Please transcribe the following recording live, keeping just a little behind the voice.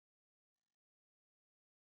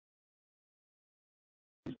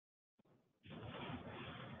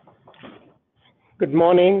Good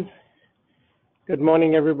morning. Good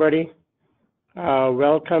morning, everybody.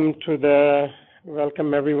 Welcome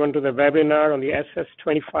everyone to the webinar on the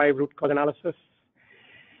SS25 root cause analysis.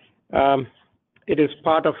 It is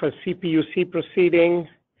part of a CPUC proceeding,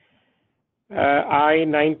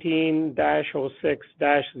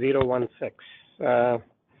 I-19-06-016.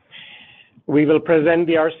 We will present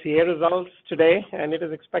the RCA results today, and it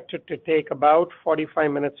is expected to take about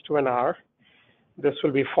 45 minutes to an hour. This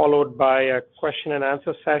will be followed by a question and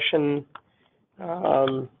answer session,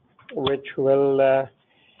 which will,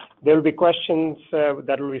 there will be questions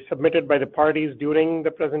that will be submitted by the parties during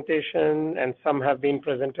the presentation, and some have been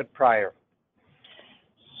presented prior.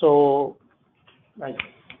 So at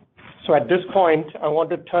this point, I want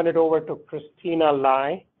to turn it over to Christina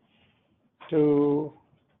Lai to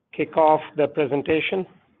kick off the presentation.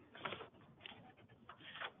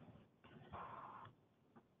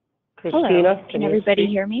 Christina, hello. Can everybody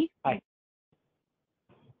hear me? Hi.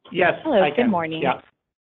 Yes. Hello. I can. Good morning. Yeah.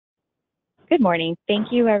 Good morning.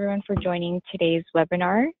 Thank you, everyone, for joining today's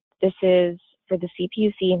webinar. This is for the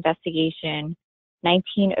CPUC investigation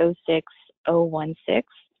 19-06-016.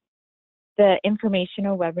 The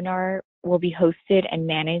informational webinar will be hosted and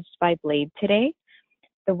managed by Blade today.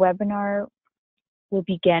 The webinar will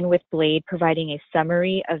begin with Blade providing a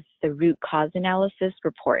summary of the root cause analysis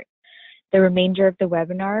report. The remainder of the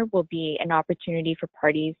webinar will be an opportunity for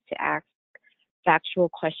parties to ask factual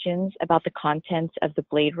questions about the contents of the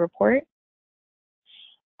Blade report.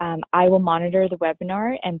 I will monitor the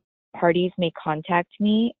webinar, and parties may contact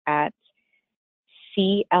me at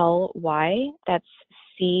CLY, that's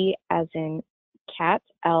C as in cat,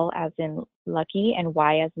 L as in lucky, and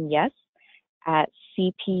Y as in yes, at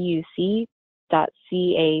cpuc.ca.gov.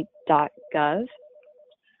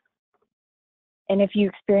 And if you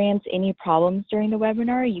experience any problems during the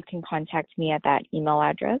webinar, you can contact me at that email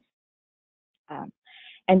address.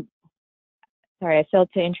 And sorry, I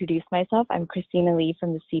failed to introduce myself. I'm Christina Lee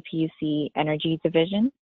from the CPUC Energy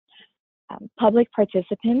Division. Public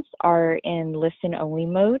participants are in listen-only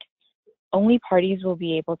mode. Only parties will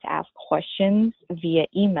be able to ask questions via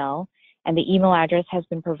email, and the email address has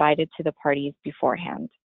been provided to the parties beforehand.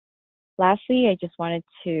 Lastly, I just wanted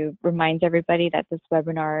to remind everybody that this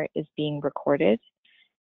webinar is being recorded.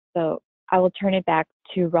 So I will turn it back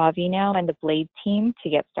to Ravi now and the Blade team to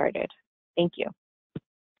get started. Thank you.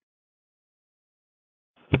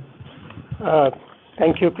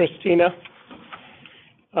 Thank you, Christina.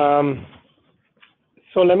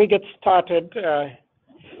 So let me get started.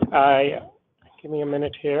 Give me a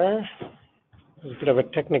minute here. There's a bit of a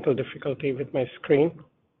technical difficulty with my screen.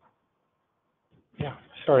 Yeah,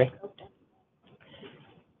 sorry.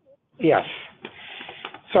 Yes.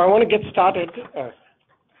 So I want to get started.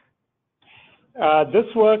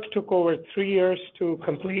 This work took over 3 years to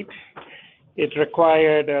complete. It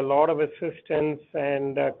required a lot of assistance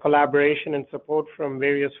and collaboration and support from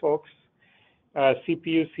various folks.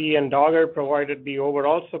 CPUC and Dogger provided the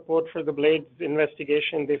overall support for the Blade's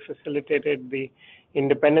investigation. They facilitated the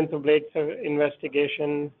independence of Blade's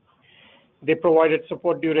investigation. They provided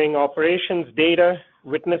support during operations, data,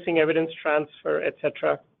 witnessing evidence transfer,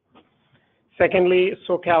 etc. Secondly,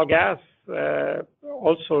 SoCalGas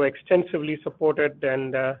also extensively supported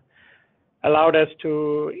and allowed us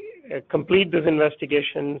to complete this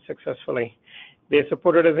investigation successfully. They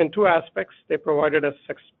supported us in two aspects. They provided a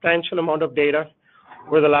substantial amount of data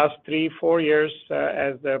over the last 3-4 years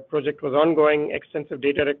as the project was ongoing. Extensive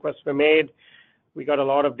data requests were made. We got a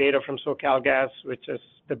lot of data from SoCalGas, which is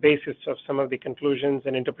the basis of some of the conclusions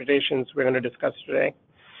and interpretations we're going to discuss today.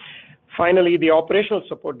 Finally, the operational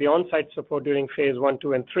support, the on-site support during phase 1,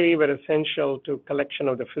 2, and 3 were essential to collection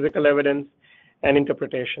of the physical evidence and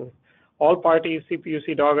interpretation. All parties,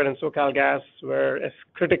 CPUC, Dogger, and SoCalGas, were as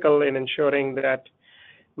critical in ensuring that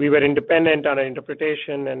we were independent on our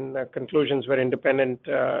interpretation and conclusions were independent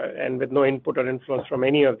and with no input or influence from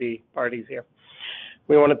any of the parties here.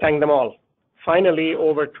 We want to thank them all. Finally,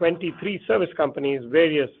 over 23 service companies,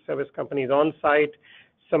 various service companies on site,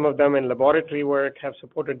 some of them in laboratory work, have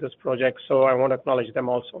supported this project, so I want to acknowledge them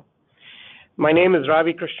also. My name is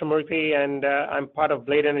Ravi Krishnamurthy, and I'm part of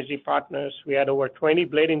Blade Energy Partners. We had over 20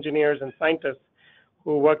 Blade engineers and scientists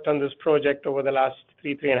who worked on this project over the last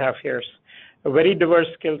 3.5 years. A very diverse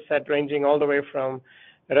skill set ranging all the way from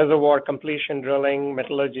reservoir completion, drilling,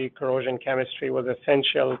 metallurgy, corrosion chemistry was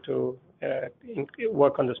essential to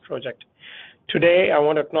work on this project. Today, I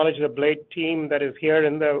want to acknowledge the Blade team that is here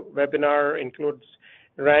in the webinar. Includes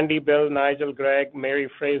Randy, Bill, Nigel, Greg, Mary,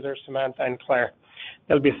 Fraser, Samantha, and Claire.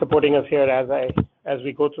 They'll be supporting us here as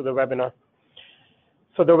we go through the webinar.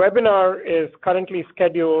 So the webinar is currently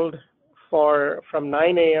scheduled from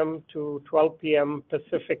 9 a.m. to 12 p.m.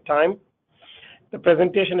 Pacific time. The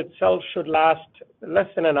presentation itself should last less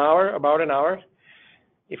than an hour, about an hour.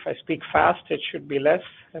 If I speak fast, it should be less,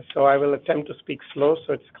 so I will attempt to speak slow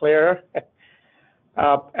so it's clearer.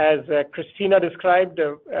 As Christina described,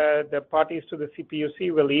 the parties to the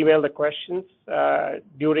CPUC will email the questions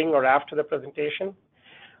during or after the presentation.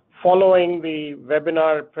 Following the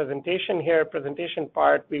webinar presentation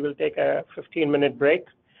part, we will take a 15-minute break,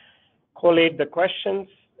 collate the questions,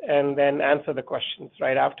 and then answer the questions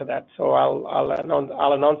right after that. So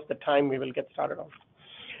I'll announce the time we will get started on.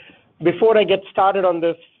 Before I get started on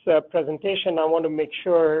this presentation, I want to make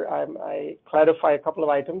sure I clarify a couple of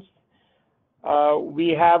items. We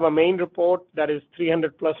have a main report that is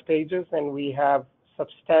 300 plus pages, and we have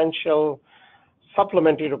substantial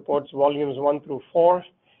supplementary reports, volumes 1 through 4,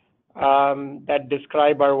 that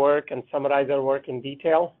describe our work and summarize our work in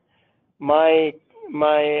detail. My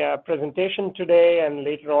presentation today and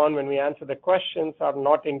later on when we answer the questions are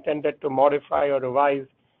not intended to modify or revise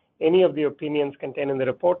any of the opinions contained in the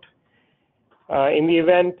report. In the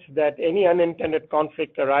event that any unintended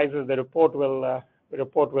conflict arises, the report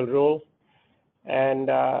will rule, and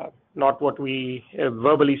not what we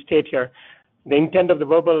verbally state here. The intent of the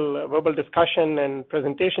verbal discussion and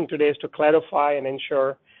presentation today is to clarify and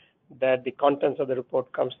ensure that the contents of the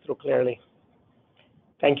report comes through clearly.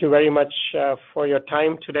 Thank you very much for your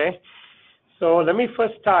time today. So let me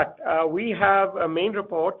first start. We have a main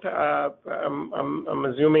report. I'm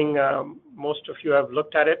assuming most of you have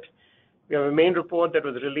looked at it. We have a main report that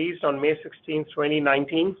was released on May 16,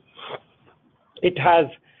 2019. It has,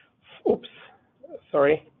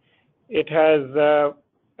 it has,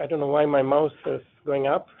 I don't know why my mouse is going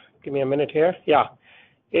up. Give me a minute here. Yeah,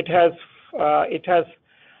 it has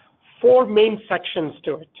 4 main sections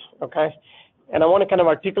to it, okay? And I want to kind of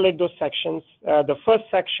articulate those sections. The first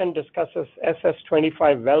section discusses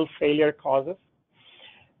SS25 well failure causes.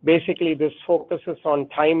 Basically, this focuses on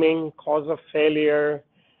timing, cause of failure,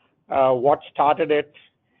 what started it,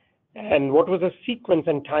 and what was the sequence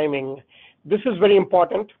and timing. This is very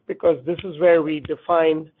important because this is where we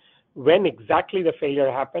define when exactly the failure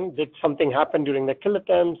happened. Did something happen during the kill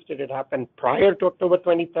attempts? Did it happen prior to October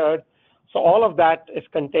 23rd? So all of that is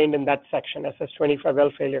contained in that section, SS25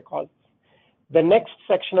 well failure causes. The next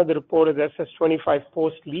section of the report is SS25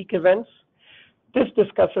 post-leak events. This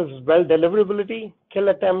discusses well deliverability, kill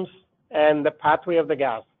attempts, and the pathway of the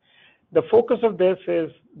gas. The focus of this is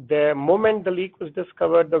the moment the leak was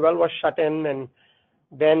discovered, the well was shut in, and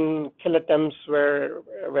then kill attempts were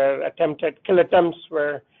attempted. Kill attempts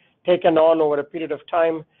were taken on over a period of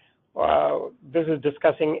time. This is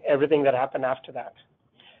discussing everything that happened after that.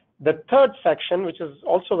 The third section, which is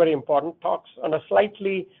also very important, talks on a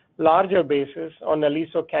slightly larger basis on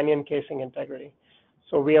Aliso Canyon casing integrity.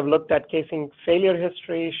 So we have looked at casing failure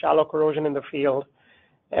history, shallow corrosion in the field,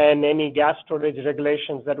 and any gas storage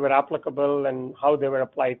regulations that were applicable and how they were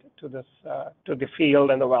applied to this to the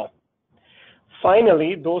field and the well.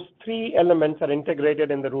 Finally, those 3 elements are integrated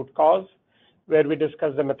in the root cause, where we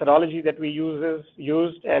discuss the methodology that we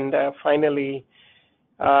used, and finally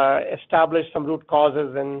establish some root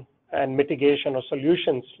causes and mitigation or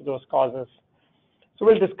solutions to those causes. So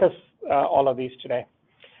we'll discuss all of these today.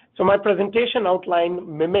 So my presentation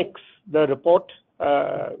outline mimics the report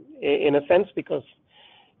in a sense because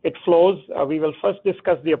it flows. We will first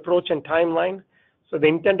discuss the approach and timeline. So the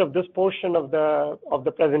intent of this portion of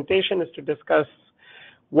the presentation is to discuss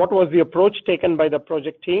what was the approach taken by the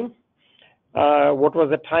project team, what was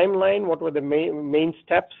the timeline, what were the main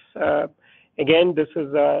steps. Again, this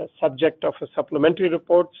is a subject of a supplementary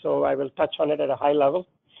report, so I will touch on it at a high level.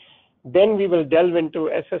 Then we will delve into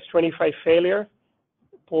SS25 failure,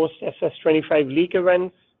 post SS25 leak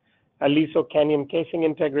events, Aliso Canyon casing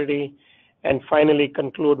integrity, and finally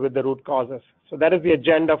conclude with the root causes. So that is the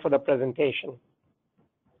agenda for the presentation.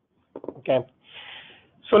 Okay.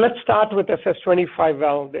 So let's start with SS25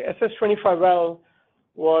 well. The SS25 well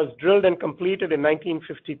was drilled and completed in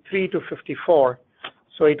 1953 to 54.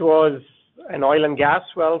 So it was an oil and gas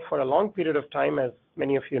well for a long period of time, as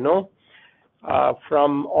many of you know,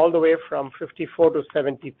 from all the way from 54 to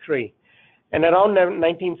 73. And around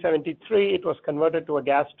 1973, it was converted to a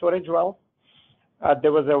gas storage well.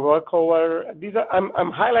 There was a workover.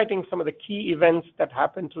 I'm highlighting some of the key events that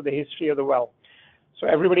happened through the history of the well. So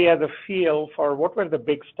everybody has a feel for what were the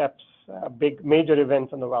big steps, big major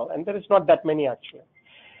events on the well. And there is not that many actually.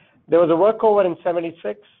 There was a workover in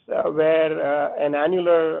 76 where an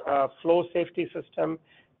annular flow safety system,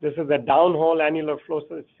 this is a downhole annular flow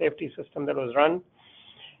safety system that was run.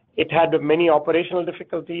 It had many operational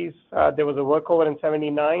difficulties. There was a workover in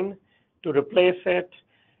 79 to replace it.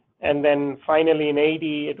 And then finally in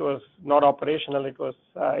 80, it was not operational. It was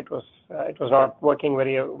not working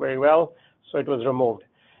very well, so it was removed.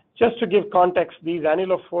 Just to give context, these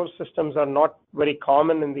annular force systems are not very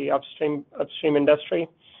common in the upstream industry.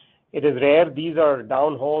 It is rare. These are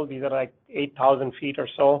downhole. These are like 8,000 feet or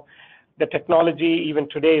so. The technology even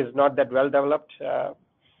today is not that well developed.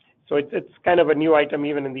 So it's kind of a new item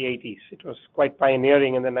even in the 80s. It was quite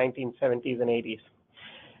pioneering in the 1970s and 80s.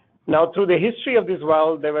 Now, through the history of this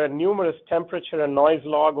well, there were numerous temperature and noise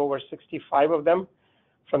log, over 65 of them,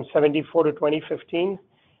 from 74 to 2015.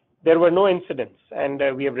 There were no incidents, and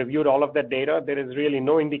we have reviewed all of that data. There is really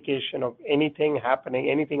no indication of anything happening,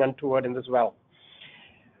 anything untoward in this well,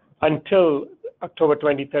 until October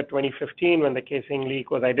 23rd, 2015, when the casing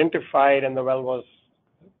leak was identified and the well was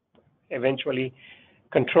eventually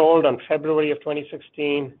controlled on February of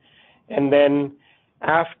 2016. And then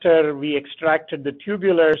after we extracted the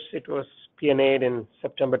tubulars, it was P&A'd in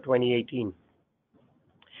September 2018.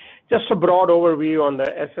 Just a broad overview on the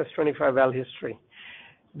SS25 well history.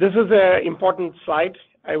 This is an important slide.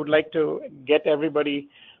 I would like to get everybody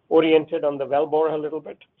oriented on the wellbore a little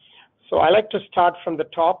bit. So I like to start from the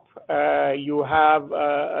top. You have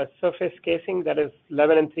a surface casing that is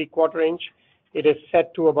 11 3/4 inch. It is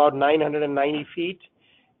set to about 990 feet,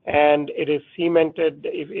 and it is cemented.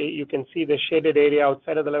 If you can see the shaded area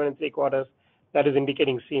outside of the 11 3/4, that is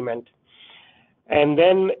indicating cement. And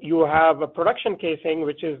then you have a production casing,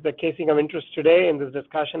 which is the casing of interest today in this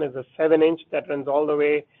discussion, is a 7-inch that runs all the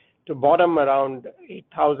way to bottom around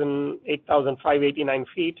 8,589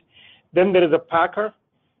 feet. Then there is a packer,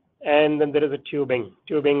 and then there is a tubing,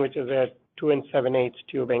 which is a 2 7/8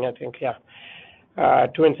 tubing, I think, yeah.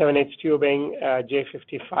 2 7/8 tubing,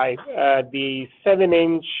 J55. The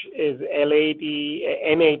 7-inch is L80,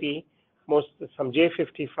 N80, some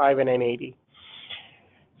J55 and N80.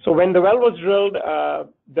 So when the well was drilled,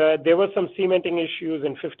 there were some cementing issues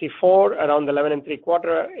in 54 around the 11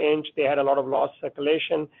 3/4 inch. They had a lot of lost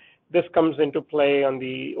circulation. This comes into play on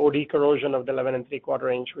the OD corrosion of the 11 3/4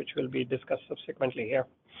 inch, which will be discussed subsequently here.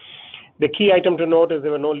 The key item to note is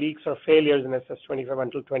there were no leaks or failures in SS25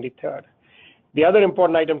 until 23rd. The other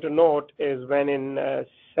important item to note is when in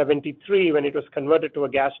 73, when it was converted to a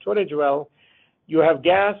gas storage well, you have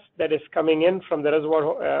gas that is coming in from the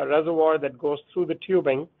reservoir that goes through the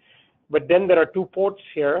tubing, but then there are 2 ports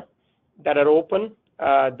here that are open.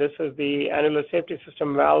 This is the annular safety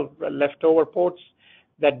system valve leftover ports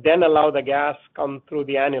that then allow the gas come through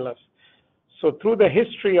the annulus. So through the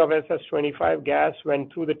history of SS25, gas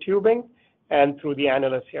went through the tubing and through the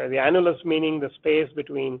annulus here. The annulus meaning the space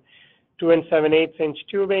between 2 7/8 inch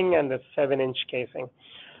tubing and the 7-inch casing.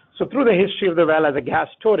 So through the history of the well as a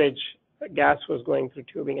gas storage, gas was going through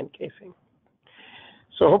tubing and casing.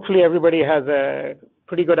 So hopefully everybody has a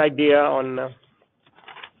pretty good idea on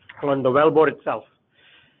the wellbore itself.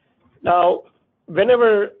 Now,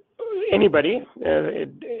 whenever anybody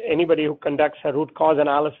who conducts a root cause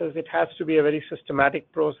analysis, it has to be a very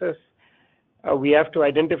systematic process. We have to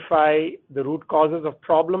identify the root causes of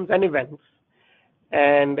problems and events,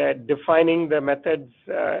 and defining the methods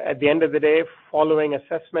at the end of the day, following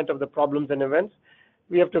assessment of the problems and events,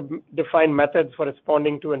 we have to define methods for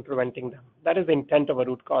responding to and preventing them. That is the intent of a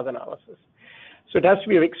root cause analysis. So it has to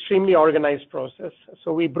be an extremely organized process.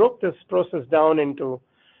 So we broke this process down into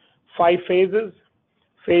 5 phases.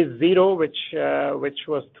 Phase 0, which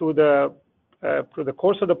was through the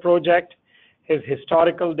course of the project, is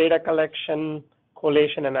historical data collection,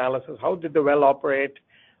 collation analysis. How did the well operate?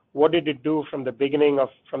 What did it do from the beginning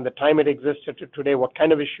from the time it existed to today? What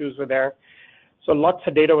kind of issues were there? So lots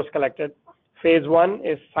of data was collected. Phase 1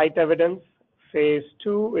 is site evidence. Phase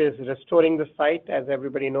 2 is restoring the site. As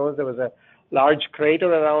everybody knows, there was a large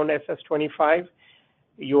crater around SS25.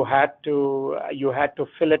 You had to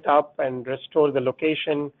fill it up and restore the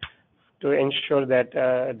location to ensure that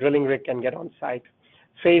a drilling rig can get on site.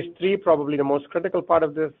 Phase 3, probably the most critical part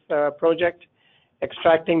of this project,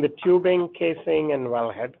 extracting the tubing, casing, and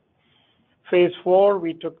wellhead. Phase 4,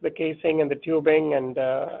 we took the casing and the tubing and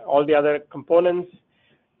all the other components,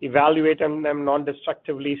 evaluated them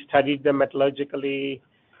non-destructively, studied them metallurgically,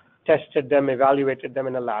 tested them, evaluated them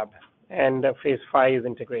in a lab. And Phase 5 is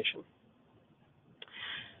integration.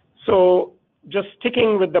 So just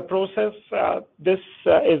sticking with the process, this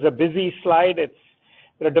is a busy slide.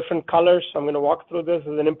 There are different colors, so I'm going to walk through this.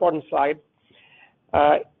 This is an important slide.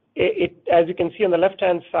 As you can see on the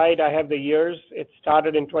left-hand side, I have the years. It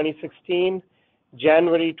started in 2016,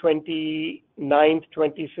 January 29th,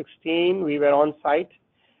 2016, we were on site,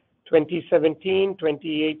 2017,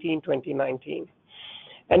 2018, 2019.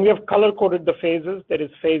 And we have color-coded the phases. There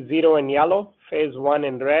is phase 0 in yellow, phase 1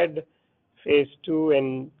 in red, phase 2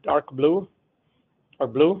 in dark blue or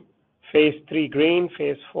blue, phase 3 green,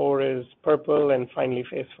 phase 4 is purple, and finally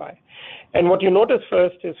phase 5. And what you notice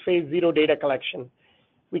first is phase 0 data collection.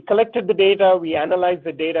 We collected the data, we analyzed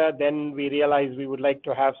the data, then we realized we would like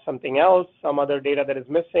to have something else, some other data that is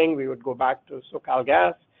missing. We would go back to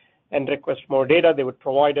SoCalGas and request more data. They would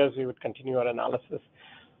provide us, we would continue our analysis.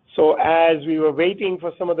 So as we were waiting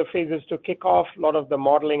for some of the phases to kick off, a lot of the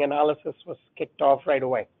modeling analysis was kicked off right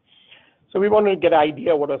away. So we wanted to get an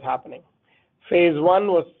idea what was happening. Phase 1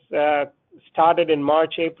 was started in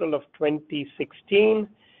March, April of 2016.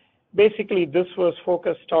 Basically, this was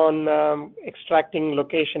focused on extracting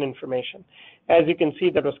location information. As you can see,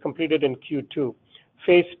 that was completed in Q2.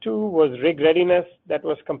 Phase 2 was rig readiness. That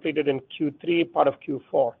was completed in Q3, part of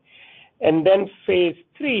Q4. And then phase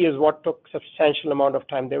 3 is what took substantial amount of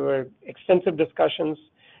time. There were extensive discussions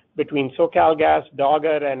between SoCalGas,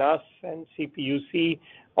 Dogger, and us, and CPUC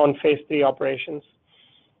on phase 3 operations.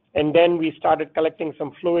 And then we started collecting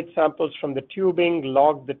some fluid samples from the tubing,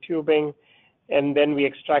 logged the tubing, and then we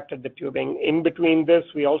extracted the tubing. In between this,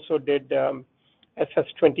 we also did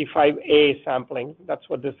SS25A sampling. That's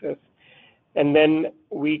what this is. And then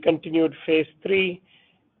we continued phase 3.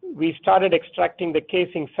 We started extracting the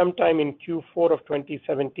casing sometime in Q4 of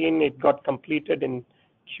 2017. It got completed in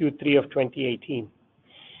Q3 of 2018.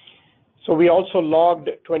 So we also logged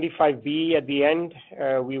 25B at the end.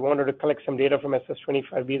 We wanted to collect some data from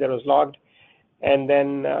SS25B that was logged. And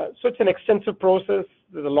then, so it's an extensive process.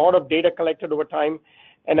 There's a lot of data collected over time.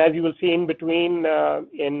 And as you will see in between,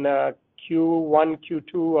 in Q1,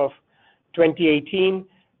 Q2 of 2018,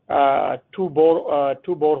 two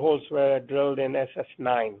boreholes were drilled in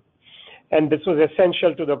SS9. And this was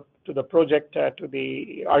essential to the project, to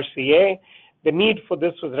the RCA. The need for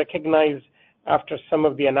this was recognized after some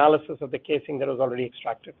of the analysis of the casing that was already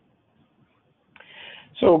extracted.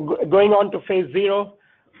 So going on to phase 0,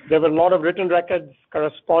 there were a lot of written records,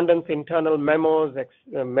 correspondence, internal memos,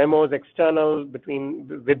 memos external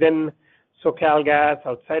within SoCalGas,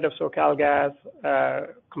 outside of SoCalGas,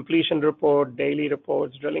 completion report, daily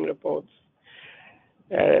reports, drilling reports.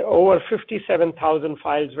 Over 57,000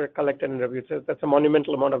 files were collected and reviewed. So that's a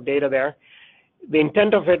monumental amount of data there. The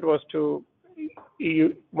intent of it was to,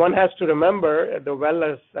 one has to remember the well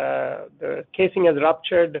as the casing has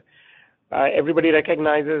ruptured. Everybody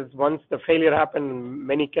recognizes once the failure happened,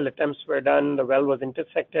 many kill attempts were done. The well was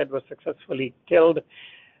intersected, was successfully killed.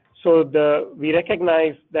 So we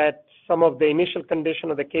recognized that some of the initial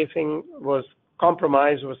condition of the casing was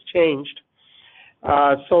compromised, was changed.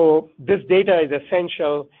 So this data is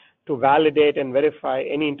essential to validate and verify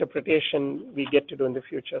any interpretation we get to do in the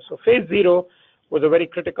future. So phase 0 was a very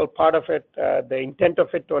critical part of it. The intent of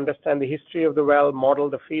it to understand the history of the well, model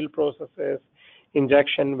the field processes,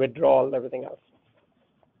 injection, withdrawal, everything else.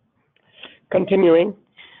 Continuing,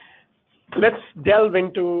 let's delve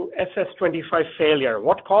into SS25 failure.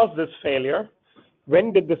 What caused this failure?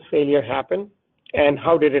 When did this failure happen? And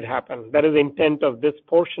how did it happen? That is the intent of this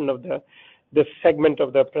portion of this segment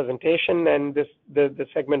of the presentation and the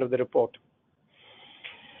segment of the report.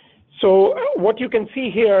 So what you can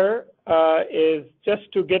see here is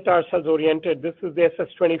just to get ourselves oriented. This is the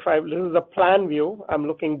SS25. This is a plan view. I'm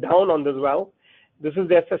looking down on this well. This is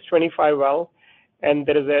the SS25 well, and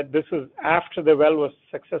this is after the well was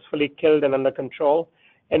successfully killed and under control.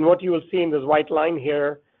 And what you will see in this white line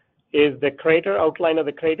here is the crater, outline of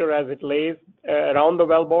the crater as it lays around the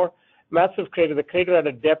wellbore. Massive crater. The crater at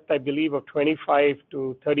a depth, I believe, of 25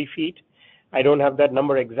 to 30 feet. I don't have that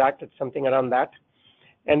number exact. It's something around that.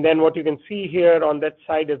 And then what you can see here on that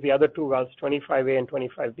side is the other two wells, 25A and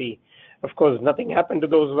 25B. Of course, nothing happened to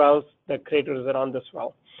those wells. The crater is around this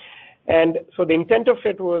well. And so the intent of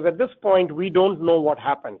it was, at this point, we don't know what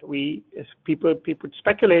happened. People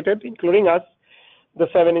speculated, including us, the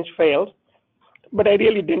 7-inch failed. But I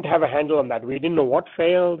really didn't have a handle on that. We didn't know what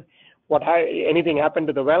failed, anything happened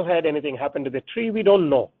to the wellhead, anything happened to the tree. We don't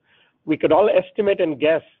know. We could all estimate and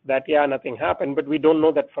guess that, yeah, nothing happened, but we don't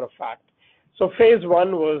know that for a fact. So phase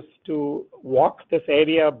 1 was to walk this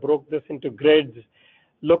area, broke this into grids,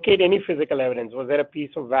 locate any physical evidence. Was there a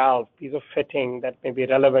piece of valve, piece of fitting that may be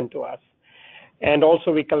relevant to us? And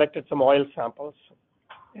also we collected some oil samples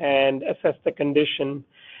and assessed the condition.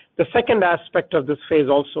 The second aspect of this phase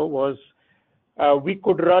also was we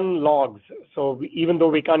could run logs. So even though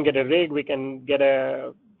we can't get a rig, we can get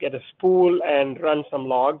a spool and run some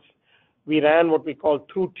logs. We ran what we call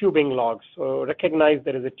through tubing logs. So recognize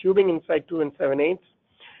there is a tubing inside 2 7/8.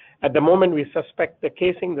 At the moment, we suspect the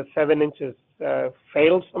casing, the 7 inches,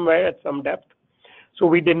 failed somewhere at some depth. So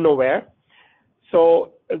we didn't know where.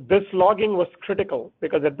 So this logging was critical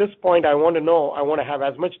because at this point I want to have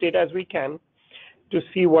as much data as we can to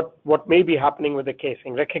see what may be happening with the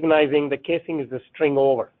casing, recognizing the casing is the string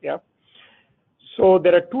over. Yeah. So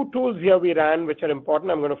there are two tools here we ran which are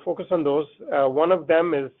important. I'm going to focus on those. One of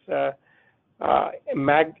them is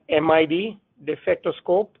MID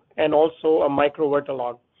defectoscope and also a microverter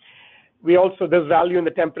log. There's value in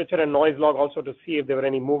the temperature and noise log also to see if there were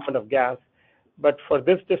any movement of gas. But for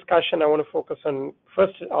this discussion, I want to focus on,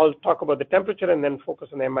 first I'll talk about the temperature and then focus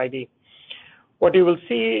on the MID. What you will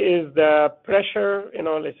see is the pressure,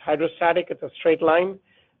 it's hydrostatic, it's a straight line,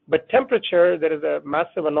 but temperature, there is a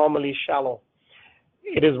massive anomaly shallow.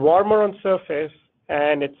 It is warmer on surface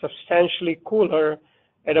and it's substantially cooler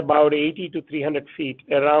at about 80 to 300 feet,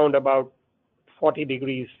 around about 40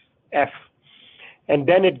 degrees F. And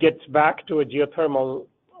then it gets back to a geothermal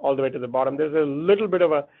all the way to the bottom. There's a little bit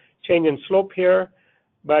of a change in slope here,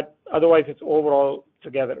 but otherwise it's overall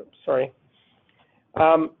together. Sorry.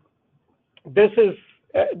 This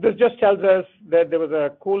just tells us that there was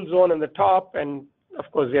a cool zone in the top, and of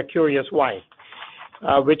course we are curious why,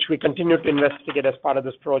 which we continue to investigate as part of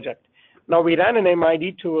this project. Now we ran an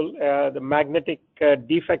MID tool, the magnetic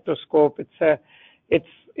defectoscope.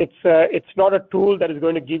 It's not a tool that is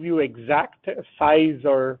going to give you exact size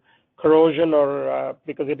or corrosion or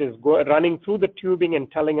because it is running through the tubing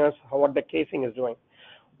and telling us what the casing is doing.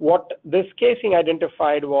 What this casing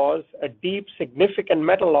identified was a deep, significant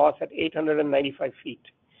metal loss at 895 feet.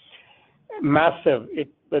 Massive.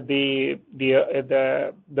 The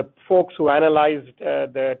folks who analyzed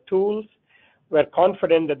the tools were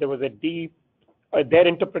confident that there was a deep. Their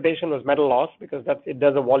interpretation was metal loss because it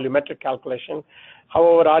does a volumetric calculation.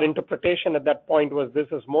 However, our interpretation at that point was this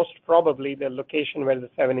is most probably the location where the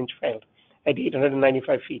 7-inch failed at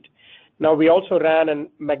 895 feet. Now we also ran a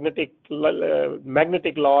magnetic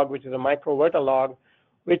log, which is a microverter log,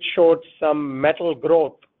 which showed some metal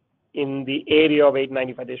growth in the area of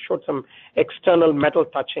 895. They showed some external metal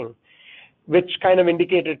touching, which kind of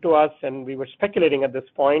indicated to us, and we were speculating at this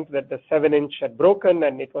point, that the 7-inch had broken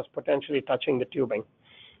and it was potentially touching the tubing.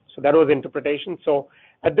 So that was interpretation. So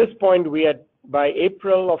at this point, by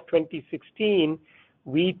April of 2016,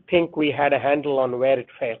 we think we had a handle on where it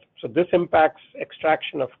failed. So this impacts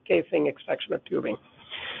extraction of casing, extraction of tubing.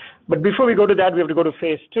 But before we go to that, we have to go to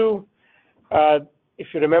phase 2. If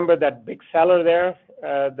you remember that big cellar there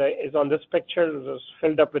is on this picture. It was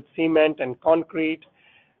filled up with cement and concrete.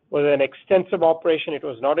 Was an extensive operation. It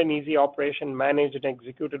was not an easy operation, managed and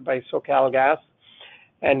executed by SoCalGas,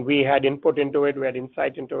 and we had input into it, we had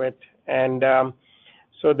insight into it, and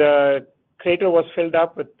so the crater was filled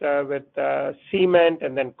up with cement,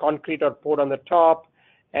 and then concrete are poured on the top,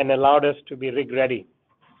 and allowed us to be rig ready,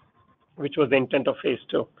 which was the intent of phase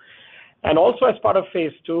 2. And also as part of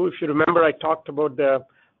phase 2, if you remember, I talked about the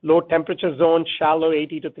low temperature zone, shallow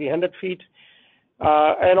 80 to 300 feet.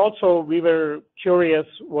 And also we were curious,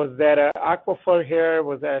 was there an aquifer here?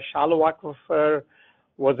 Was there a shallow aquifer?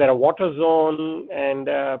 Was there a water zone? And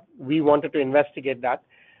we wanted to investigate that.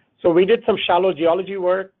 So we did some shallow geology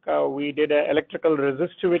work. We did electrical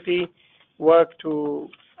resistivity work to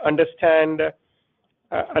understand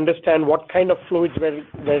what kind of fluids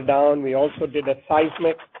were down. We also did a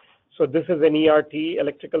seismic. So this is an ERT,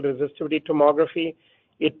 electrical resistivity tomography.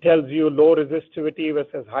 It tells you low resistivity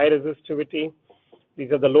versus high resistivity.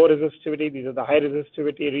 These are the low resistivity, these are the high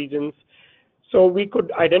resistivity regions. So we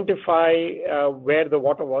could identify where the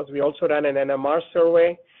water was. We also ran an NMR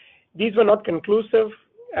survey. These were not conclusive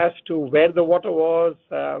as to where the water was.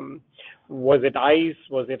 Was it ice?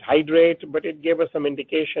 Was it hydrate? But it gave us some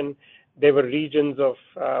indication there were regions of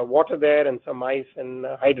water there, and some ice and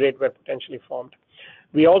hydrate were potentially formed.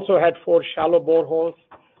 We also had 4 shallow boreholes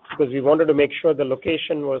because we wanted to make sure the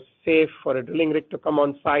location was safe for a drilling rig to come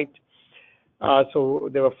on site. So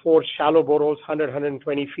there were 4 shallow boreholes,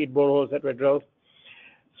 120 feet boreholes that were drilled.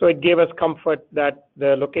 So it gave us comfort that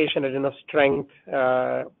the location had enough strength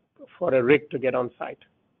for a rig to get on site.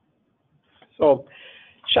 So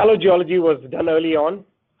shallow geology was done early on.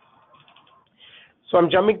 So I'm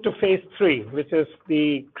jumping to phase 3, which is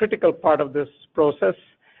the critical part of this process.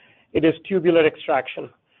 It is tubular extraction.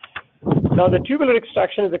 Now, the tubular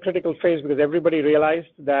extraction is a critical phase because everybody realized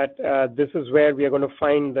that this is where we are going to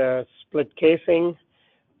find the split casing,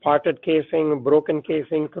 parted casing, broken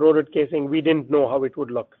casing, corroded casing. We didn't know how it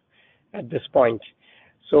would look at this point.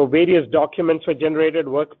 So various documents were generated,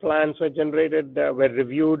 work plans were generated, were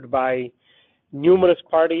reviewed by numerous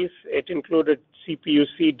parties. It included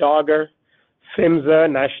CPUC, Dogger, PHMSA,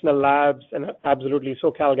 National Labs, and absolutely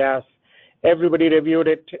SoCalGas. Everybody reviewed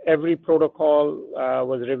it. Every protocol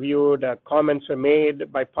was reviewed. Comments were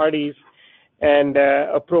made by parties. and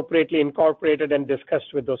appropriately incorporated and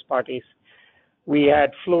discussed with those parties. We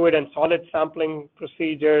had fluid and solid sampling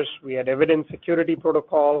procedures. We had evidence security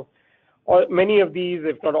protocol. Many of these,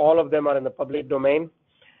 if not all of them, are in the public domain.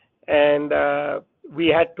 And we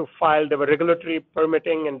had to file, there were regulatory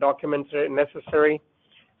permitting and documents necessary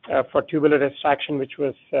for tubular extraction, which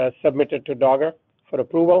was submitted to DOGGR for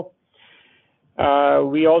approval.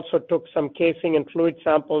 We also took some casing and fluid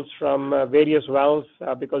samples from various wells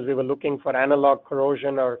because we were looking for analog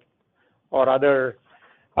corrosion or other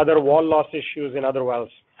wall loss issues in other wells.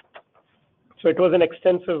 So it was an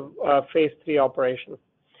extensive phase 3 operation.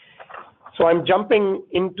 So I'm jumping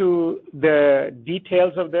into the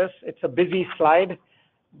details of this. It's a busy slide,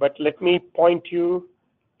 but let me point you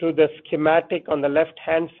to the schematic on the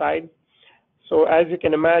left-hand side. So as you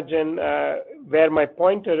can imagine, where my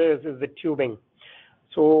pointer is the tubing.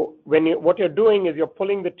 So what you're doing is you're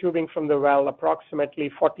pulling the tubing from the well approximately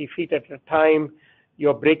 40 feet at a time.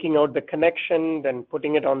 You're breaking out the connection, then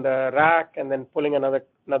putting it on the rack, and then pulling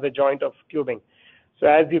another joint of tubing. So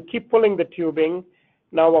as you keep pulling the tubing,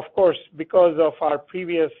 now of course, because of our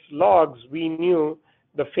previous logs, we knew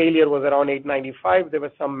the failure was around 895. There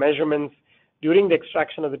were some measurements during the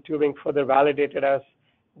extraction of the tubing further validated us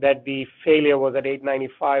that the failure was at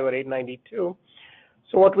 895 or 892.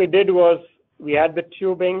 So what we did was we had the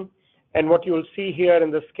tubing, and what you will see here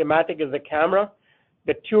in the schematic is the camera.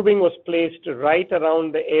 The tubing was placed right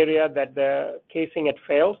around the area that the casing had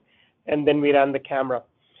failed, and then we ran the camera.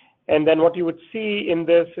 And then what you would see in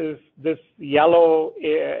this is this yellow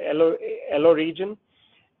region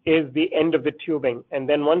is the end of the tubing. And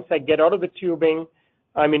then once I get out of the tubing,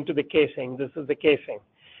 I'm into the casing. This is the casing.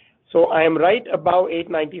 So I am right above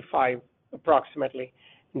 895 approximately.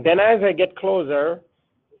 Then as I get closer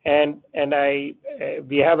and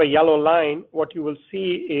we have a yellow line, what you will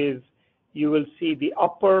see is you will see the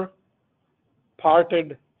upper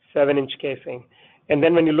parted 7-inch casing. And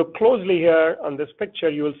then when you look closely here on this picture,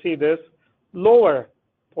 you will see this lower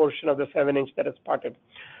portion of the 7-inch that is parted.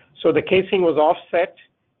 So the casing was offset.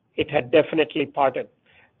 It had definitely parted.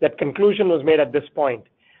 That conclusion was made at this point.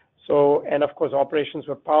 So, and of course, operations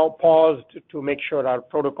were paused to make sure our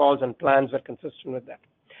protocols and plans were consistent with that.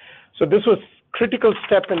 So this was a critical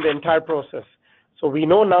step in the entire process. So we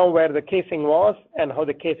know now where the casing was and how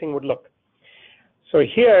the casing would look. So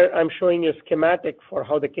here I'm showing you a schematic for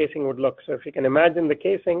how the casing would look. So if you can imagine the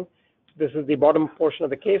casing, this is the bottom portion of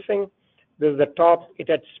the casing. This is the top. It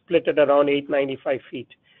had split at around 895 feet.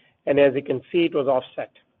 And as you can see, it was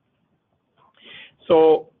offset.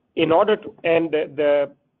 So in order to, and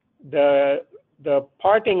the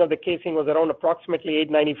parting of the casing was around approximately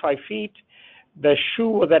 895 feet. The shoe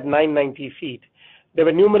was at 990 feet. There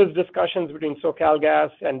were numerous discussions between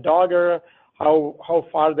SoCalGas and DOGGR. How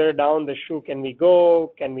farther down the shoe can we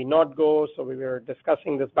go? Can we not go? So we were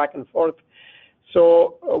discussing this back and forth.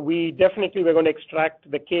 So we definitely were going to extract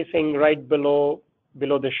the casing right below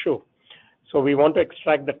the shoe. So we want to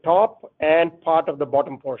extract the top and part of the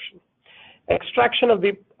bottom portion. Extraction of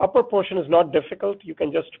the upper portion is not difficult. You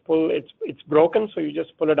can just pull, it's broken, so you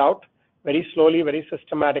just pull it out very slowly, very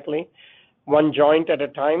systematically, one joint at a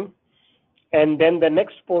time. And then the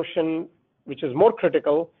next portion, which is more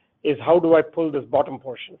critical, is how do I pull this bottom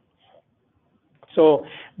portion? So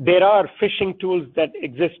there are fishing tools that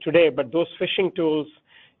exist today, but those fishing tools,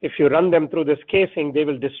 if you run them through this casing, they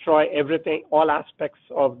will destroy everything, all aspects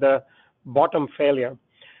of the bottom failure.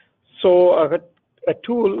 So a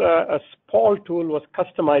Paul tool was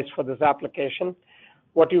customized for this application.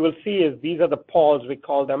 What you will see is these are the Pauls, we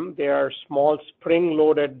call them. They are small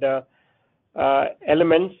spring-loaded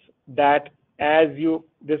elements that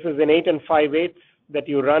this is an 8 5/8 that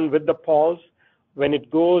you run with the Pauls. When it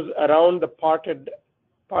goes around the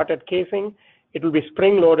parted casing, it will be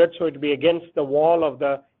spring-loaded, so it will be against the wall of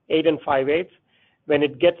the 8 5/8. When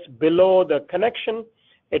it gets below the connection,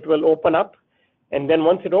 it will open up, and then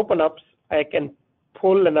once it opens up, I can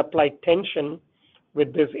pull and apply tension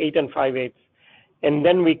with this 8 5/8. And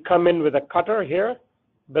then we come in with a cutter here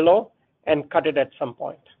below and cut it at some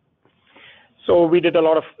point. So we did a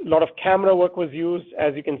lot of camera work was used.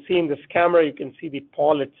 As you can see in this camera, you can see the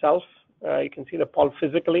Paul itself. You can see the Paul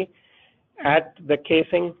physically at the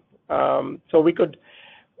casing. So we could,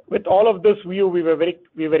 with all of this view, we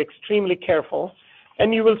were extremely careful.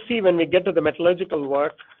 And you will see when we get to the metallurgical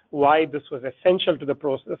work why this was essential to the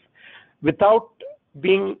process. Without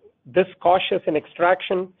being this cautious in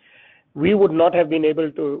extraction, we would not have been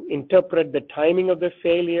able to interpret the timing of the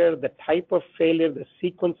failure, the type of failure, the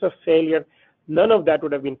sequence of failure. None of that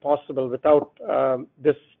would have been possible without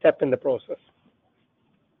this step in the process.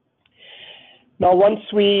 Now, once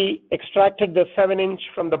we extracted the 7-inch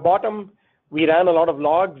from the bottom, We ran a lot of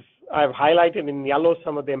logs. I've highlighted in yellow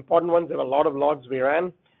some of the important ones. There were a lot of logs we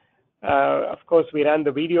ran. Of course, we ran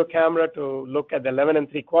the video camera to look at the 11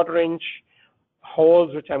 3/4 inch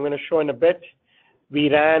holes, which I'm going to show in a bit. We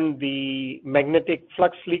ran the magnetic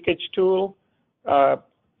flux leakage tool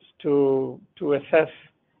to assess.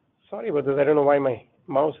 Sorry about this. I don't know why my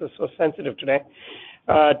mouse is so sensitive today.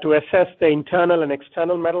 To assess the internal and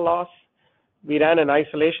external metal loss. We ran an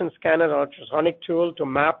isolation scanner, an ultrasonic tool to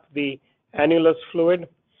map the annulus fluid.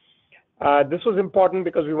 This was important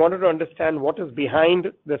because we wanted to understand what is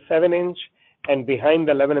behind the 7-inch and behind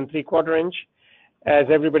the 11 3/4 inch. As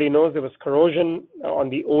everybody knows, there was corrosion on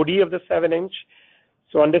the OD of the 7-inch.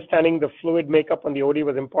 So understanding the fluid makeup on the OD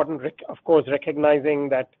was important. Of course, recognizing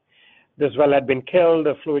that this well had been killed,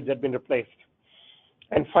 the fluids had been replaced.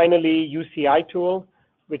 And finally, UCI tool,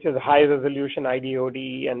 which is high resolution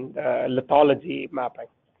IDOD and lithology mapping.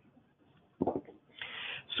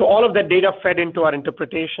 So all of that data fed into our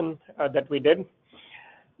interpretation that we did.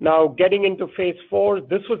 Now getting into phase 4,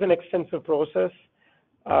 this was an extensive process.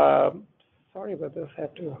 Sorry about this, I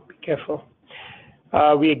have to be careful.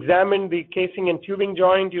 We examined the casing and tubing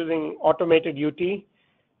joint using automated UT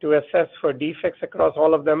to assess for defects across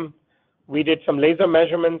all of them. We did some laser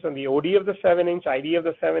measurements on the OD of the 7-inch, ID of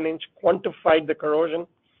the 7-inch, quantified the corrosion.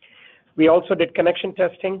 We also did connection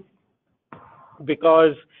testing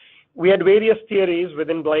because we had various theories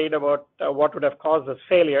within Blade about what would have caused this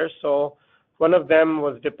failure. So one of them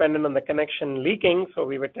was dependent on the connection leaking, so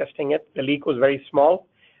we were testing it. The leak was very small.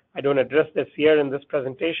 I don't address this here in this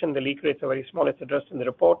presentation. The leak rates are very small. It's addressed in the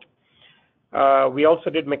report. We also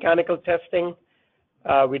did mechanical testing.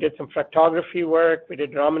 We did some fractography work. We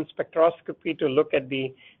did Raman spectroscopy to look at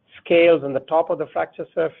the scales on the top of the fracture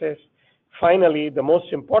surface. Finally, the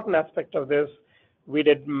most important aspect of this, we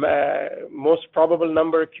did most probable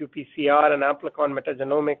number, qPCR, and amplicon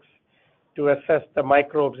metagenomics to assess the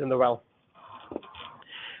microbes in the well.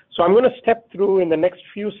 So I'm going to step through in the next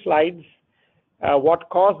few slides what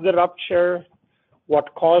caused the rupture,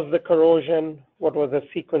 what caused the corrosion, what was the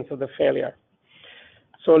sequence of the failure.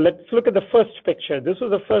 So let's look at the first picture. This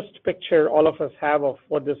is the first picture all of us have of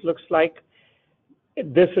what this looks like.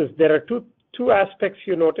 There are two aspects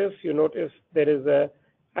you notice. You notice there is a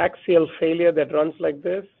axial failure that runs like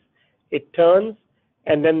this. It turns,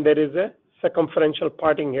 and then there is a circumferential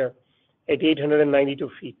parting here at 892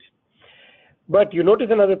 feet. But you notice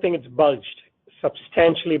another thing, it's bulged,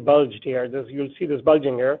 substantially bulged here. You'll see this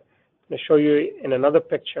bulging here. I'll show you in another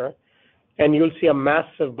picture, and you'll see a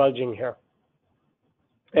massive bulging here.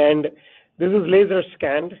 And this is laser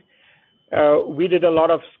scanned. We did a lot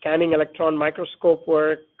of scanning electron microscope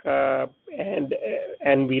work,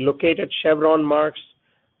 and we located chevron marks.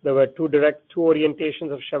 There were two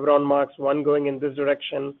orientations of chevron marks, one going in this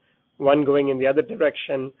direction, one going in the other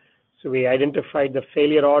direction. So we identified the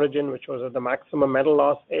failure origin, which was at the maximum metal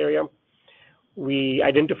loss area. We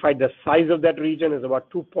identified the size of that region is about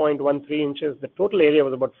 2.13 inches. The total area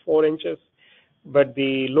was about 4 inches, but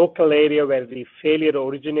the local area where the failure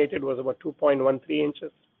originated was about 2.13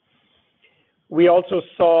 inches. We also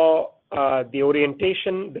saw the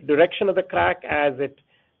orientation, the direction of the crack as it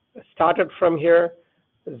started from here.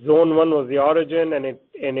 Zone 1 was the origin, and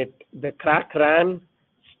the crack ran,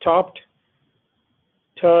 stopped,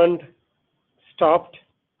 turned, stopped,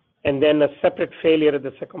 and then a separate failure at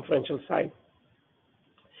the circumferential side.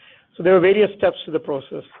 So there were various steps to the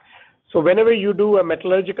process. So whenever you do a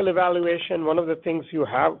metallurgical evaluation, one of the things you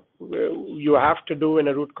have to do in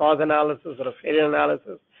a root cause analysis or a failure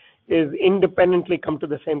analysis is independently come to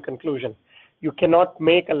the same conclusion. You cannot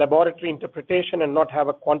make a laboratory interpretation and not have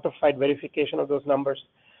a quantified verification of those numbers.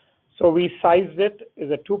 So we sized it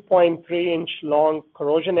as a 2.3-inch long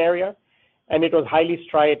corrosion area, and it was highly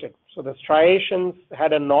striated. So the striations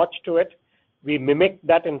had a notch to it. We mimicked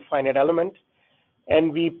that in finite element.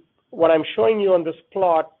 And what I'm showing you on this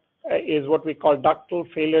plot is what we call ductile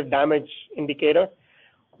failure damage indicator.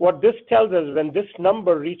 What this tells us, when this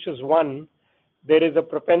number reaches 1, there is a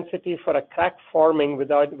propensity for a crack forming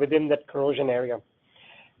within that corrosion area.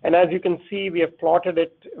 And as you can see, we have plotted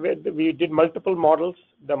it. We did multiple models.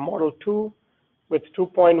 The model 2 with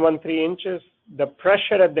 2.13 inches. The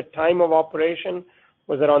pressure at the time of operation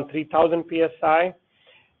was around 3,000 psi.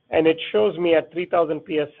 And it shows me at 3,000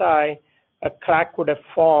 psi, a crack would have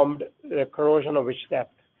formed, the corrosion of which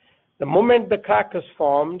depth. The moment the crack is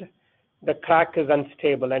formed, the crack is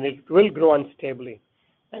unstable, and it will grow unstably,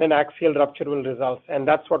 and an axial rupture will result. And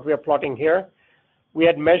that's what we are plotting here. We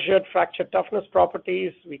had measured fracture toughness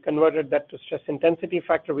properties. We converted that to stress intensity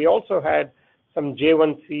factor. We also had some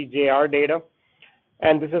J1C, JR data,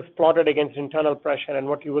 and this is plotted against internal pressure. And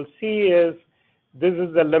what you will see is This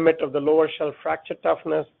is the limit of the lower shell fracture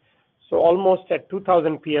toughness. So almost at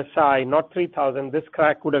 2000 psi, not 3000, this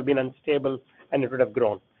crack would have been unstable and it would have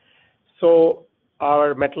grown. So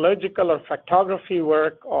our metallurgical or fractography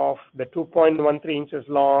work of the 2.13 inches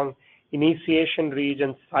long initiation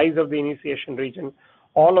region, size of the initiation region,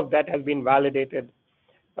 all of that has been validated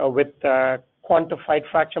with quantified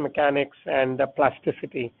fracture mechanics and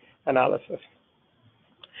plasticity analysis.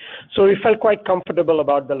 So we felt quite comfortable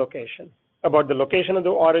about the location of the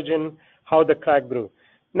origin, how the crack grew.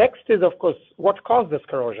 Next is, of course, what caused this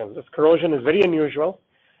corrosion. This corrosion is very unusual.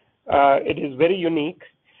 It is very unique.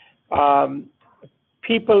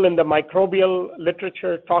 People in the microbial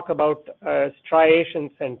literature talk about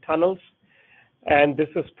striations and tunnels, and this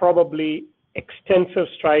is probably extensive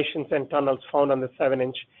striations and tunnels found on the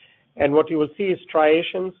 7-inch. And what you will see is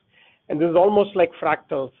striations, and this is almost like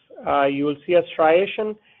fractals. You will see a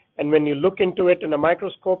striation, and when you look into it in a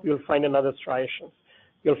microscope, you'll find another striation.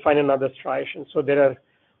 So there are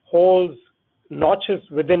holes, notches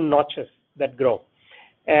within notches that grow.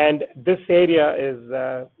 And this area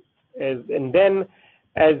and then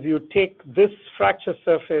as you take this fracture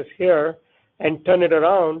surface here and turn it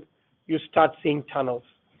around, you start seeing tunnels.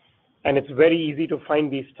 And it's very easy to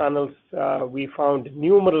find these tunnels. We found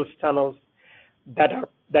numerous tunnels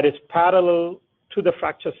that is parallel to the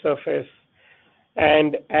fracture surface.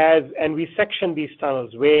 And we section these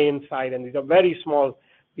tunnels way inside, and these are very small.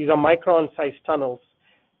 These are micron-sized tunnels,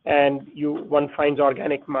 and one finds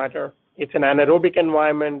organic matter. It's an anaerobic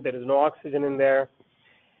environment. There is no oxygen in there.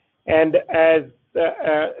 And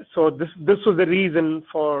so this was the reason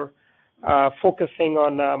for focusing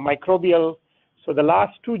on microbial. So the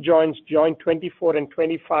last two joints, joint 24 and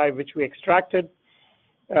 25, which we extracted,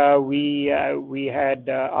 we had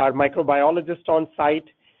our microbiologist on site,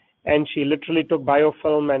 and she literally took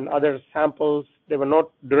biofilm and other samples. They were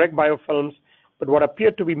not direct biofilms, but what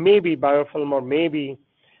appeared to be maybe biofilm or maybe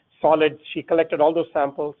solid. She collected all those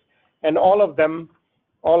samples, and all of them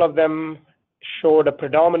showed a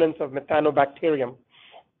predominance of methanobacterium,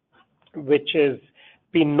 which has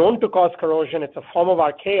been known to cause corrosion. It's a form of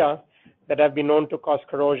archaea that have been known to cause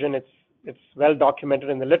corrosion. It's well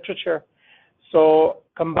documented in the literature. So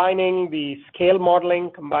combining the scale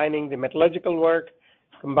modeling, combining the metallurgical work,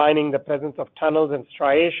 combining the presence of tunnels and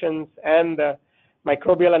striations and the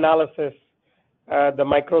microbial analysis, the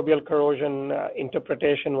microbial corrosion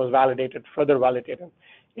interpretation was further validated.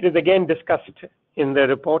 It is again discussed in the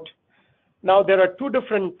report. Now there are two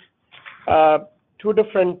different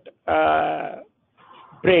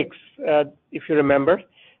breaks, if you remember.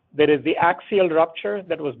 There is the axial rupture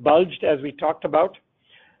that was bulged, as we talked about.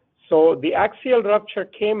 So the axial rupture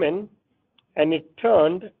came in, and it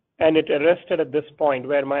turned, and it arrested at this point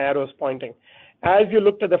where my arrow is pointing. As you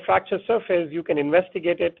looked at the fracture surface, you can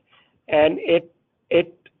investigate it, and it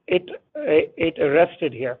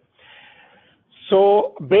arrested here.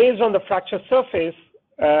 So based on the fracture surface,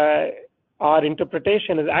 our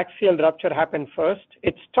interpretation is axial rupture happened first.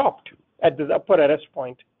 It stopped at this upper arrest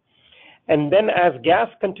point. And then as gas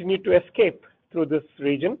continued to escape through this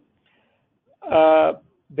region,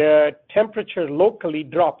 the temperature locally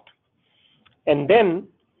dropped. And then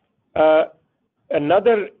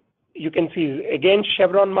you can see again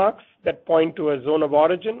chevron marks that point to a zone of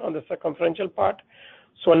origin on the circumferential part.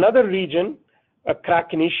 So another region, a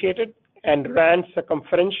crack initiated and ran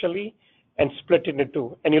circumferentially and split into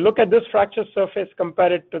two. And you look at this fracture surface,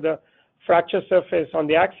 compare it to the fracture surface on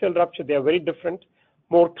the axial rupture, they are very different.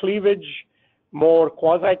 More cleavage, more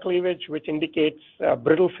quasi-cleavage, which indicates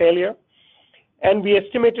brittle failure. And we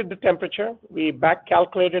estimated the temperature. We back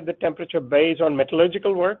calculated the temperature based on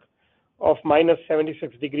metallurgical work of minus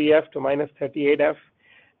 76 degree F to minus 38 F.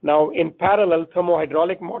 Now, in parallel,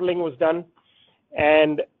 thermohydraulic modeling was done,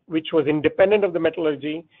 and which was independent of the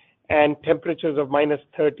metallurgy, and temperatures of minus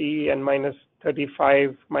 30 and minus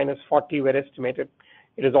 35, minus 40 were estimated.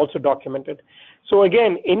 It is also documented. So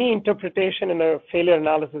again, any interpretation in a failure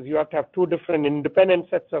analysis, you have to have two different independent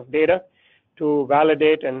sets of data to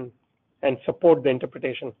validate and support the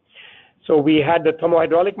interpretation. So we had the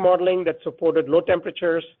thermohydraulic modeling that supported low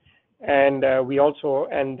temperatures, and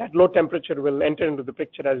that low temperature will enter into the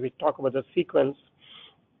picture as we talk about the sequence.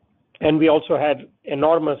 And we also had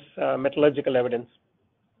enormous metallurgical evidence.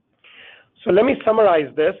 So let me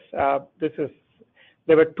summarize this.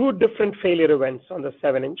 There were two different failure events on the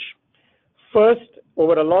 7-inch. First,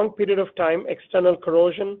 over a long period of time, external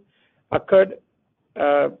corrosion occurred.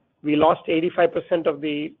 We lost 85% of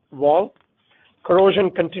the wall. Corrosion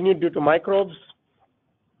continued due to microbes.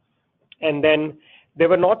 And then there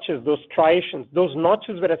were notches, those striations. Those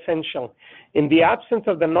notches were essential. In the absence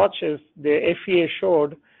of the notches, the FEA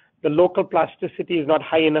showed the local plasticity is not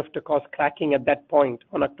high enough to cause cracking at that point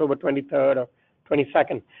on October 23rd or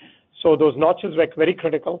 22nd. So those notches were very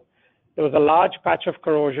critical. There was a large patch of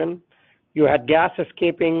corrosion. You had gas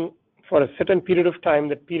escaping for a certain period of time.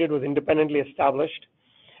 That period was independently established.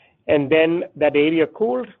 And then that area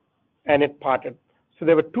cooled and it parted. So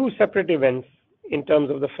there were two separate events in terms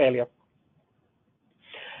of the failure.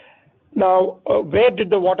 Now, where did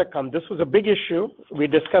the water come? This was a big issue. We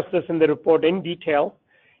discussed this in the report in detail.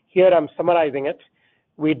 Here I'm summarizing it.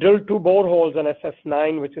 We drilled two boreholes on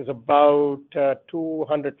SS9, which is about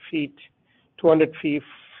 500 feet from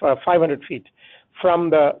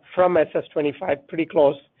SS25, pretty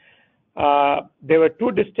close. There were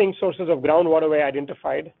two distinct sources of groundwater were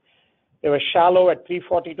identified. They were shallow at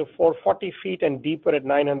 340 to 440 feet and deeper at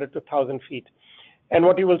 900 to 1,000 feet. And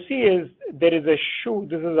what you will see is there is a shoe.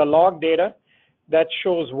 This is a log data that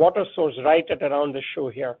shows water source right at around the shoe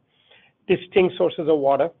here, distinct sources of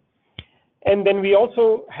water. And then we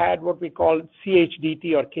also had what we call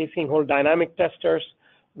CHDT, or casing hole dynamic testers,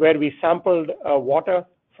 where we sampled water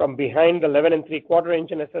from behind the 11 3/4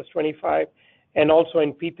 inch in SS25 and also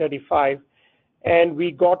in P35. And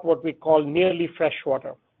we got what we call nearly fresh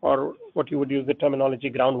water, or what you would use the terminology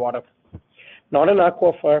groundwater. Not an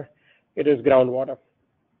aquifer, it is groundwater.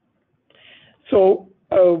 So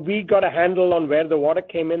we got a handle on where the water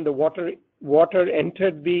came in. The water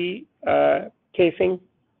entered the casing,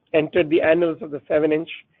 entered the annulus of the 7-inch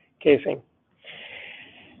casing.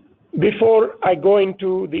 Before I go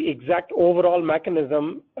into the exact overall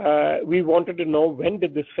mechanism, we wanted to know, when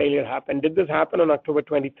did this failure happen? Did this happen on October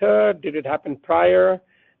 23rd? Did it happen prior?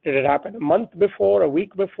 Did it happen a month before, a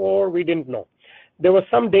week before? We didn't know. There was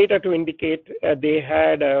some data to indicate they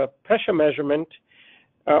had a pressure measurement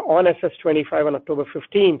on SS25 on October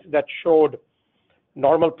 15th that showed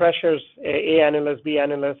normal pressures, A annulus, B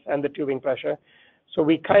annulus, and the tubing pressure. So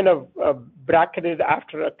we kind of bracketed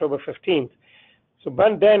after October 15th. So,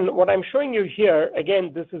 but then what I'm showing you here,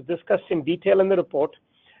 again, this is discussed in detail in the report.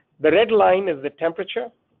 The red line is the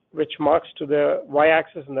temperature, which marks to the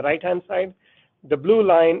y-axis on the right-hand side. The blue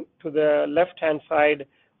line to the left-hand side,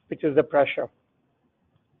 which is the pressure.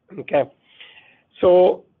 Okay.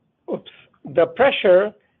 So, the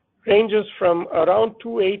pressure ranges from around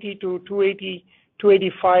 280 to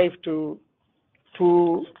 285 to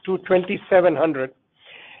 2700.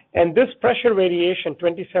 And this pressure variation,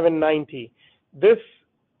 2790, this,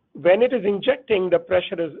 when it is injecting, the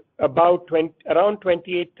pressure is about around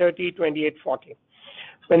 2830, 2840.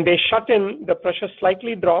 When they shut in, the pressure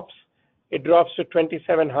slightly drops. It drops to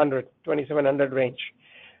 2700 range.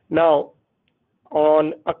 Now,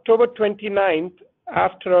 on October 29th,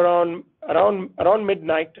 after around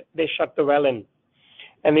midnight, they shut the well in,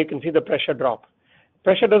 and you can see the pressure drop.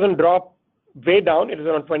 Pressure doesn't drop way down. It is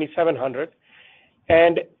around 2700.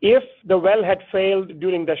 And if the well had failed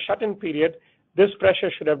during the shut-in period, this pressure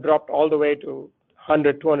should have dropped all the way to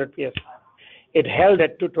 100, 200 psi. It held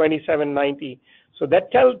at 2790. So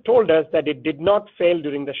that told us that it did not fail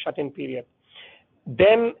during the shut-in period.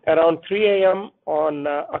 Then around 3 a.m. on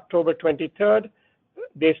October 23rd,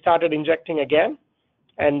 they started injecting again.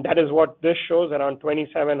 And that is what this shows, around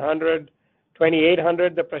 2700,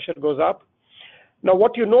 2800, the pressure goes up. Now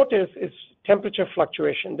what you notice is temperature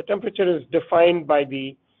fluctuation. The temperature is defined by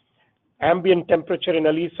the ambient temperature in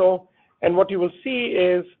Aliso. And what you will see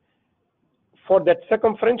is, for that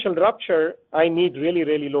circumferential rupture, I need really,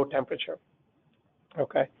 really low temperature.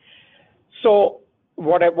 Okay. So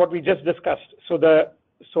what we just discussed.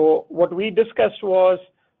 So what we discussed was,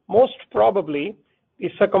 most probably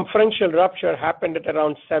the circumferential rupture happened at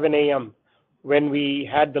around 7 a.m. when we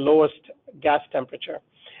had the lowest gas temperature.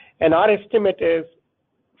 And our estimate is,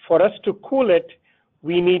 for us to cool it,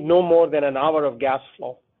 we need no more than an hour of gas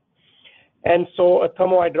flow. And so a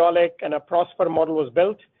thermohydraulic and a Prosper model was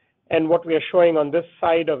built. And what we are showing on this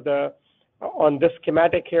side of on this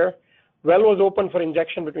schematic here, well was open for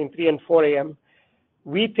injection between 3 and 4 a.m.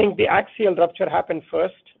 We think the axial rupture happened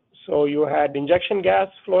first. So you had injection gas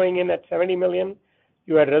flowing in at 70 million.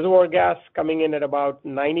 You had reservoir gas coming in at about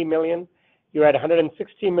 90 million. You had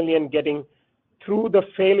 160 million getting through the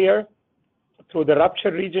failure, through the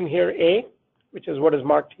rupture region here, A, which is what is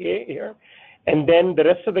marked here. And then the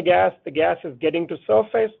rest of the gas is getting to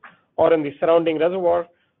surface or in the surrounding reservoir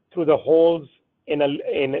through the holes in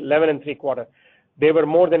 11 3/4. There were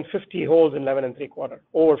more than 50 holes in 11 3/4,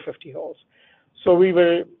 over 50 holes. So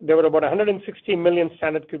there were about 160 million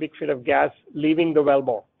standard cubic feet of gas leaving the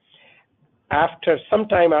wellbore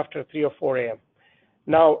sometime after 3 or 4 a.m.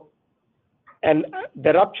 Now, and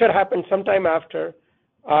the rupture happened sometime after.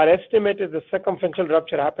 Our estimate is the circumferential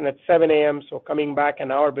rupture happened at 7 a.m., so coming back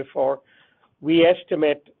an hour before. we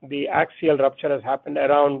estimate the axial rupture has happened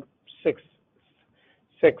around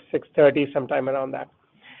 6:30, sometime around that.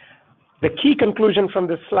 The key conclusion from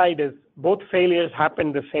this slide is both failures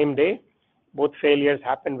happened the same day. Both failures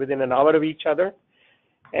happened within an hour of each other.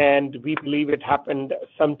 And we believe it happened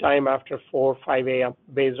sometime after 4 or 5 a.m.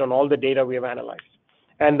 based on all the data we have analyzed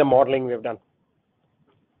and the modeling we have done.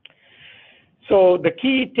 So the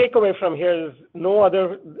key takeaway from here is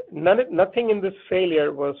nothing in this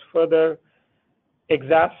failure was further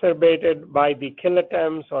exacerbated by the kill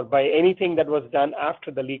attempts or by anything that was done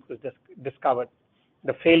after the leak was discovered.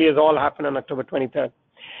 The failures all happened on October 23rd.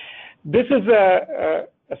 This is a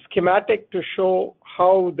schematic to show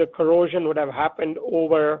how the corrosion would have happened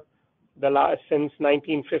over the since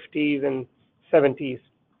 1950s and 70s.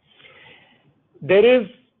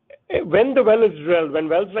 When the well is drilled, when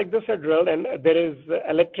wells like this are drilled, and there is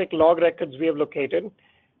electric log records we have located,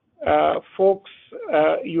 folks,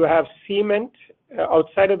 you have cement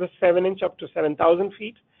outside of the 7-inch up to 7,000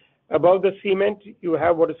 feet. Above the cement, you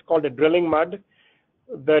have what is called a drilling mud.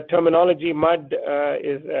 The terminology mud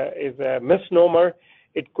is a misnomer.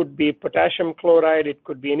 It could be potassium chloride. It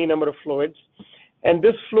could be any number of fluids. And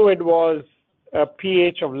this fluid was a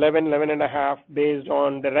pH of 11.5 based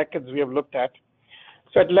on the records we have looked at.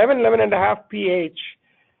 So at 11.5 pH,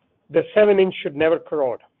 the 7-inch should never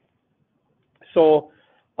corrode. So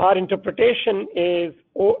our interpretation is,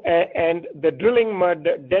 and the drilling mud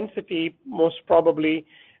density was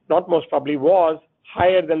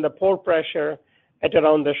higher than the pore pressure at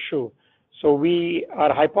around the shoe. So we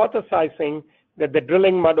are hypothesizing that the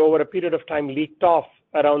drilling mud over a period of time leaked off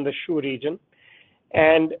around the shoe region.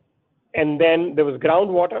 And then there was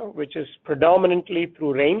groundwater, which is predominantly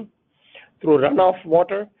through rain, through runoff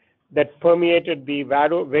water that permeated the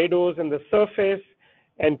vados in the surface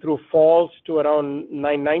and through falls to around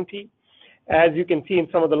 990. As you can see in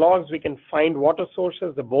some of the logs, we can find water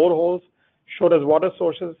sources. The boreholes showed us water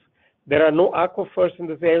sources. There are no aquifers in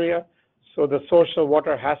this area, so the source of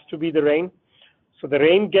water has to be the rain. So the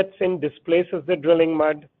rain gets in, displaces the drilling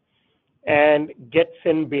mud, and gets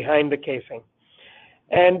in behind the casing.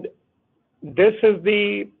 And this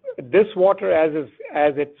water,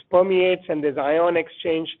 as it permeates and there's ion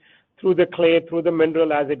exchange through the clay, through the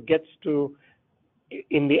mineral, as it gets to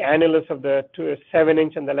in the annulus of the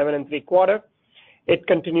 7-inch and the 11 3/4, it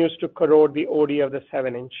continues to corrode the OD of the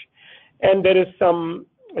 7-inch. And there is some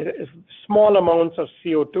small amounts of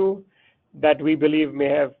CO2 that we believe may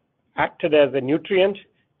have acted as a nutrient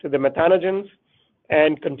to the methanogens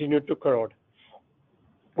and continued to corrode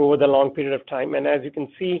over the long period of time. And as you can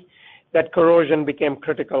see, that corrosion became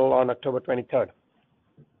critical on October 23rd,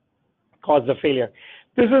 caused the failure.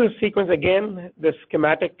 This is a sequence. Again, the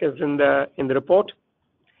schematic is in the report.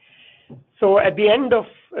 So at the end of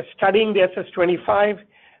studying the SS25,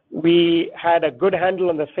 we had a good handle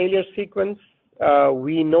on the failure sequence.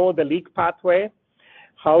 We know the leak pathway,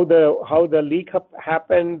 how the leak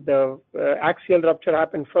happened. The axial rupture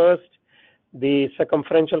happened first. The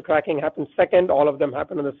circumferential cracking happened second. All of them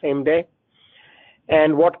happened on the same day.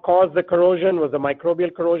 And what caused the corrosion was the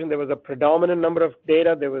microbial corrosion. There was a predominant number of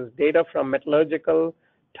data. There was data from metallurgical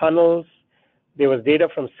tunnels. There was data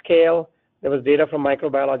from scale. There was data from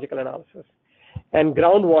microbiological analysis. And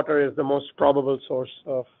groundwater is the most probable source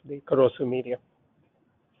of the corrosive media.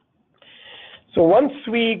 So once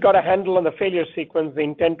we got a handle on the failure sequence, the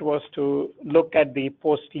intent was to look at the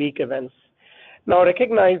post-leak events. Now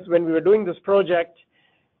recognize when we were doing this project,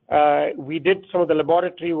 we did some of the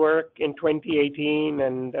laboratory work in 2018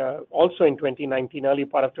 and also in 2019, early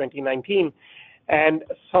part of 2019. And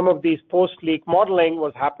some of these post-leak modeling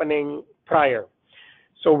was happening prior.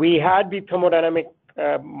 So we had the thermodynamic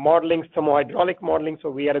modeling, thermohydraulic modeling, so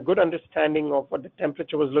we had a good understanding of what the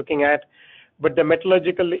temperature was looking at, but the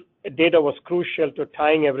metallurgical data was crucial to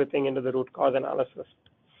tying everything into the root cause analysis.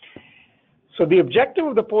 So the objective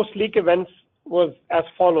of the post-leak events was as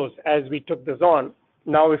follows as we took this on.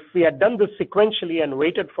 Now, if we had done this sequentially and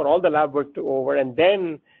waited for all the lab work to over and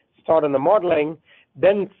then start on the modeling,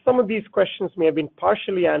 then some of these questions may have been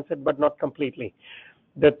partially answered, but not completely.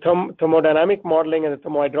 The thermodynamic modeling and the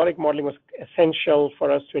thermohydraulic modeling was essential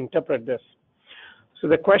for us to interpret this. So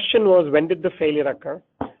the question was, when did the failure occur?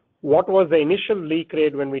 What was the initial leak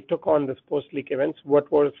rate when we took on this post-leak events?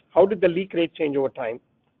 How did the leak rate change over time?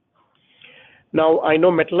 Now, I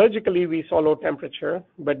know metallurgically we saw low temperature,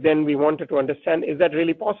 but then we wanted to understand, is that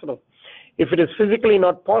really possible? If it is physically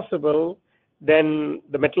not possible, then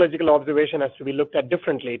the metallurgical observation has to be looked at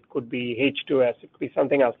differently. It could be H2S, it could be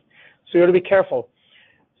something else. So you have to be careful.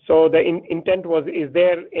 So the intent was, is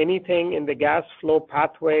there anything in the gas flow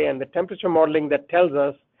pathway and the temperature modeling that tells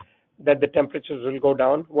us that the temperatures will go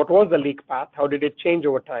down? What was the leak path? How did it change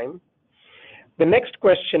over time? The next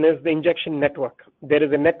question is the injection network. There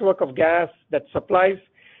is a network of gas that supplies.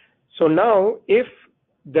 So now, if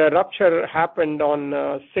the rupture happened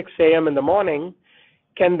on 6 a.m. in the morning,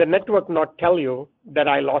 can the network not tell you that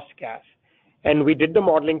I lost gas? And we did the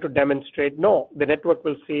modeling to demonstrate, no, the network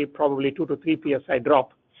will see probably 2 to 3 psi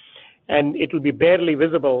drop, and it will be barely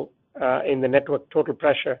visible in the network total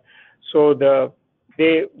pressure. So there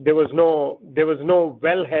was no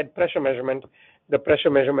wellhead pressure measurement. The pressure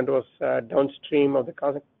measurement was downstream of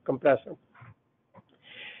the compressor.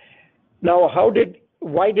 Now,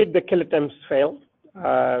 why did the kilotempes fail?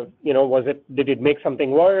 Did it make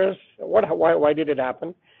something worse? Why did it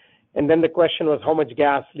happen? And then the question was how much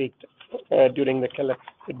gas leaked during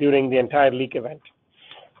the entire leak event.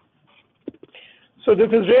 So this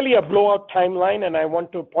is really a blowout timeline, and I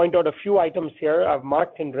want to point out a few items here I've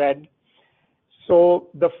marked in red. So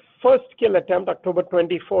the first kill attempt, October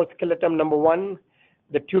 24th, kill attempt number 1,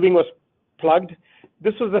 the tubing was plugged.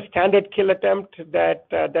 This was a standard kill attempt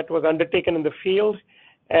that was undertaken in the field,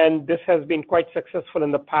 and this has been quite successful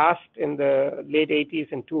in the past in the late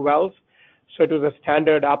 80s in 2 wells. So it was a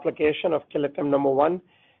standard application of kill attempt number 1.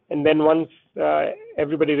 And then once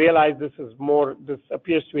everybody realized this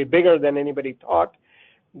appears to be bigger than anybody thought,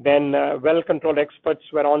 then well-controlled experts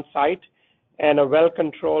were on site, and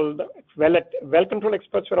well-controlled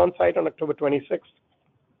experts were on site on October 26th.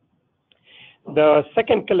 The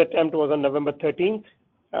second kill attempt was on November 13th,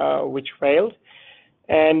 which failed.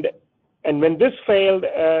 And when this failed,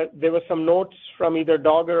 there were some notes from either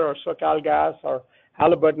Dogger or SoCalGas or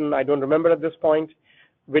Halliburton, I don't remember at this point,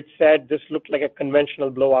 which said this looked like a conventional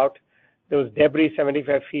blowout. There was debris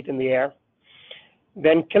 75 feet in the air.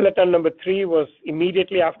 Then kill attempt number 3 was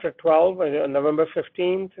immediately after 12, November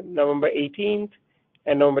 15th, November 18th,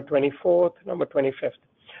 and November 24th, November 25th.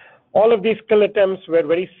 All of these kill attempts were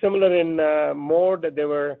very similar in mode. There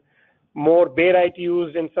were more barite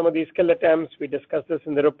used in some of these kill attempts. We discussed this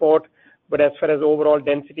in the report, but as far as overall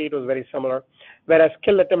density, it was very similar. Whereas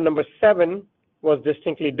kill attempt number 7 was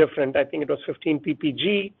distinctly different. I think it was 15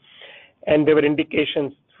 ppg, and there were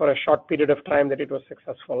indications for a short period of time that it was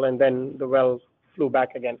successful, and then the well flew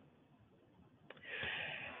back again.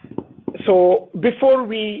 So before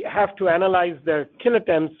we have to analyze the kill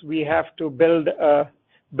attempts, we have to build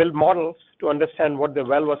models to understand what the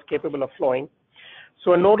well was capable of flowing.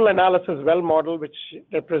 So a nodal analysis well model, which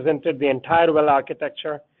represented the entire well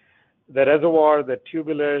architecture, the reservoir, the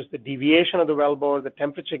tubulars, the deviation of the wellbore, the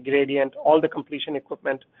temperature gradient, all the completion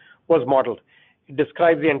equipment was modeled. It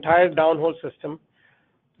describes the entire downhole system.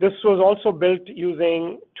 This was also built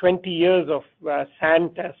using 20 years of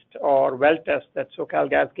sand test or well test that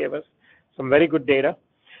SoCalGas gave us, some very good data.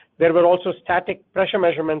 There were also static pressure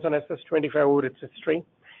measurements on SS25 over its history.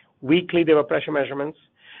 Weekly, there were pressure measurements.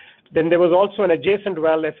 Then there was also an adjacent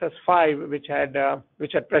well, SS5, which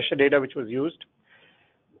had pressure data which was used.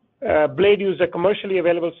 Blade used a commercially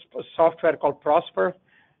available software called Prosper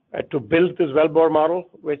to build this wellbore model,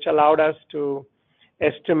 which allowed us to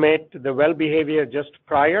estimate the well behavior just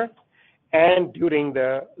prior and during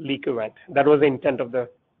the leak event. That was the intent of the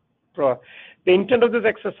intent of this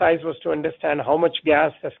exercise was to understand how much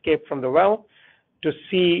gas escaped from the well to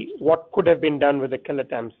see what could have been done with the kill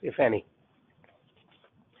attempts, if any.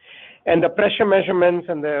 And the pressure measurements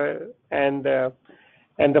and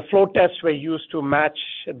the flow tests were used to match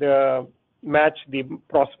the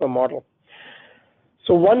Prosper model.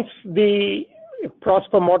 So once the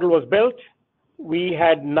Prosper model was built, we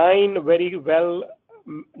had 9 well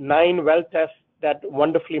tests that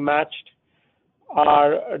wonderfully matched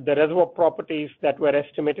the reservoir properties that were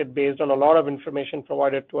estimated based on a lot of information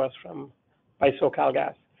provided to us by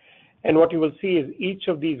SoCalGas. And what you will see is each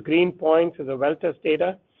of these green points is a well test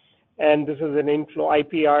data, and this is an inflow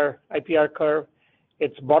IPR curve.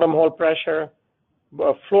 It's bottom hole pressure,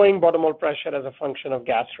 flowing bottom hole pressure as a function of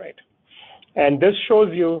gas rate. And this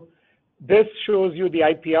shows you the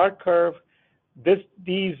IPR curve.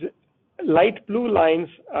 These light blue lines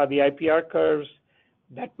are the IPR curves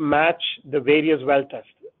that match the various well tests.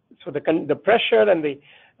 So the pressure and the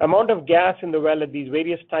amount of gas in the well at these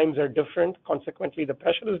various times are different. Consequently, the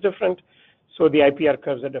pressure is different, so the IPR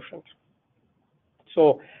curves are different.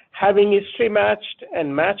 So having history matched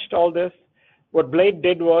and matched all this, what Blade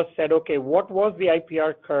did was said, okay, what was the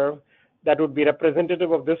IPR curve that would be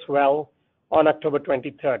representative of this well on October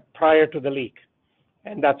 23rd, prior to the leak?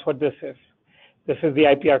 And that's what this is. This is the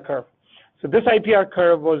IPR curve. So this IPR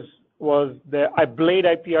curve was the Blade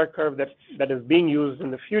IPR curve that is being used in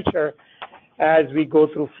the future as we go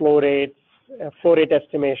through flow rate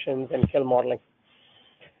estimations and kill modeling.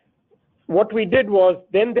 what we did was,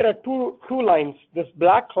 then there are two lines. This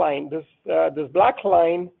black line, this black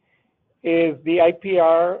line is the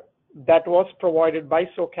IPR that was provided by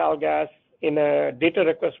SoCalGas in a data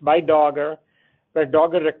request by Dogger, where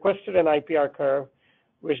Dogger requested an IPR curve,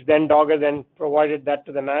 which then Dogger then provided that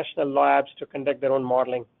to the national labs to conduct their own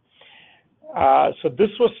modeling. So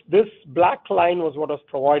this black line was what was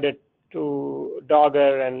provided to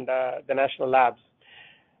Dogger and the national labs.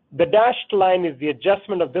 The dashed line is the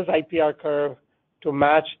adjustment of this IPR curve to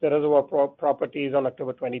match the reservoir properties on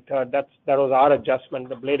October 23rd. That was our adjustment.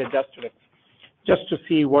 The blade adjusted it just to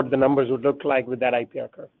see what the numbers would look like with that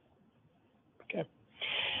IPR curve. Okay.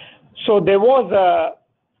 So there was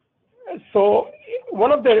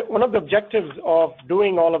one of the objectives of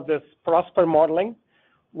doing all of this Prosper modeling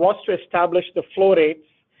was to establish the flow rates.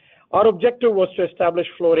 Our objective was to establish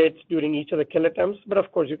flow rates during each of the kilotemps, but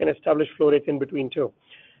of course you can establish flow rates in between too.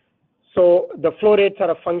 So the flow rates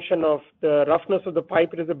are a function of the roughness of the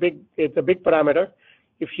pipe. It's a big parameter.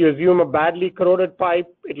 If you assume a badly corroded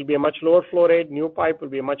pipe, it will be a much lower flow rate. New pipe will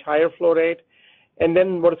be a much higher flow rate. And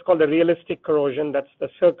then what is called the realistic corrosion, that's the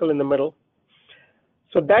circle in the middle.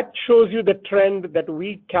 So that shows you the trend that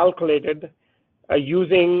we calculated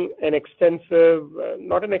using an extensive,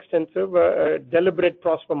 deliberate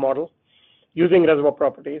Prosper model using reservoir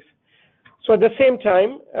properties. So at the same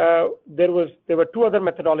time, there were two other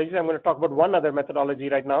methodologies. I'm going to talk about one other methodology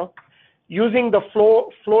right now, using the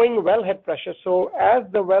flowing wellhead pressure. So as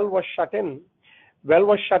the well was shut in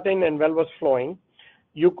and well was flowing,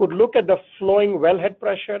 you could look at the flowing wellhead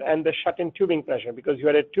pressure and the shut-in tubing pressure, because you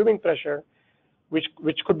had a tubing pressure which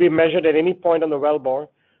could be measured at any point on the wellbore.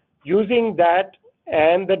 Using that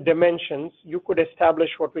and the dimensions, you could establish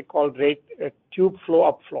what we call rate tube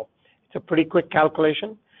flow upflow. It's a pretty quick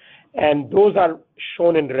calculation. And those are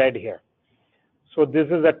shown in red here. So this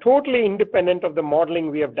is a totally independent of the modeling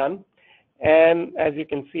we have done. And as you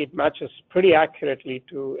can see, it matches pretty accurately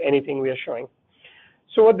to anything we are showing.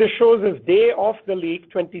 So what this shows is day of the leak,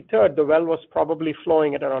 23rd, the well was probably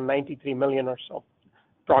flowing at around 93 million or so,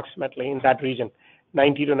 approximately in that region,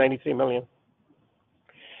 90 to 93 million.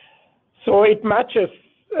 So it matches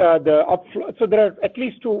the upflow. So there are at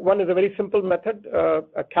least two. One is a very simple method,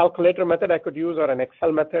 a calculator method I could use, or an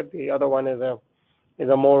Excel method. The other one is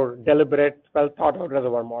a more deliberate, well thought out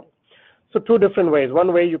reservoir model. So two different ways.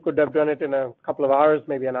 One way you could have done it in a couple of hours,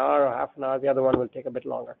 maybe an hour or half an hour. The other one will take a bit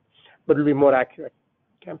longer, but it will be more accurate.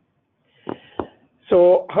 Okay.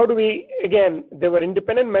 So how do we, again, there were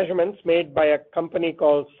independent measurements made by a company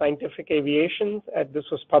called Scientific Aviation. This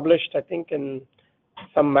was published, I think, in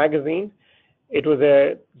some magazine. It was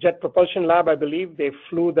a jet propulsion lab, I believe. They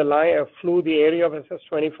flew the area of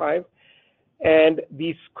SS-25, and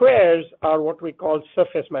these squares are what we call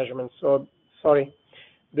surface measurements. So, sorry,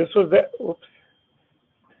 this was the. Oops,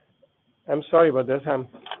 I'm sorry about this. I'm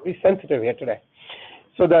very sensitive here today.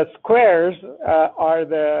 So the squares are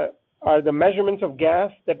the measurements of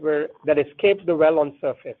gas that escaped the well on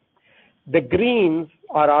surface. The greens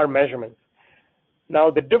are our measurements. Now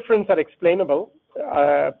the difference are explainable.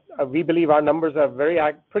 We believe our numbers are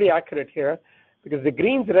pretty accurate here, because the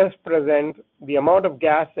greens represent the amount of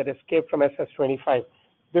gas that escaped from SS-25.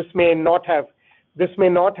 This may not have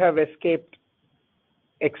escaped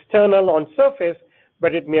external on surface,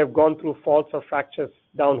 but it may have gone through faults or fractures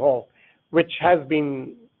downhole, which has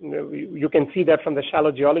been, you can see that from the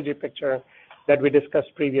shallow geology picture that we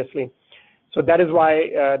discussed previously. So that is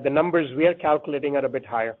why the numbers we are calculating are a bit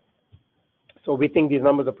higher. So we think these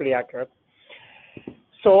numbers are pretty accurate.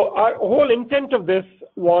 So our whole intent of this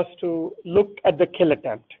was to look at the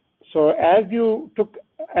kilotemp. So as you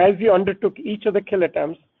undertook each of the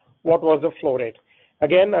kilotemps, what was the flow rate?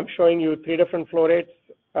 Again, I'm showing you three different flow rates.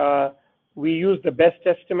 We used the best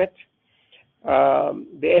estimate.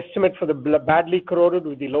 The estimate for the badly corroded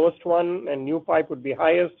would be the lowest one, and new pipe would be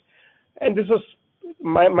highest. And this was,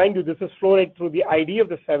 mind you, this is flow rate through the ID of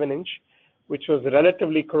the 7-inch, which was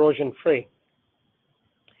relatively corrosion free.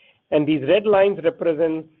 And these red lines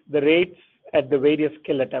represent the rates at the various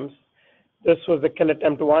kilotemps. This was the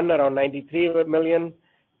kilotemp 1, around 93 million.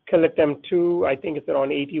 Kilotemp 2, I think it's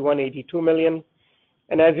around 81, 82 million.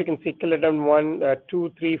 And as you can see, kilotemp 1,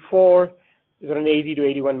 2, 3, 4 is around 80 to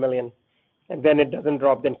 81 million. And then it doesn't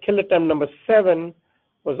drop. Then kilotemp number 7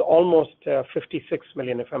 was almost 56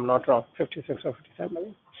 million, if I'm not wrong, 56 or 57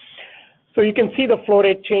 million. So you can see the flow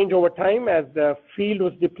rate change over time as the field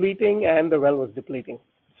was depleting and the well was depleting.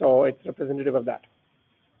 So it's representative of that.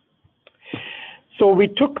 So we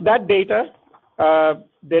took that data.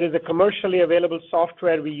 There is a commercially available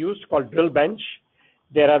software we used called Drill Bench.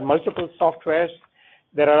 There are multiple softwares.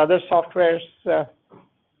 There are other softwares.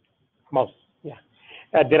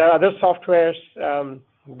 There are other softwares.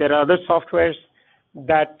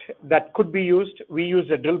 That could be used. We use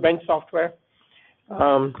the drill bench software.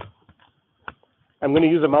 I'm going to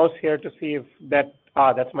use a mouse here to see if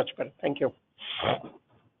that's much better. Thank you.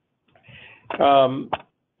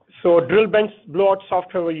 So drill bench blowout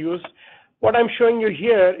software we use. What I'm showing you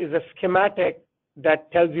here is a schematic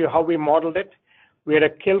that tells you how we modeled it. We had a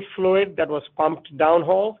kill fluid that was pumped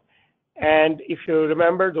downhole. And if you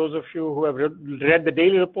remember, those of you who have read the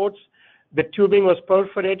daily reports, the tubing was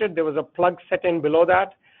perforated. There was a plug set in below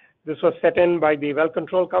that. This was set in by the well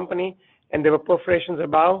control company, and there were perforations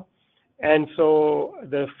above. And so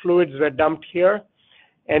the fluids were dumped here.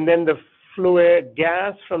 And then the fluid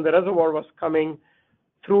gas from the reservoir was coming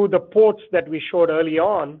through the ports that we showed early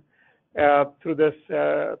on, through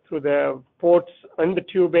the ports in the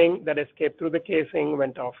tubing that escaped through the casing,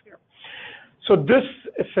 went off here. So this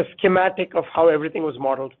is a schematic of how everything was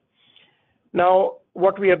modeled. Now,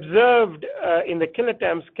 what we observed in the kill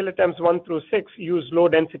attempts 1 through 6 used low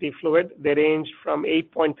density fluid. They ranged from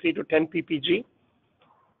 8.3 to 10 ppg.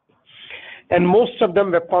 And most of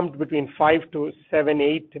them were pumped between 5 to 7,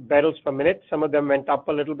 8 barrels per minute. Some of them went up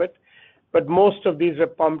a little bit, but most of these were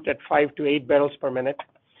pumped at 5 to 8 barrels per minute.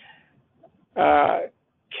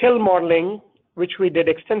 Kill modeling, which we did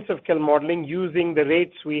extensive kill modeling using the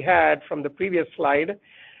rates we had from the previous slide,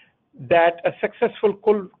 that a successful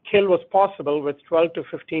kill was possible with 12 to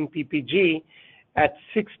 15 ppg at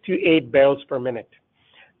 6 to 8 barrels per minute.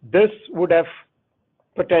 This would have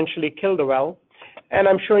potentially killed the well. And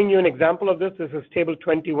I'm showing you an example of this. This is table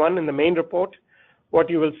 21 in the main report. What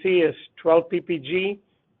you will see is 12 ppg,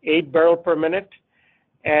 8 barrel per minute,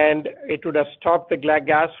 and it would have stopped the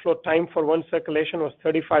gas flow. Time for one circulation was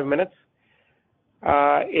 35 minutes.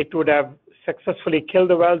 It would have successfully killed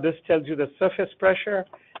the well. This tells you the surface pressure,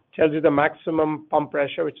 tells you the maximum pump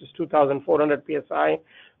pressure, which is 2,400 psi,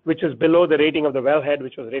 which is below the rating of the wellhead,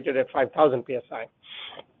 which was rated at 5,000 psi.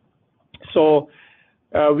 So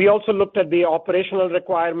we also looked at the operational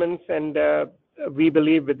requirements, and we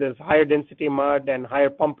believe with this higher density mud and higher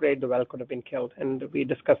pump rate, the well could have been killed, and we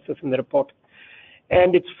discussed this in the report.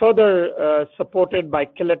 And it's further supported by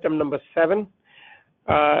kill attempt number 7.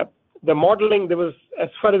 The modeling, there was, as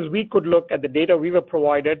far as we could look at the data we were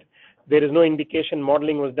provided, there is no indication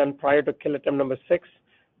modeling was done prior to kill attempt number 6.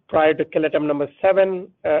 Prior to kill attempt number 7,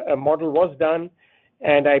 a model was done,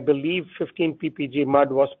 and I believe 15 ppg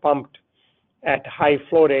mud was pumped at high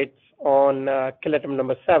flow rates on kill attempt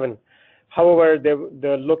number 7. However,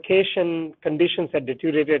 the location conditions had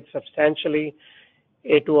deteriorated substantially.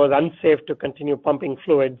 It was unsafe to continue pumping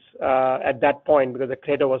fluids at that point because the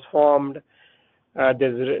crater was formed.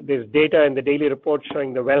 There's data in the daily report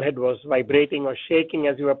showing the wellhead was vibrating or shaking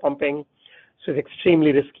as you were pumping. So it's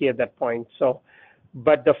extremely risky at that point. So,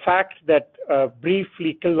 but the fact that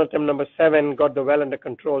briefly kill attempt number 7 got the well under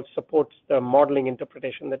control supports the modeling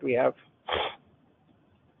interpretation that we have.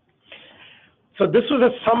 So this was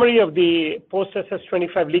a summary of the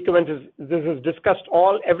post-SS25 leak events. This is discussed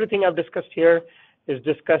everything I've discussed here is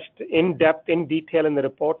discussed in depth, in detail in the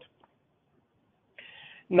report.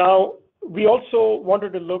 Now, we also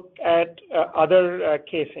wanted to look at other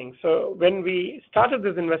casing. So when we started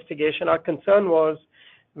this investigation, our concern was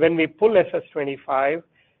when we pull SS25,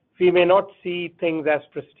 we may not see things as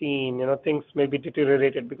pristine. You know, things may be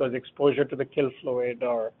deteriorated because exposure to the kill fluid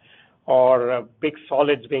or big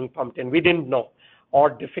solids being pumped in. We didn't know,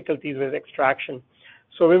 or difficulties with extraction.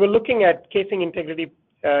 So we were looking at casing integrity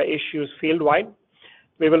issues field-wide.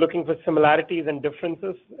 We were looking for similarities and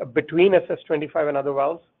differences between SS25 and other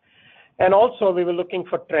wells. And also we were looking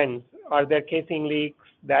for trends. Are there casing leaks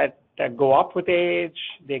that go up with age?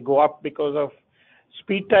 They go up because of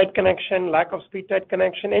speed tight connection, lack of speed tight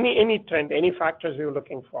connection, any trend, any factors we were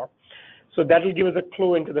looking for. So that will give us a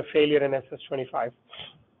clue into the failure in SS25.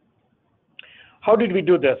 How did we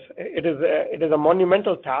do this? It is a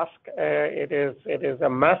monumental task. It is a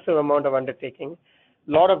massive amount of undertaking,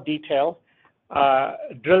 a lot of detail.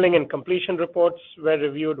 Drilling and completion reports were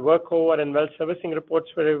reviewed, workover and well servicing reports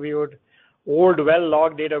were reviewed, old well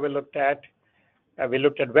log data we looked at. We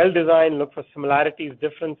looked at well design, looked for similarities,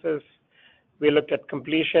 differences. We looked at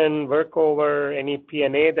completion, workover, any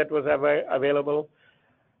P&A that was ever available.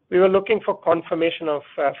 We were looking for confirmation of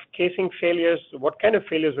casing failures, what kind of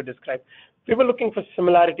failures were described. We were looking for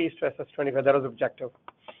similarities to SS25, that was objective.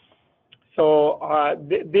 So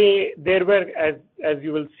there were, as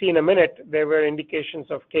you will see in a minute, there were indications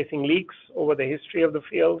of casing leaks over the history of the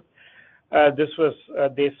field.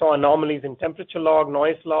 They saw anomalies in temperature log,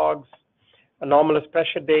 noise logs, anomalous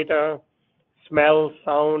pressure data, smell,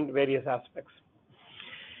 sound, various aspects.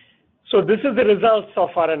 So this is the results of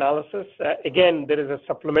our analysis. Again, there is a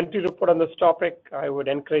supplementary report on this topic. I would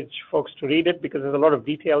encourage folks to read it because there's a lot of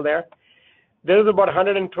detail there. There is about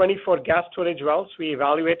 124 gas storage wells we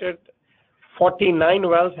evaluated. 49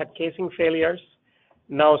 wells had casing failures.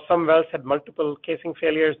 Now some wells had multiple casing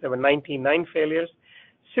failures. There were 99 failures.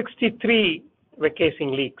 63 were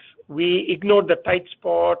casing leaks. We ignored the tight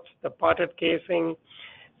spots, the parted casing,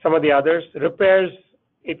 some of the others. Repairs,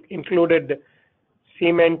 it included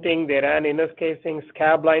cementing, they ran inner casing,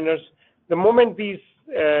 scab liners. The moment these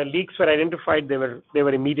leaks were identified, they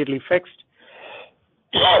were immediately fixed.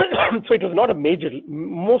 So it was not a major.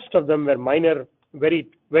 Most of them were minor, very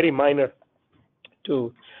minor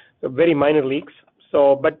to very minor leaks.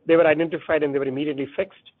 So, but they were identified and they were immediately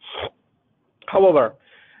fixed. However,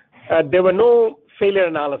 there were no failure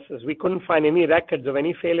analysis. We couldn't find any records of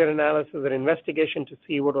any failure analysis or investigation to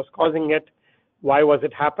see what was causing it, why was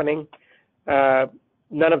it happening.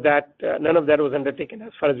 None of that was undertaken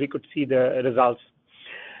as far as we could see the results.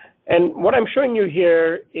 And what I'm showing you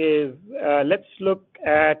here is, let's look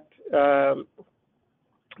at the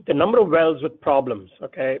number of wells with problems,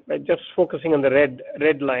 okay? Just focusing on the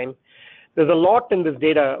red line. There's a lot in this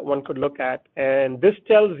data one could look at, and this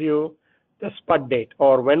tells you the spud date,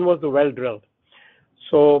 or when was the well drilled.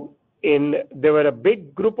 So there were a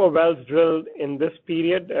big group of wells drilled in this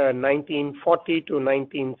period, 1940 to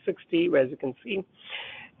 1960, as you can see.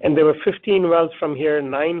 And there were 15 wells from here,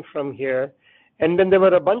 9 from here. And then there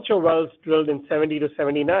were a bunch of wells drilled in 70 to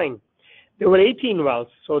 79. There were 18 wells.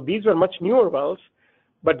 So these were much newer wells,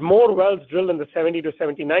 but more wells drilled in the 70 to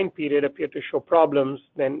 79 period appear to show problems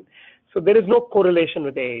than. So there is no correlation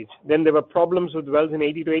with age. Then there were problems with wells in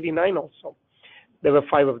 80 to 89 also. There were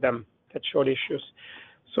 5 of them that showed issues.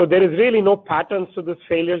 So there is really no patterns to these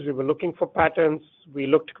failures. We were looking for patterns. We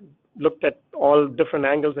looked at all different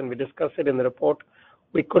angles and we discussed it in the report.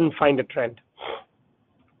 We couldn't find a trend.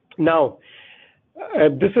 Now,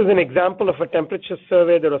 this is an example of a temperature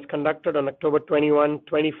survey that was conducted on October 21,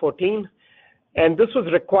 2014. And this was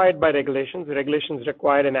required by regulations. The regulations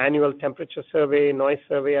required an annual temperature survey, noise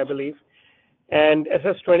survey, I believe. And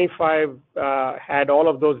SS25 had all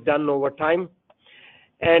of those done over time.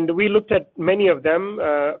 And we looked at many of them,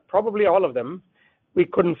 probably all of them. We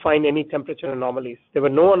couldn't find any temperature anomalies. There were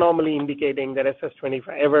no anomaly indicating that SS25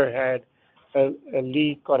 ever had a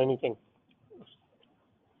leak or anything.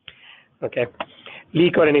 Okay,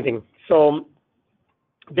 leak or anything. So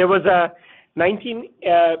there was a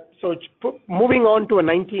moving on to a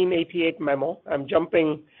 1988 memo. I'm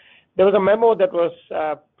jumping. There was a memo that was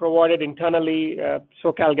provided internally.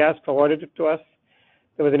 SoCalGas provided it to us.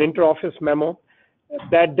 There was an inter-office memo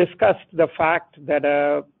that discussed the fact that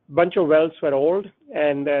a bunch of wells were old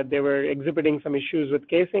and they were exhibiting some issues with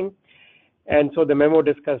casing. And so the memo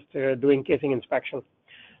discussed doing casing inspection.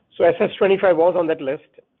 So SS25 was on that list,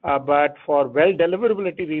 but for well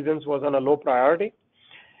deliverability reasons was on a low priority.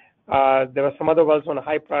 There were some other wells on a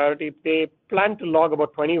high priority. They planned to log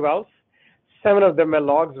about 20 wells. 7 of them were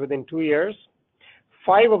logs within 2 years.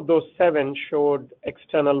 5 of those 7 showed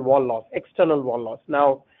external wall loss.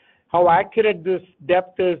 Now, how accurate this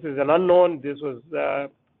depth is an unknown. This was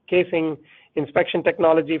casing inspection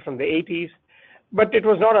technology from the 80s, but it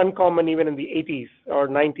was not uncommon even in the 80s or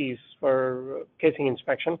 90s for casing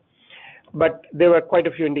inspection. But there were quite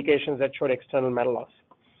a few indications that showed external metal loss.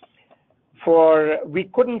 We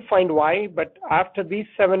couldn't find why, but after these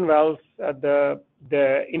 7 wells, the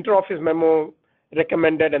inter-office memo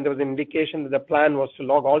recommended, and there was an indication that the plan was to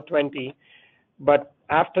log all 20, but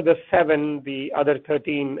after the 7, the other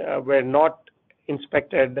 13 were not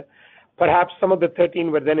inspected. Perhaps some of the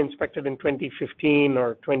 13 were then inspected in 2015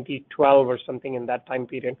 or 2012 or something in that time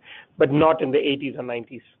period, but not in the 80s or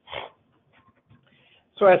 90s.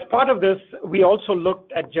 So as part of this, we also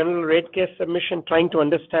looked at general rate case submission, trying to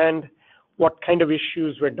understand what kind of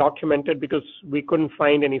issues were documented, because we couldn't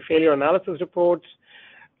find any failure analysis reports.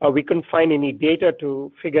 We couldn't find any data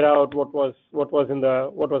to figure out what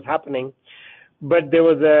was happening. But there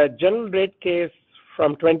was a general rate case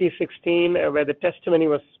from 2016 where the testimony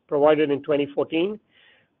was provided in 2014.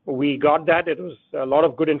 We got that. It was a lot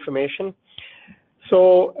of good information.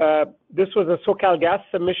 So this was a SoCalGas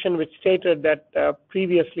submission which stated that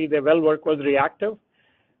previously the well work was reactive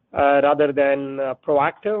rather than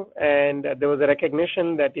proactive, and there was a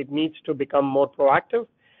recognition that it needs to become more proactive,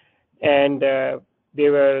 and there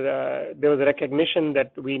was a recognition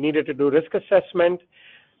that we needed to do risk assessment.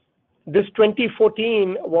 This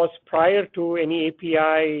 2014 was prior to any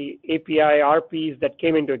API RPs that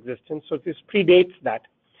came into existence, so this predates that.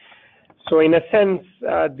 So in a sense,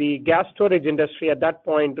 the gas storage industry at that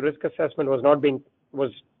point, the risk assessment was not being,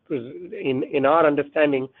 in our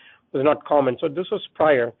understanding, was not common. So this was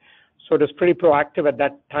prior. So it was pretty proactive at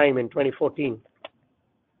that time in 2014.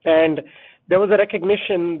 And there was a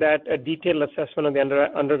recognition that a detailed assessment of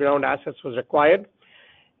the underground assets was required,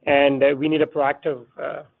 and we need a proactive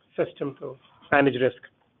system to manage risk.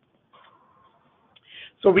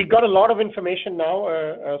 So we got a lot of information now.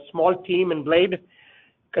 A small team in Blade,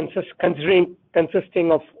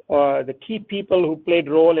 consisting of the key people who played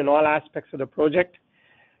role in all aspects of the project,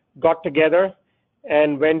 got together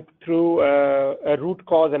and went through a root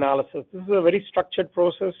cause analysis. This is a very structured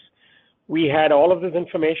process. We had all of this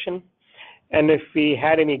information, and if we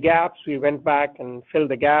had any gaps, we went back and filled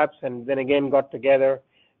the gaps, and then again got together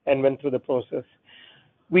and went through the process.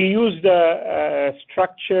 We used a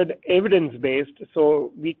structured evidence-based,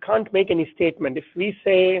 so we can't make any statement. If we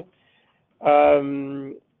say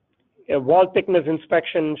a wall thickness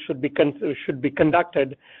inspection should be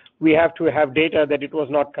conducted, we have to have data that it was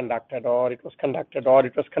not conducted, or it was conducted, or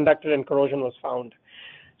it was conducted and corrosion was found.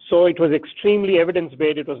 So it was extremely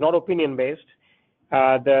evidence-based. It was not opinion-based.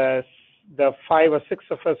 The 5 or 6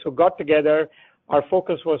 of us who got together, our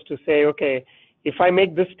focus was to say, okay, if I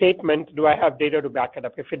make this statement, do I have data to back it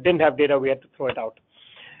up? If it didn't have data, we had to throw it out.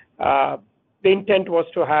 The intent was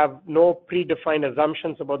to have no predefined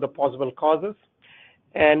assumptions about the possible causes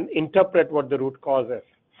and interpret what the root cause is.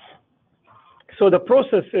 So the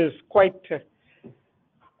process is quite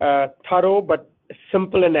thorough, but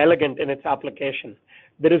simple and elegant in its application.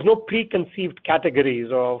 There is no preconceived categories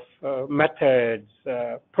of methods,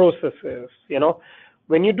 processes.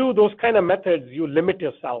 When you do those kind of methods, you limit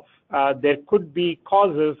yourself. There could be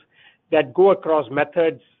causes that go across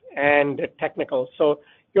methods and technical. So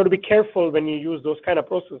you have to be careful when you use those kind of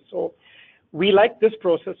processes. So we like this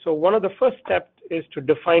process. So one of the first steps is to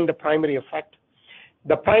define the primary effect.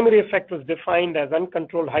 The primary effect was defined as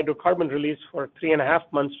uncontrolled hydrocarbon release for 3.5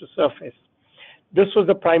 months to surface. This was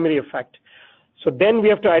the primary effect. So then we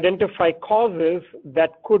have to identify causes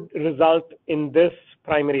that could result in this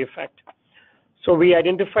primary effect. So we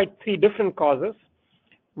identified 3 different causes.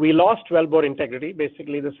 We lost wellbore integrity.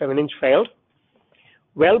 Basically, the 7-inch failed.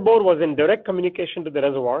 Wellbore was in direct communication to the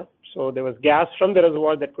reservoir. So there was gas from the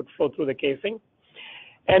reservoir that could flow through the casing.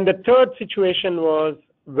 And the third situation was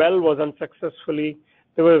well was unsuccessfully,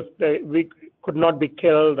 we could not be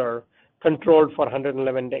killed or controlled for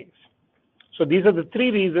 111 days. So these are the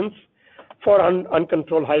 3 reasons for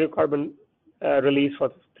uncontrolled hydrocarbon release for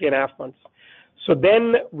 3.5 months. So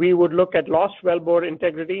then we would look at lost wellbore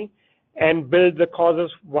integrity and build the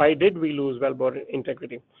causes. Why did we lose wellbore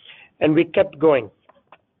integrity? And we kept going.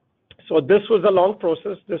 So this was a long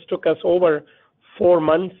process. This took us over 4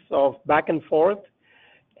 months of back and forth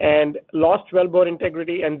and lost wellbore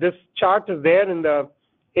integrity. And this chart is there in the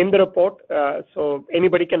report, so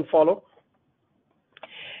anybody can follow.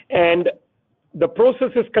 And the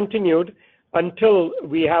process is continued until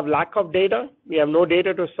we have lack of data. We have no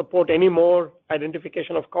data to support any more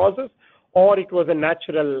identification of causes, or it was a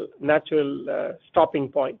natural stopping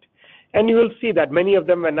point. And you will see that many of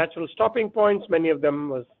them were natural stopping points. Many of them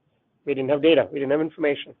was we didn't have data, we didn't have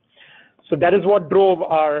information. So that is what drove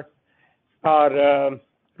our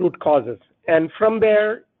root causes. And from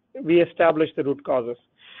there, we established the root causes.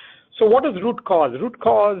 So what is root cause? Root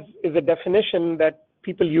cause is a definition that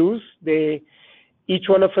people use. Each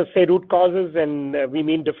one of us say root causes, and we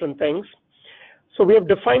mean different things. So we have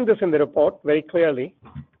defined this in the report very clearly.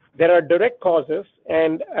 There are direct causes,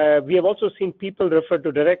 and we have also seen people refer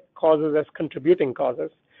to direct causes as contributing causes.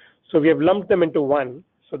 So we have lumped them into one.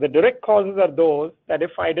 So the direct causes are those that,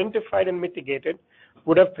 if identified and mitigated,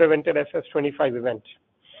 would have prevented SS25 event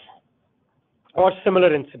or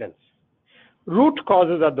similar incidents. Root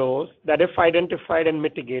causes are those that, if identified and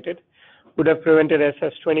mitigated, would have prevented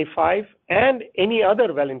SS25 and any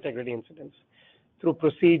other well integrity incidents through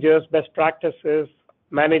procedures, best practices,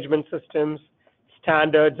 management systems,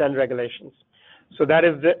 standards, and regulations. So that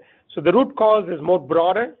is the root cause is more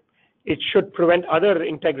broader. It should prevent other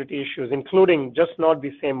integrity issues, including just not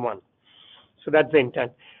the same one. So that's the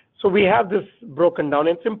intent. So we have this broken down.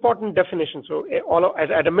 It's important definition. So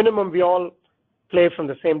at a minimum, we all play from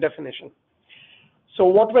the same definition. So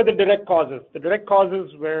what were the direct causes? The direct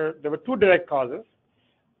causes there were 2 direct causes.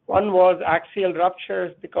 One was axial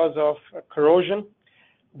ruptures because of corrosion.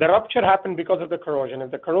 The rupture happened because of the corrosion. If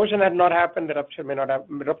the corrosion had not happened, the rupture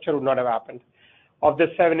would not have happened of the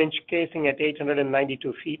 7-inch casing at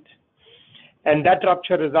 892 feet. And that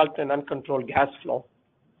rupture resulted in uncontrolled gas flow.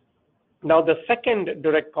 Now the second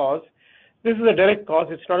direct cause, this is a direct cause,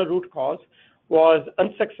 it's not a root cause, was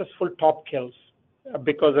unsuccessful top kills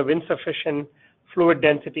because of insufficient fluid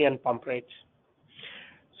density and pump rates.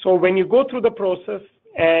 So when you go through the process,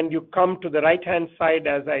 and you come to the right-hand side,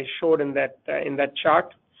 as I showed in that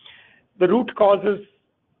chart. The root causes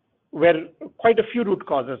were quite a few root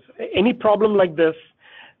causes. Any problem like this,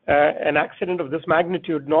 an accident of this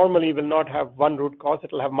magnitude normally will not have one root cause.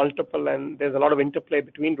 It will have multiple, and there's a lot of interplay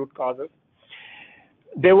between root causes.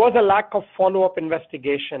 There was a lack of follow-up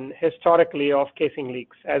investigation historically of casing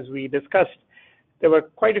leaks. As we discussed, there were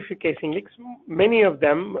quite a few casing leaks. Many of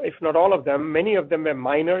them, if not all of them, many of them were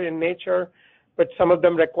minor in nature, but some of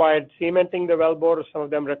them required cementing the wellbore, some of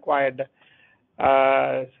them required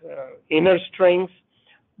inner strings.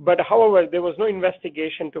 But however, there was no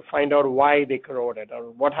investigation to find out why they corroded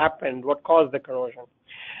or what happened, what caused the corrosion.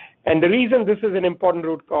 And the reason this is an important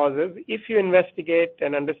root cause is if you investigate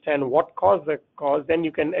and understand what caused the cause, then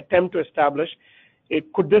you can attempt to establish,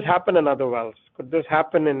 could this happen in other wells? Could this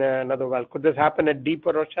happen in another well? Could this happen at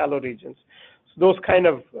deeper or shallow regions? So those kind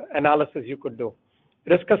of analysis you could do.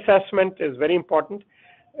 Risk assessment is very important,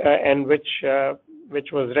 and which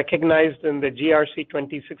was recognized in the GRC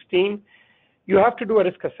 2016. You have to do a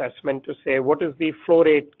risk assessment to say what is the flow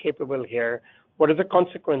rate capable here, what is the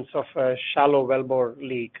consequence of a shallow wellbore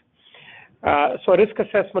leak. So a risk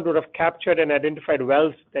assessment would have captured and identified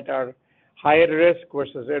wells that are higher risk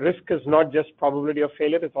versus a risk is not just probability of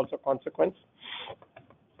failure, it's also consequence.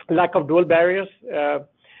 Lack of dual barriers,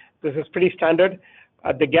 this is pretty standard.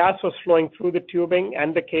 The gas was flowing through the tubing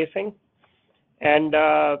and the casing, and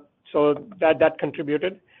so that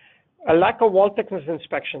contributed. A lack of wall thickness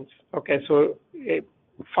inspections. Okay, so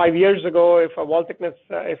 5 years ago, if a wall thickness,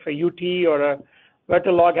 if a UT or a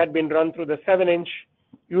vertical log had been run through the 7-inch,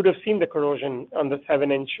 you would have seen the corrosion on the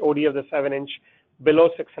 7-inch, OD of the 7-inch below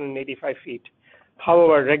 685 feet.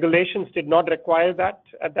 However, regulations did not require that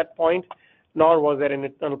at that point, nor was there an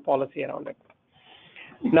internal policy around it.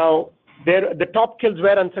 Now, the top kills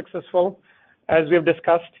were unsuccessful, as we have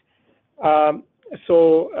discussed.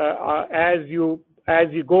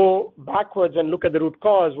 As you go backwards and look at the root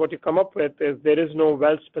cause, what you come up with is there is no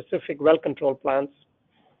well-specific well control plans.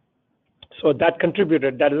 So that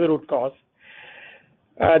contributed, that is the root cause.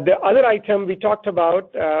 The other item we talked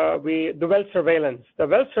about, the well surveillance. The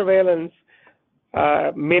well surveillance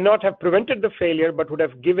may not have prevented the failure, but would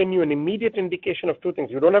have given you an immediate indication of two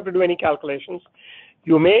things. You don't have to do any calculations.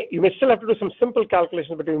 You may still have to do some simple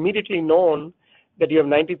calculations, but you immediately known that you have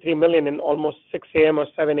 93 million in almost 6 a.m. or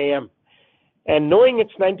 7 a.m. And knowing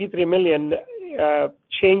it's 93 million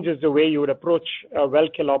changes the way you would approach a well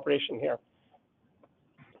kill operation here.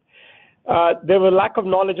 There was lack of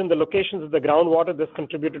knowledge in the locations of the groundwater. This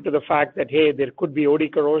contributed to the fact that, hey, there could be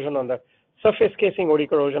OD corrosion on the surface casing, OD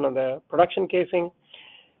corrosion on the production casing.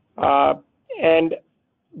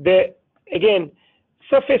 Again,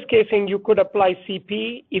 surface casing, you could apply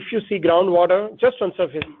CP if you see groundwater just on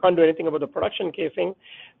surface. You can't do anything about the production casing,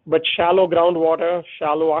 but shallow groundwater,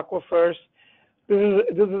 shallow aquifers,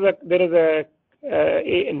 there is a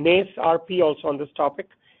NACE RP also on this topic,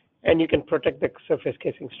 and you can protect the surface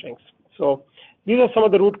casing strings. So these are some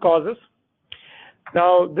of the root causes.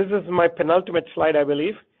 Now, this is my penultimate slide, I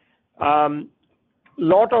believe. All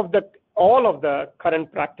of the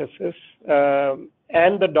current practices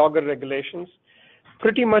and the DOGGR regulations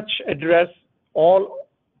pretty much address all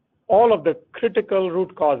of the critical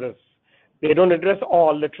root causes. They don't address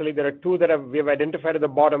all. Literally, there are two that we have identified at the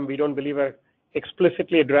bottom we don't believe are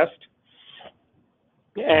explicitly addressed.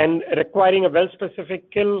 And requiring a well-specific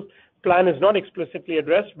kill plan is not explicitly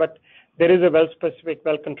addressed, but there is a well-specific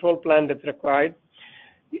well control plan that's required.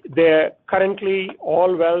 Currently,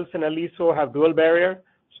 all wells in Aliso have dual barrier,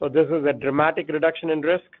 so this is a dramatic reduction in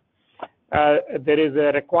risk. There is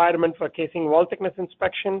a requirement for casing wall thickness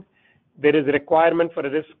inspection. There is a requirement for a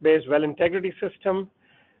risk-based well integrity system.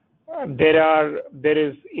 There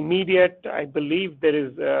is immediate, I believe, there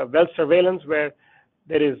is well surveillance where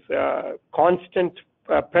there is constant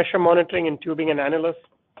pressure monitoring in tubing and annulus.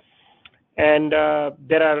 And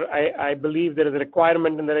I believe there is a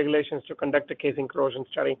requirement in the regulations to conduct a casing corrosion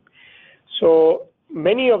study. So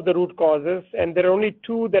many of the root causes, and there are only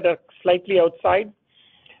two that are slightly outside,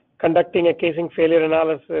 conducting a casing failure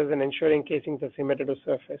analysis and ensuring casings are cemented to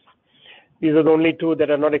surface. These are the only two that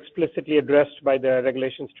are not explicitly addressed by the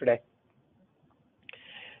regulations today.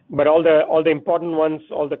 But all the important ones,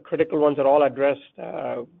 all the critical ones are all addressed.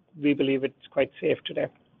 We believe it's quite safe today.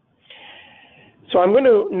 So I'm going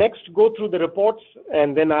to next go through the reports,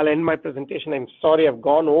 and then I'll end my presentation. I'm sorry I've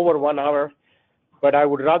gone over 1 hour, but I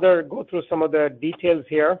would rather go through some of the details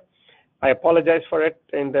here. I apologize for it.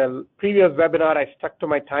 In the previous webinar, I stuck to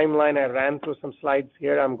my timeline. I ran through some slides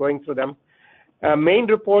here. I'm going through them. Main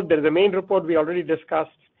report, there is a main report we already discussed.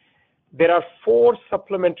 There are 4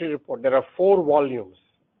 supplementary reports. There are 4 volumes.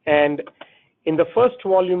 And In the first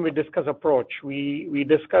volume, we discuss approach. We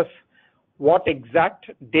discuss what exact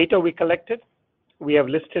data we collected. We have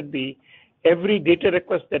listed every data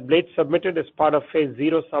request that Blade submitted as part of phase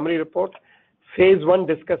 0 summary report. Phase 1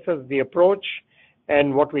 discusses the approach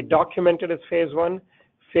and what we documented as phase 1.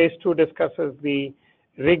 Phase 2 discusses the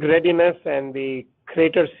rig readiness and the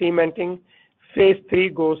crater cementing. Phase 3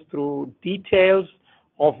 goes through details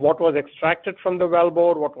of what was extracted from the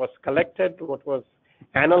wellbore, what was collected, what was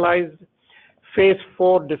analyzed. Phase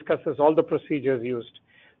 4 discusses all the procedures used.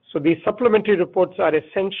 So these supplementary reports are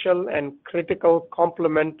essential and critical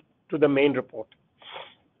complement to the main report.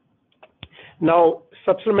 Now,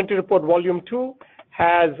 supplementary report volume 2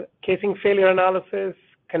 has casing failure analysis,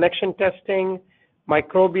 connection testing,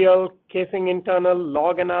 microbial, casing internal,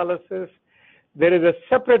 log analysis. There is a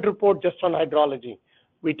separate report just on hydrology.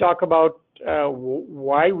 We talk about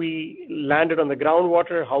why we landed on the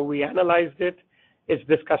groundwater, how we analyzed it. It's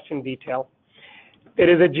discussed in detail. There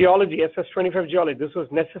is a geology, SS25 geology. This was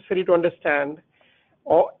necessary to understand.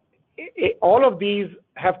 All of these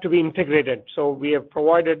have to be integrated. So we have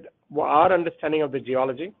provided our understanding of the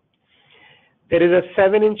geology. There is a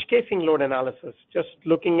 7-inch casing load analysis, just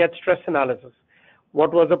looking at stress analysis.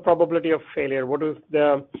 What was the probability of failure?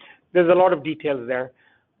 There's a lot of details there.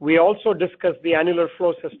 We also discussed the annular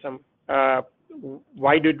flow system.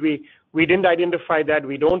 Why did we didn't identify that.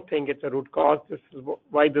 We don't think it's a root cause. This is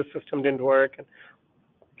why this system didn't work. And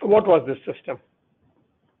what was this system?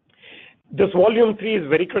 This volume 3 is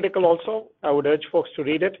very critical also. I would urge folks to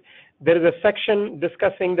read it. There is a section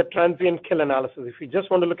discussing the transient kill analysis. If you just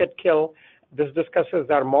want to look at kill, this discusses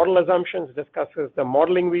our model assumptions, discusses the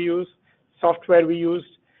modeling we use, software we used.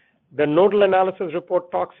 The nodal analysis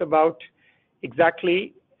report talks about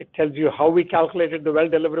exactly, it tells you how we calculated the well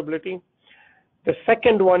deliverability. The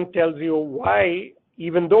second one tells you why,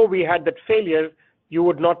 even though we had that failure, you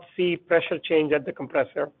would not see pressure change at the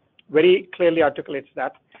compressor. Very clearly articulates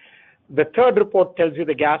that. The third report tells you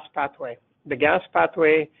the gas pathway. The gas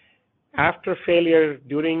pathway after failure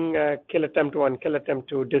during kill attempt 1, kill attempt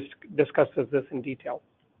 2 discusses this in detail.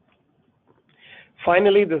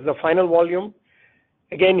 Finally, this is the final volume.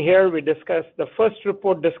 Again, here we discuss, the first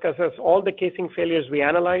report discusses all the casing failures we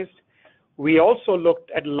analyzed. We also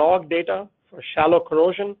looked at log data for shallow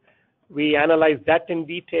corrosion. We analyzed that in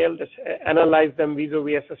detail, analyzed them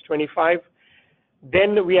vis-a-vis SS25.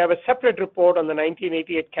 Then we have a separate report on the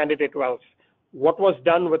 1988 candidate wells. What was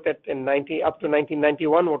done with it up to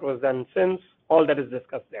 1991, what was done since, all that is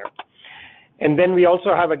discussed there. And then we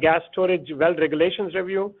also have a gas storage well regulations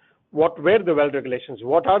review. What were the well regulations?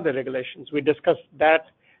 What are the regulations? We discussed that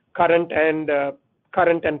current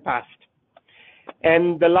and past.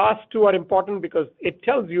 And the last two are important because it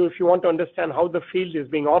tells you, if you want to understand how the field is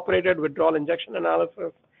being operated, withdrawal injection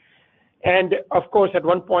analysis. And of course, at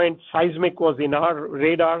one point, seismic was in our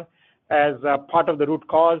radar as part of the root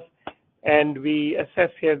cause. And we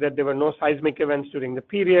assess here that there were no seismic events during the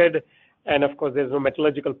period. And of course, there's no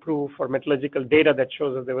metallurgical proof or metallurgical data that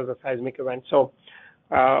shows that there was a seismic event. So,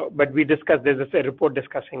 but we discussed, there's a report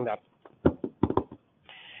discussing that.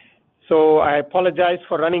 So I apologize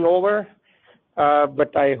for running over,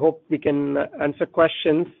 but I hope we can answer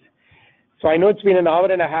questions. So I know it's been an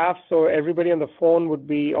hour and a half, so everybody on the phone would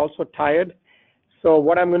be also tired. So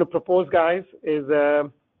what I'm going to propose, guys, is,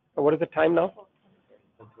 what is the time now?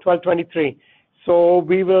 12:23. So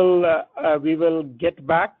we will get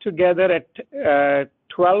back together at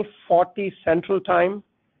 12:40 Central Time,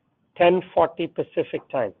 10:40 Pacific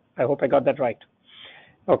Time. I hope I got that right.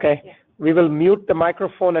 Okay. Yeah. We will mute the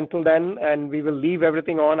microphone until then, and we will leave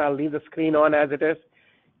everything on. I'll leave the screen on as it is.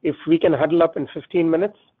 If we can huddle up in 15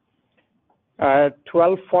 minutes,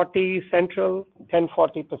 12:40 Central,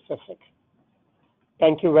 10:40 Pacific.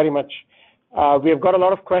 Thank you very much. We have got a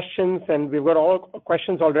lot of questions, and we've got all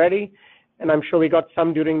questions already, and I'm sure we got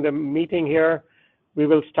some during the meeting here. We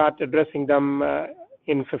will start addressing them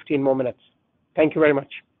in 15 more minutes. Thank you very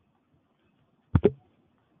much.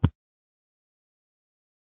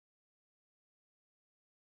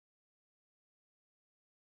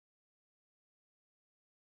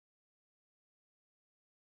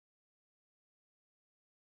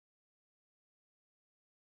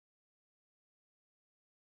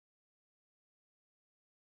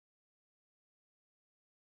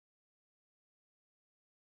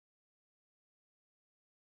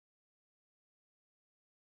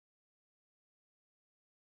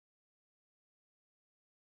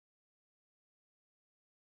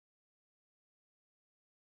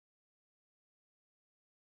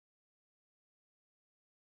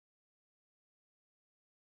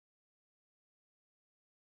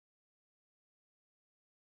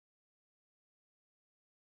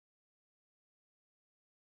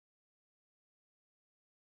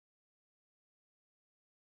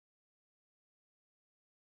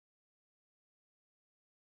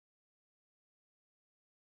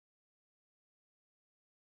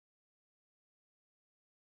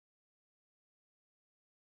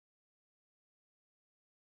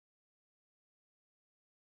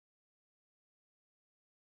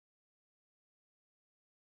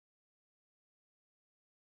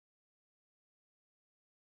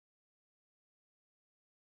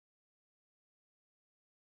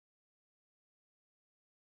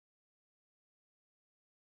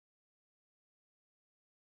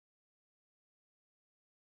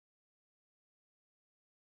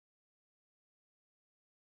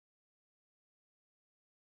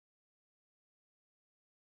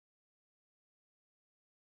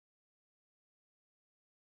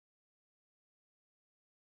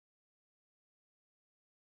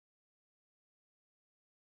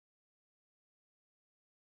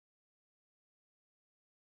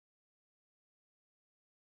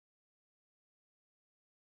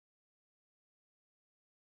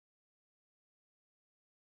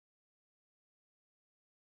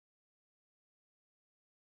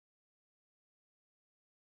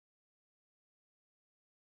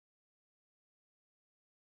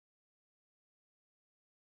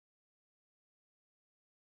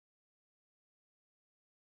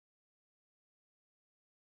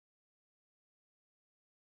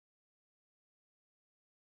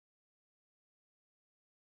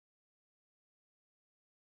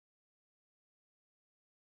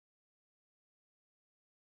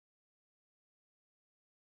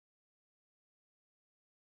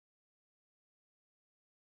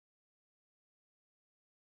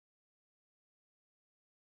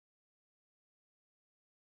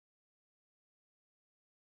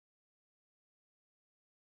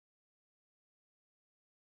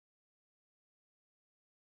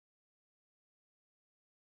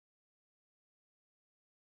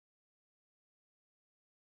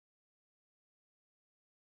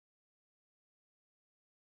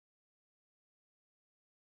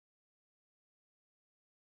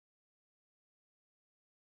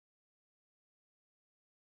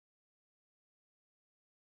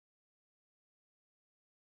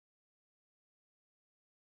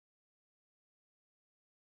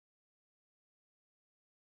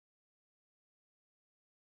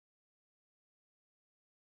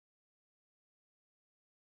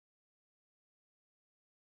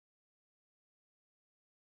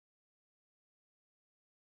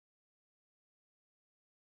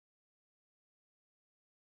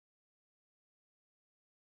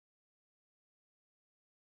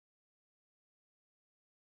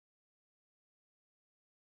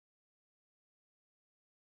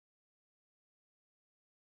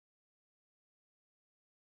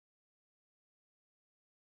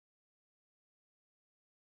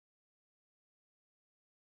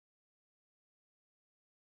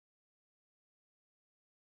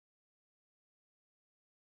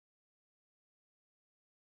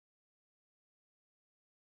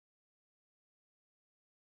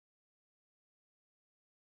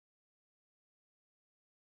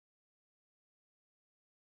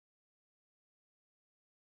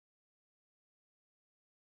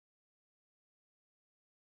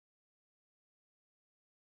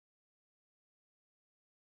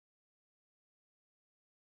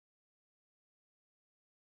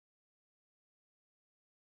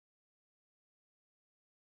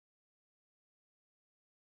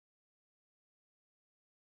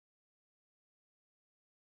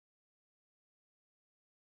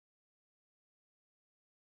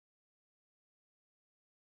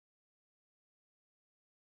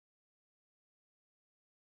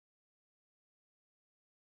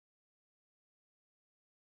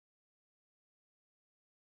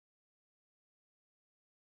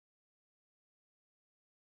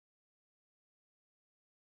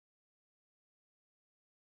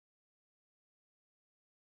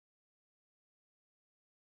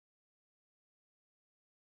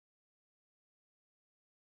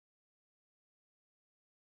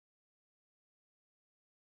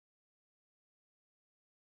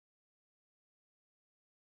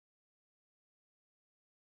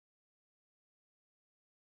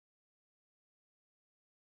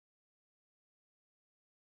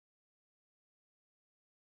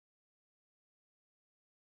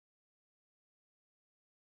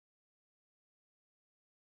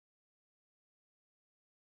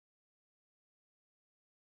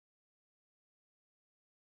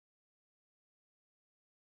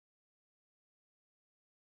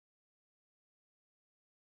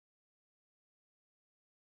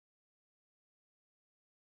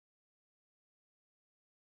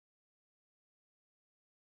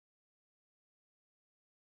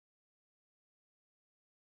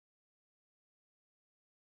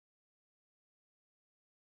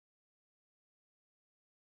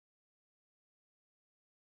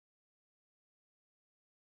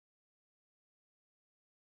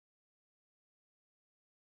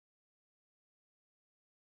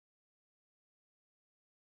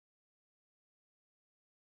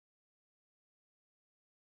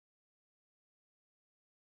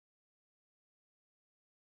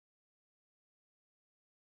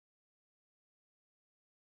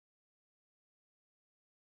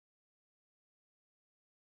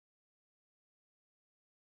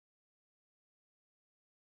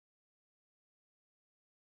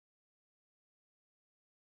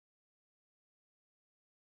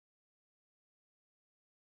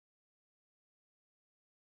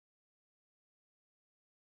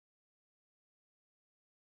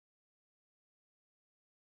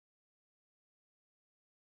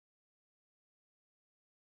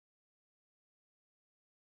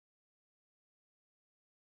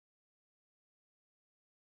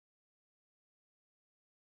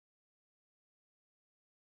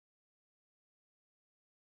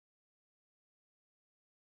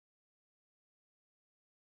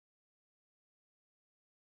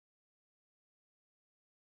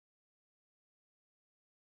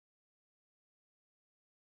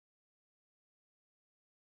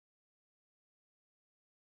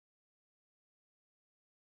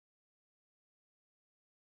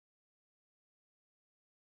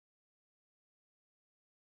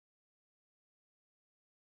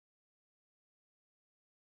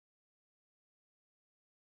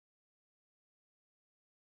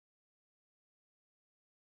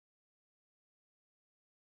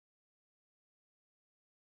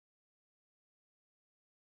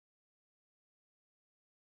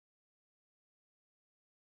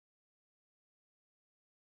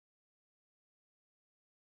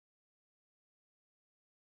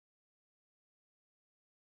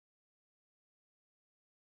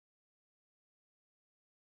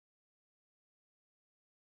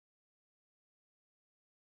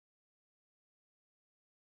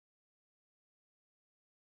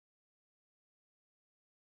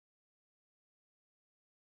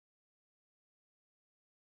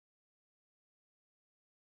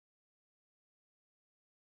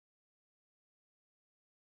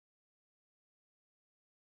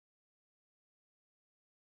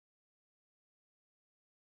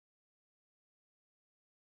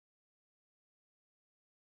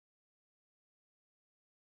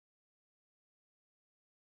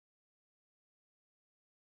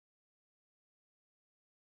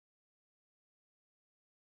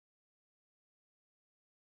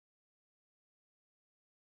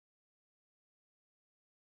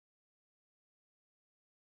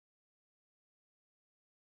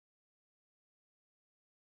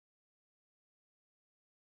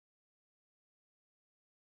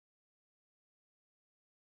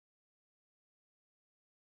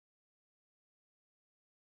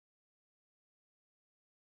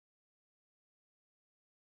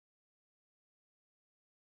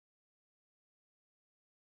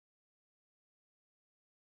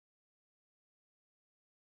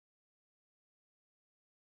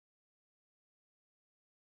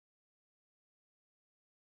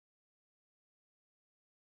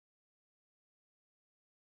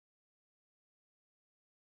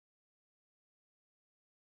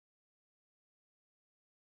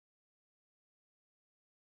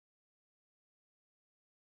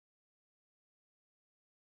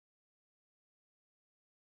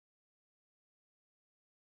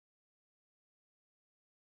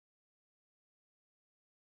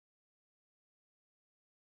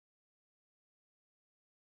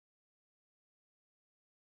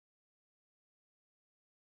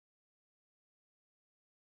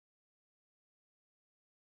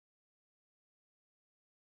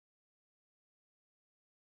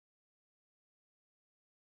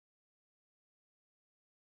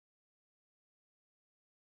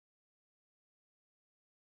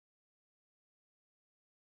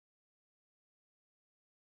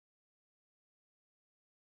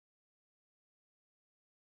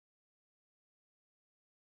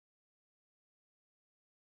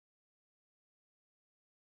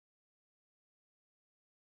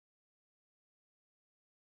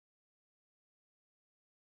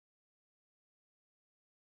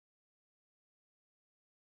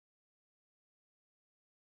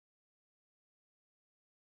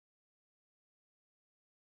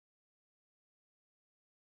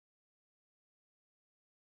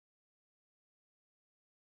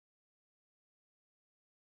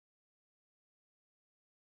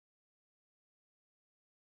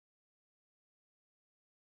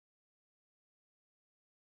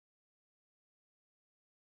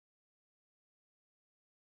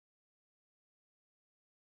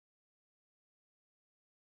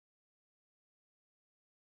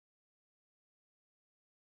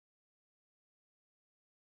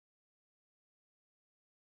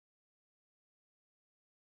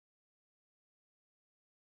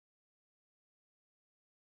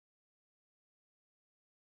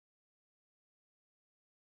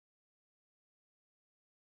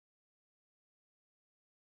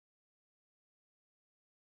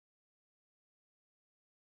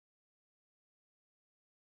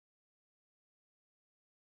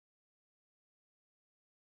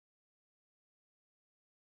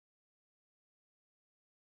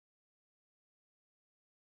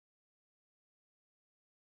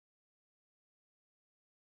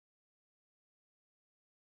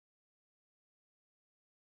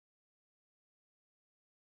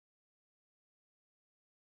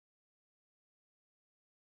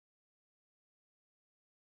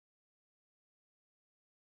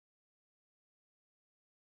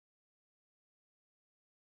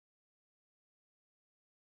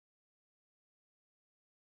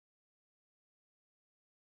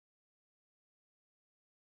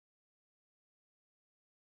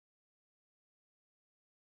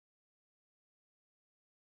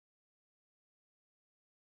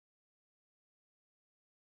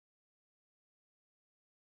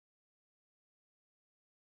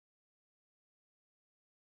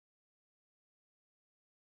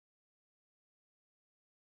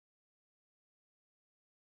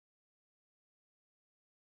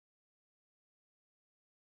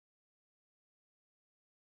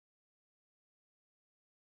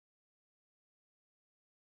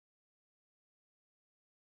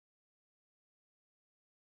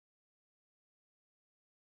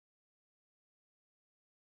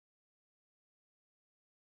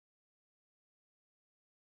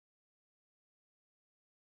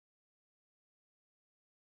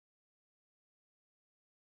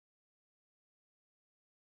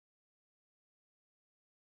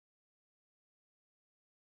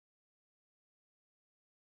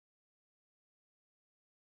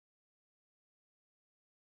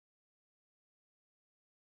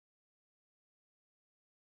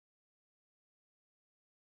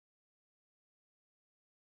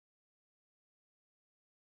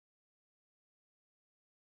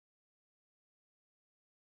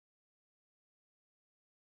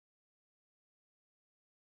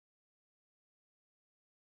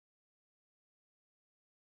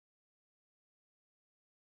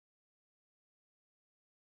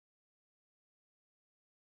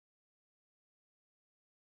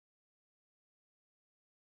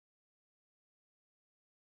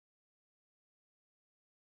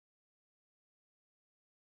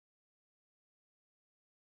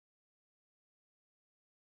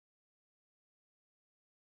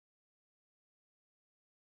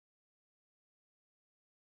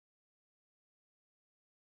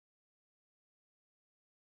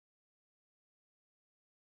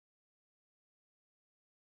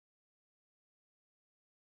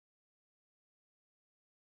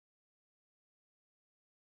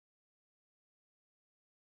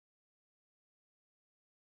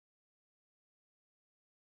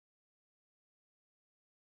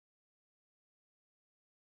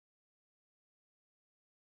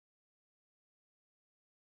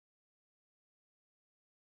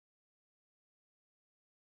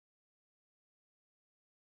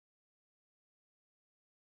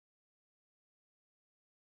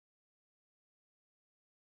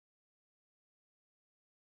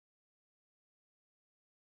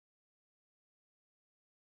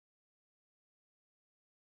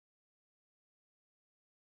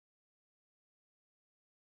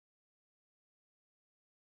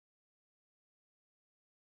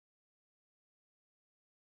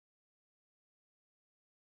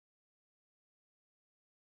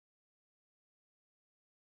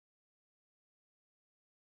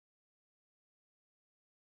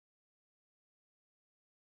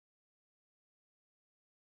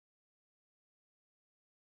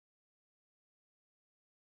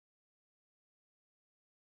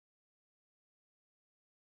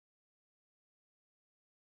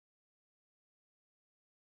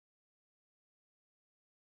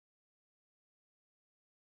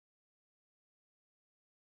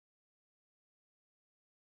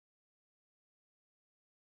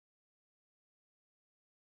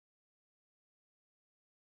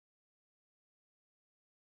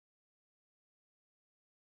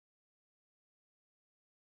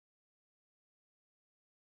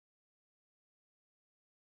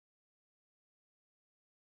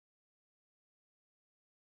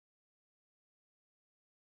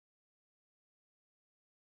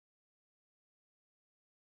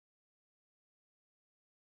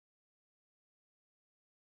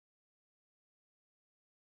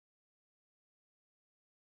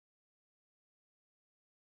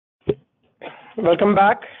 Welcome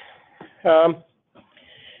back.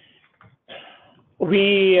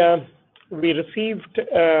 We have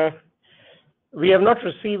not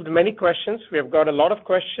received many questions. We have got a lot of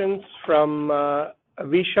questions from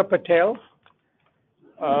Avisha Patel.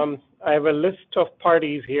 I have a list of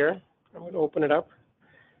parties here. I'm going to open it up.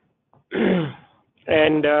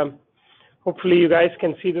 And hopefully you guys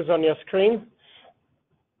can see this on your screen.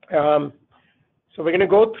 So we're going to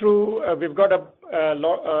go through, we've got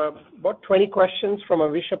about 20 questions from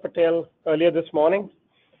Avisha Patel earlier this morning.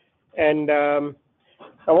 And I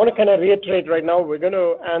want to kind of reiterate right now, we're going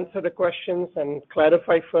to answer the questions and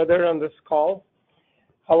clarify further on this call.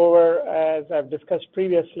 However, as I've discussed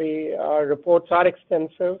previously, our reports are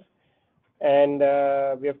extensive, and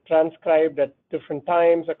we have transcribed at different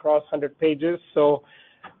times across 100 pages. So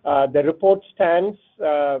the report stands.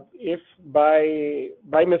 If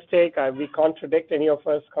by mistake we contradict, any of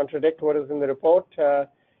us contradict what is in the report,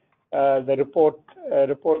 the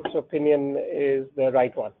report's opinion is the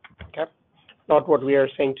right one. Okay, not what we are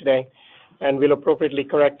saying today, and we'll appropriately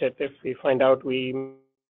correct it if we find out we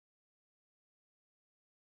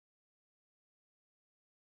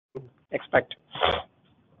expect.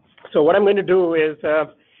 So what I'm going to do is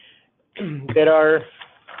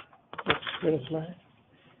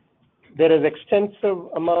there is extensive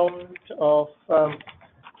amount of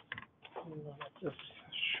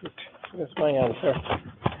shoot, that's my answer.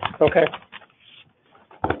 Okay.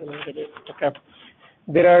 Okay.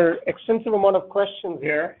 There are extensive amount of questions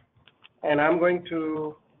here, and I'm going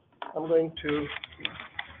to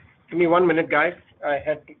give me 1 minute, guys. I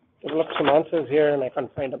had to develop some answers here and I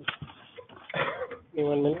can't find them. Give me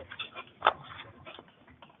 1 minute.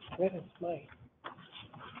 Where is my?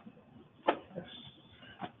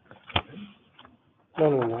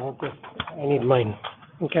 No. I need mine.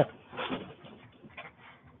 Okay.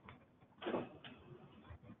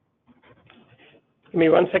 Give me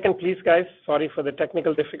 1 second, please, guys. Sorry for the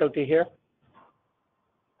technical difficulty here.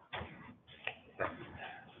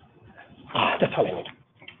 That's all I need.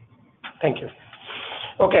 Thank you.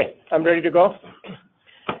 Okay, I'm ready to go.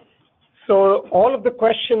 So all of the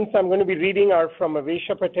questions I'm going to be reading are from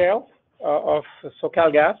Avisha Patel of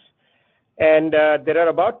SoCalGas. And there are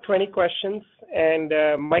about 20 questions. And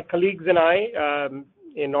my colleagues and I,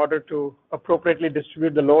 in order to appropriately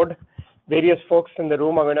distribute the load, various folks in the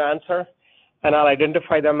room are going to answer, and I'll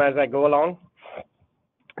identify them as I go along.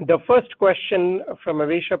 The first question from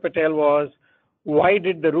Avisha Patel was, why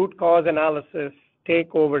did the root cause analysis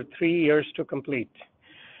take over 3 years to complete?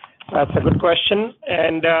 That's a good question,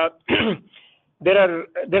 and there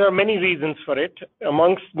are many reasons for it.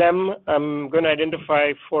 Amongst them, I'm going to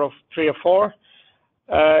identify three or four.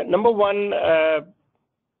 Number one,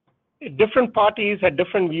 different parties had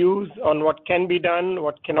different views on what can be done,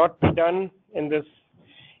 what cannot be done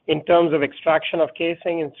in terms of extraction of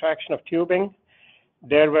casing, extraction of tubing.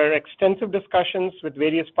 There were extensive discussions with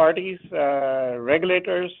various parties,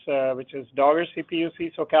 regulators, which is Dogger,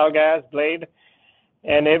 CPUC, SoCalGas, Blade,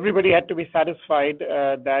 and everybody had to be satisfied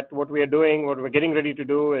that what we are doing, what we're getting ready to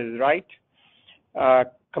do is right,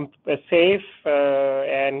 safe,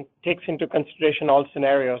 and takes into consideration all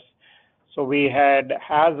scenarios. So we had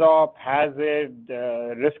HAZOP, hazard,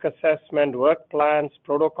 risk assessment, work plans,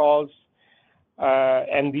 protocols,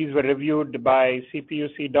 and these were reviewed by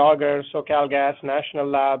CPUC, Dogger, SoCalGas, National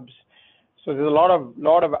Labs. So there's a lot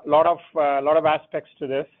of aspects to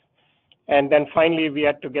this. And then finally, we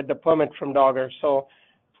had to get the permit from Dogger, so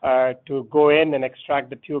to go in and extract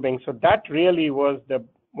the tubing. So that really was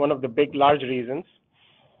one of the large reasons.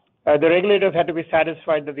 The regulators had to be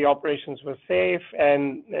satisfied that the operations were safe,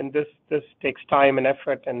 and this takes time and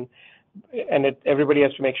effort, and everybody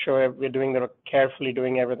has to make sure we're doing carefully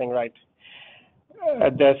doing everything right.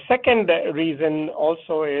 The second reason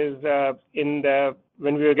also is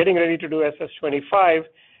when we were getting ready to do SS25,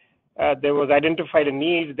 there was identified a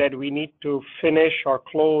need that we need to finish or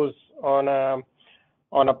close on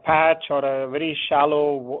a patch or a very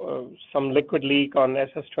shallow some liquid leak on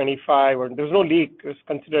SS25, or there was no leak. It was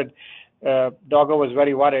considered Dogger was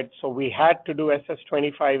very worried, so we had to do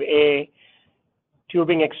SS25A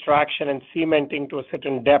tubing extraction and cementing to a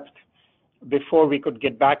certain depth before we could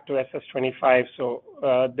get back to SS25. So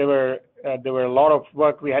there were a lot of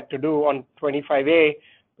work we had to do on 25A,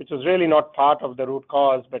 which was really not part of the root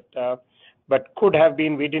cause, but could have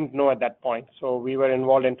been. We didn't know at that point. So we were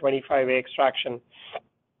involved in 25A extraction,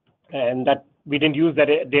 and that we didn't use that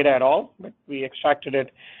data at all, but we extracted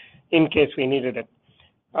it in case we needed it.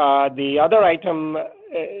 The other item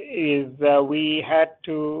is we had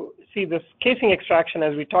to see this casing extraction,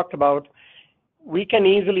 as we talked about. We can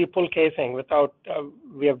easily pull casing without,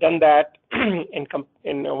 we have done that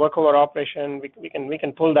in a workover operation, we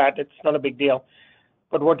can pull that. It's not a big deal.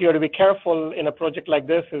 But what you have to be careful in a project like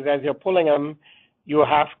this is, as you're pulling them, you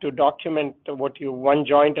have to document one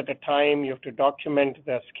joint at a time. You have to document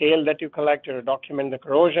the scale that you collect, or document the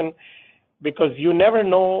corrosion, because you never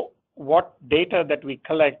know what data that we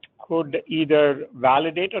collect could either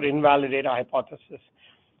validate or invalidate a hypothesis.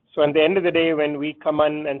 So at the end of the day, when we come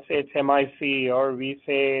in and say it's MIC, or we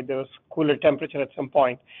say there's cooler temperature at some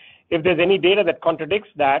point, if there's any data that contradicts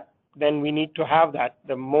that, then we need to have that.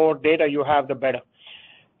 The more data you have, the better.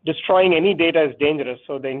 Destroying any data is dangerous,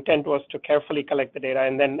 so the intent was to carefully collect the data.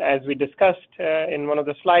 And then, as we discussed in one of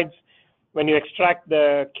the slides, when you extract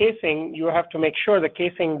the casing, you have to make sure the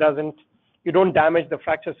casing you don't damage the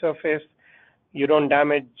fracture surface, you don't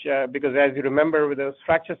damage, because as you remember, those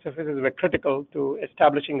fracture surfaces were critical to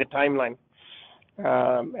establishing the timeline.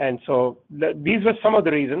 And so these were some of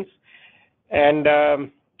the reasons. And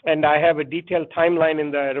I have a detailed timeline in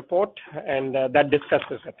the report, and that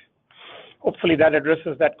discusses it. Hopefully that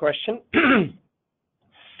addresses that question.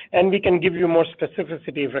 And we can give you more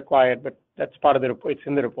specificity if required, but that's part of the report. It's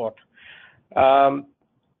in the report.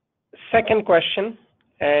 Second question,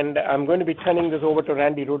 and I'm going to be turning this over to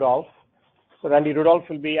Randy Rudolph. So Randy Rudolph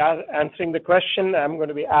will be answering the question. I'm going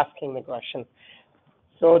to be asking the question.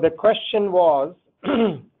 So the question was,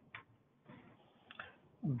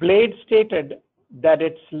 Blade stated that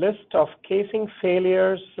its list of casing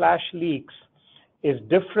failures / leaks is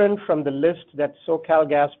different from the list that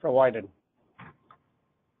SoCalGas provided.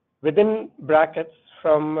 Within brackets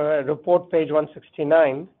from report page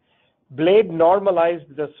 169, Blade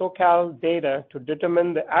normalized the SoCal data to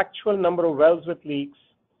determine the actual number of wells with leaks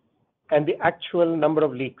and the actual number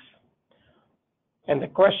of leaks. And the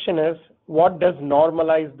question is, what does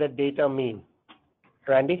normalize the data mean?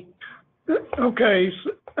 Randy? Okay,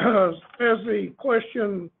 so, as the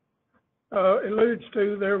question alludes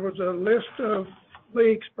to, there was a list of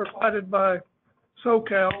leaks provided by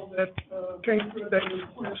SoCal that came through that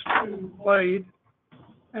request to Blade,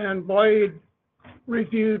 and Blade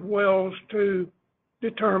reviewed wells to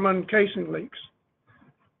determine casing leaks.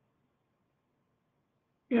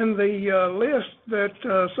 In the list that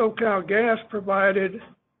SoCalGas provided,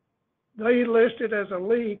 they listed as a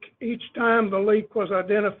leak each time the leak was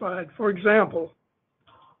identified. For example,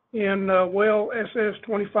 in well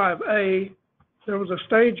SS25A, there was a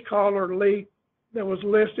stage collar leak that was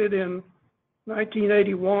listed in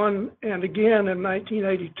 1981 and again in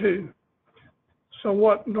 1982. So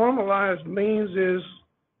what normalized means is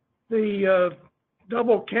the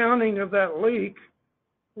double counting of that leak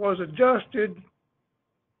was adjusted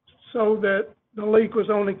so that the leak was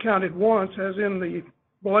only counted once, as in the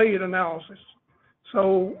Blade analysis.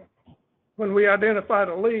 So when we identified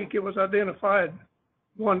a leak, it was identified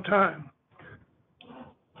one time.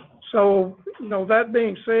 So, that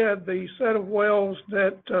being said, the set of wells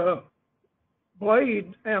that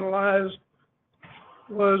Blade analyzed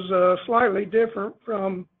was slightly different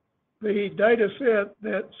from the data set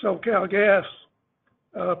that SoCalGas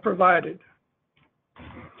provided.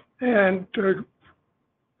 And to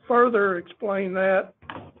further explain that,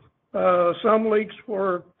 some leaks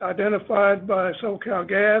were identified by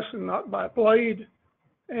SoCalGas and not by Blade,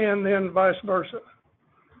 and then vice versa.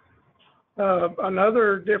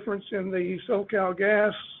 Another difference in the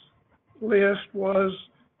SoCalGas list was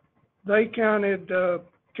they counted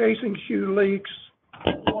casing shoe leaks,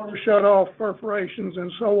 water shutoff perforations,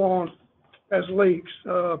 and so on as leaks.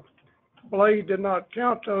 Blade did not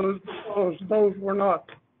count those because those were not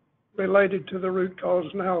related to the root cause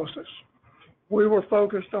analysis. We were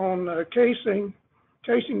focused on casing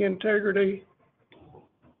integrity,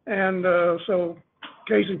 and so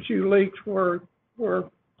casing shoe leaks were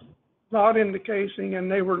not in the casing,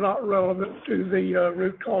 and they were not relevant to the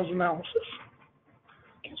root cause analysis.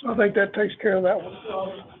 So I think that takes care of that one.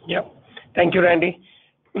 Yep. Thank you, Randy.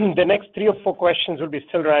 The next 3 or 4 questions will be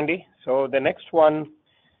still Randy. So the next one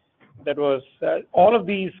that was, all of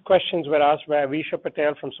these questions were asked by Avisha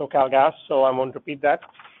Patel from SoCalGas, so I won't repeat that.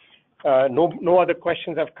 No other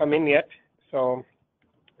questions have come in yet. So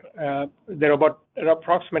there are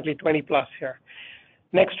approximately 20 plus here.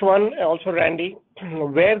 Next one, also Randy,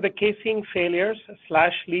 were the casing failures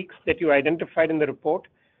 / leaks that you identified in the report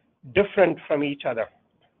different from each other?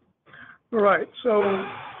 Right. So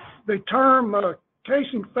the term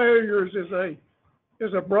casing failures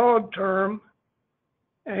is a broad term,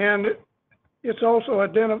 and it's also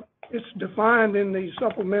it's defined in the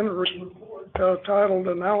supplementary report titled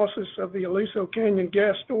 "Analysis of the Aliso Canyon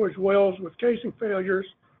Gas Storage Wells with Casing Failures,"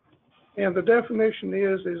 and the definition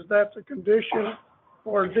is that's a condition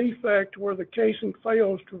or defect where the casing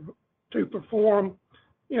fails to perform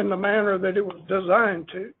in the manner that it was designed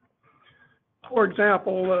to. For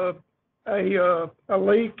example, a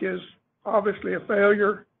leak is obviously a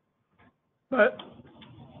failure, but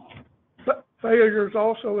failures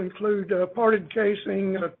also include parted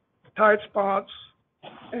casing, tight spots,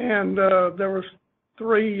 and there was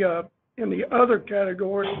 3 in the other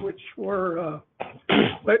category, which were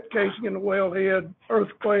split casing in the wellhead,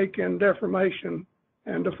 earthquake, and deformation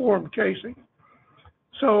and deformed casing.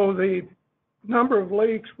 So the number of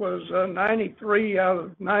leaks was 93 out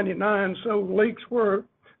of 99, so leaks were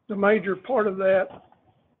the major part of that.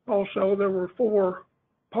 Also, there were 4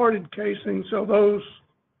 parted casings, so those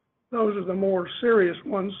are the more serious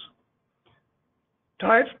ones.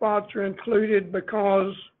 Tight spots are included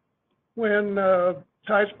because when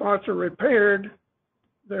tight spots are repaired,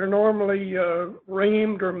 they're normally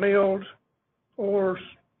reamed or milled or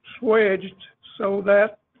swedged, so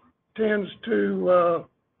that tends to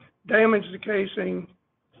damage the casing,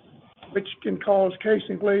 which can cause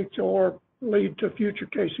casing leaks or lead to future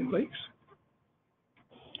casing leaks.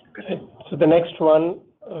 Okay. So the next one,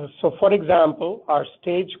 so for example, are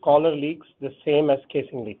stage collar leaks the same as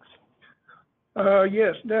casing leaks?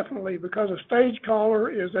 Yes, definitely, because a stage collar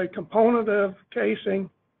is a component of casing.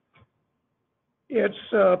 It's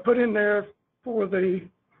put in there for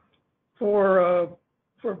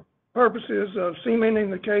purposes of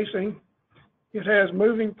cementing the casing. It has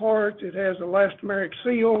moving parts. It has elastomeric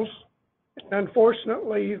seals.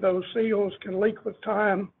 Unfortunately, those seals can leak with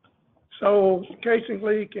time. So casing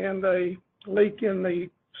leak and a leak in the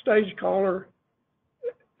stage collar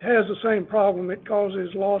has the same problem. It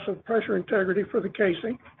causes loss of pressure integrity for the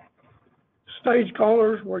casing. Stage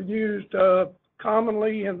collars were used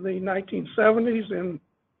commonly in the 1970s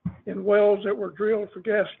in wells that were drilled for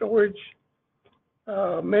gas storage.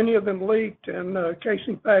 Many of them leaked, and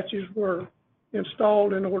casing patches were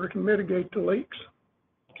installed in order to mitigate the leaks.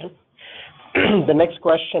 Okay. The next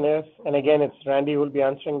question is, and again, it's Randy who will be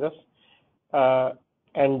answering this.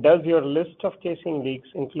 And does your list of casing leaks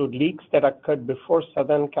include leaks that occurred before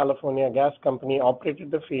Southern California Gas Company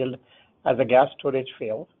operated the field as a gas storage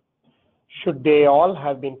field? Should they all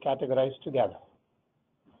have been categorized together?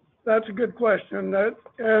 That's a good question. That,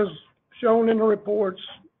 as shown in the reports,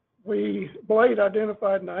 Blade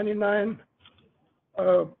identified 99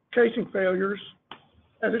 casing failures.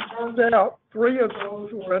 As it turns out, 3 of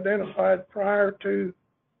those were identified prior to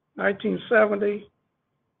 1970,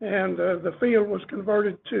 and the field was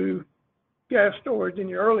converted to gas storage in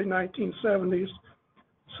the early 1970s.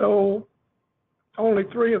 So only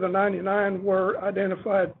 3 of the 99 were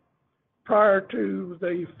identified prior to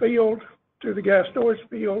the field, to the gas storage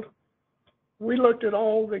field. We looked at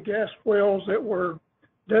all the gas wells that were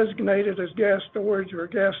designated as gas storage or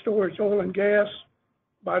gas storage oil and gas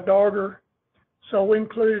by Dogger. So we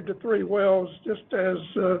included the 3 wells just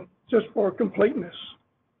for completeness.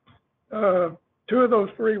 2 of those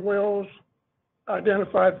 3 wells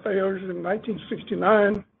identified failures in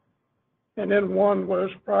 1969, and then 1 was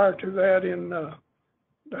prior to that in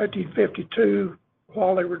 1952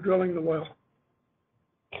 while they were drilling the well.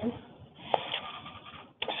 Okay.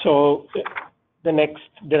 So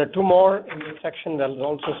there are 2 more in this section that is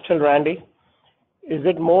also still Randy. Is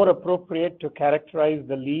it more appropriate to characterize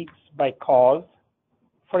the leaks by cause,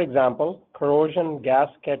 for example, corrosion,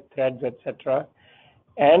 gasket, threads, etc.,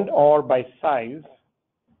 and or by size?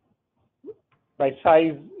 By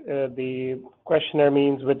size, the questioner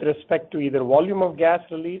means with respect to either volume of gas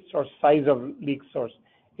released or size of leak source.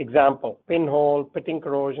 Example, pinhole, pitting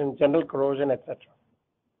corrosion, general corrosion, etc.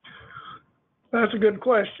 That's a good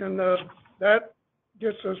question. That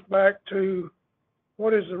gets us back to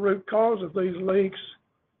what is the root cause of these leaks.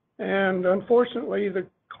 And unfortunately, the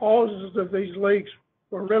causes of these leaks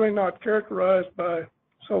were really not characterized by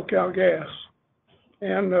SoCalGas.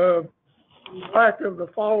 And the lack of the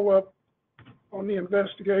follow-up on the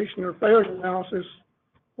investigation or failure analysis,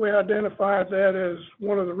 we identified that as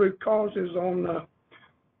one of the root causes on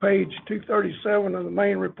page 237 of the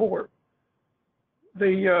main report.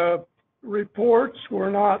 The reports were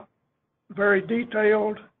not very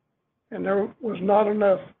detailed, and there was not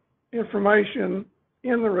enough information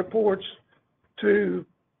in the reports to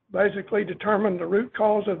basically determine the root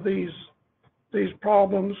cause of these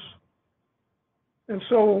problems. And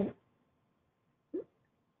so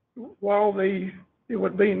while it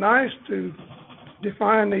would be nice to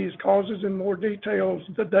define these causes in more details,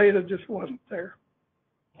 the data just wasn't there.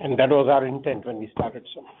 And that was our intent when we started.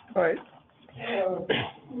 So. Right.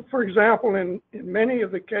 For example, in many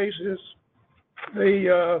of the cases,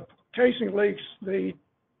 the casing leaks, the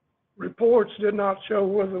reports did not show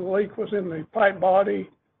whether the leak was in the pipe body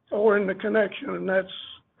or in the connection, and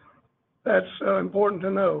That's important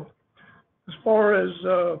to know. As far as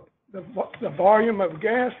the volume of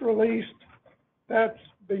gas released, that's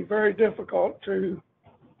be very difficult to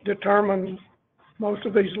determine. Most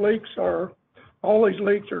of these leaks all these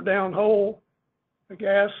leaks are downhole. The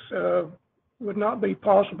gas would not be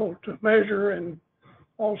possible to measure, and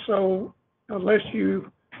also, unless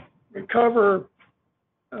you recover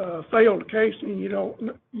failed casing, you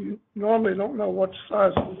normally don't know what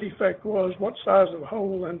size the defect was, what size of the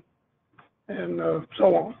hole, and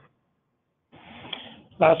so on.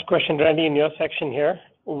 Last question, Randy, in your section here.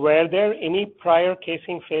 Were there any prior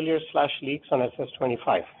casing failures / leaks on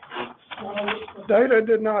SS-25? The data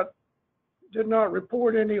did not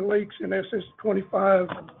report any leaks in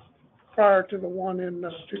SS-25 prior to the one in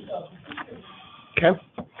 2015. Okay.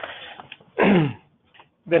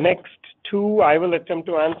 The next two I will attempt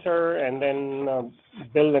to answer, and then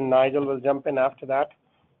Bill and Nigel will jump in after that.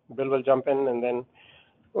 Bill will jump in, and then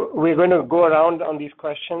we're going to go around on these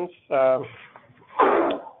questions.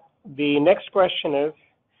 The next question is,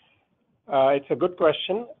 it's a good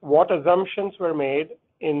question. What assumptions were made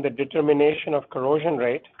in the determination of corrosion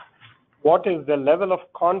rate? What is the level of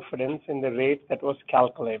confidence in the rate that was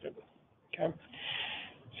calculated? Okay.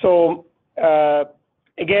 So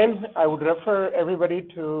again, I would refer everybody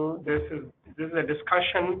to this is a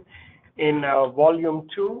discussion in volume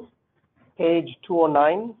 2, page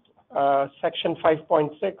 209, section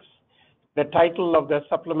 5.6. The title of the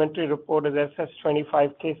supplementary report is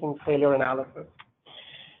SS-25 Casing Failure Analysis.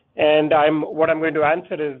 And what I'm going to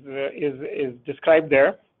answer is described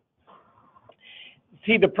there.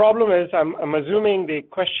 See, the problem is I'm assuming the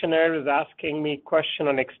questionnaire is asking me question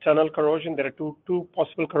on external corrosion. There are two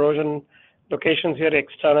possible corrosion locations here,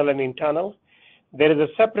 external and internal. There is a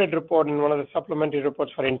separate report in one of the supplementary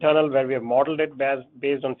reports for internal where we have modeled it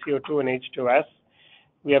based on CO2 and H2S.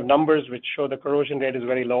 We have numbers which show the corrosion rate is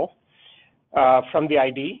very low from the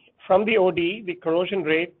ID. From the OD, the corrosion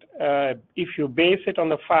rate, if you base it on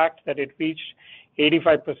the fact that it reached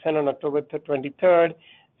 85% on October 23rd,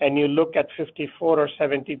 and you look at 54 or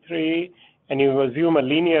 73, and you assume a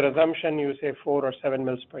linear assumption, you say 4 or 7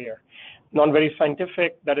 mils per year. Not very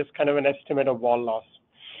scientific, that is kind of an estimate of wall loss.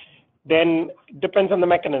 Then depends on the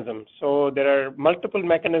mechanism. So there are multiple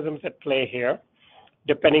mechanisms at play here,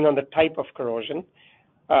 depending on the type of corrosion.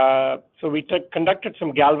 So we conducted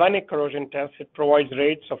some galvanic corrosion tests. It provides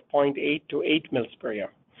rates of 0.8 to 8 mils per year.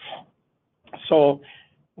 So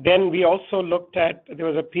then we also looked at, there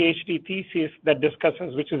was a PhD thesis that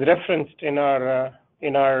discusses, which is referenced in our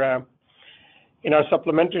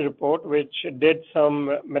supplementary report, which did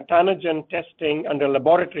some methanogen testing under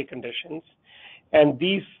laboratory conditions. And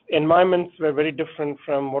these environments were very different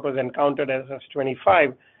from what was encountered as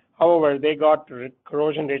SS-25. However, they got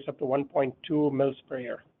corrosion rates up to 1.2 mils per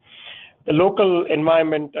year. The local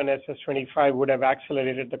environment on SS-25 would have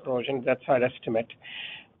accelerated the corrosion. That's our estimate.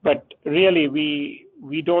 But really, we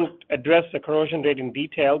don't address the corrosion rate in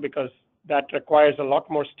detail because that requires a lot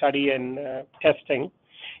more study and testing.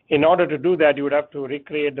 In order to do that, you would have to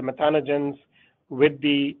recreate the methanogens with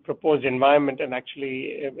the proposed environment and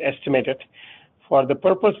actually estimate it. For the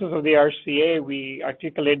purposes of the RCA, we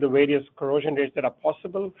articulate the various corrosion rates that are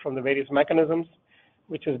possible from the various mechanisms,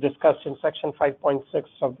 which is discussed in section 5.6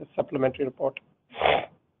 of the supplementary report.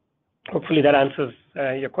 Hopefully that answers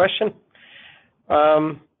your question.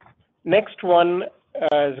 Next one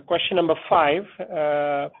is question number 5.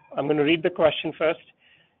 I'm going to read the question first.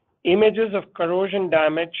 Images of corrosion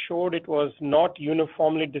damage showed it was not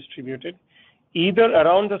uniformly distributed, either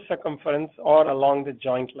around the circumference or along the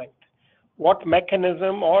joint length. What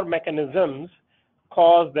mechanism or mechanisms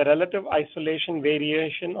cause the relative isolation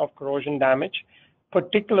variation of corrosion damage,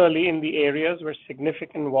 particularly in the areas where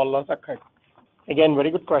significant wall loss occurred? Again, very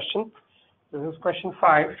good question. This is question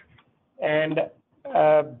 5, and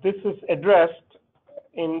this is addressed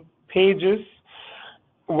in pages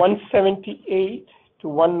 178 to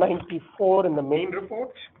 194 in the main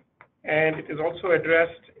report, and it is also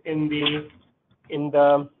addressed in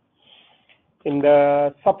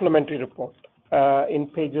the supplementary report in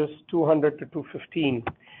pages 200 to 215.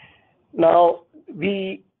 Now,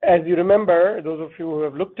 as you remember, those of you who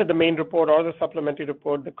have looked at the main report or the supplementary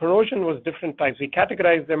report, the corrosion was different types. We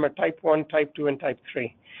categorized them as type 1, type 2, and type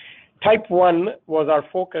 3. Type 1 was our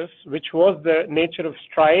focus, which was the nature of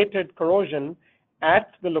striated corrosion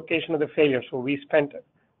at the location of the failure. So we spent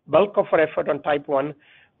bulk of our effort on type 1,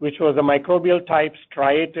 which was the microbial type,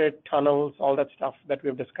 striated tunnels, all that stuff that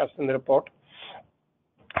we've discussed in the report.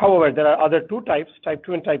 However, there are other two types, type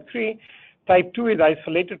 2 and type 3. Type 2 is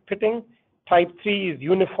isolated pitting. Type 3 is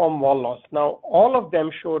uniform wall loss. Now, all of them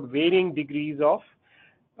showed varying degrees of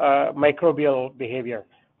microbial behavior.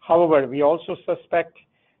 However, we also suspect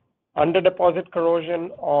under-deposit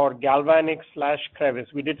corrosion or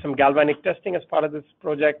galvanic/crevice. We did some galvanic testing as part of this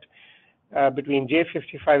project between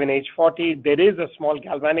J55 and H40. There is a small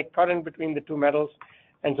galvanic current between the two metals,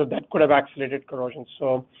 and so that could have accelerated corrosion.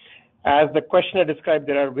 So as the questioner described,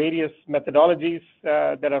 there are various methodologies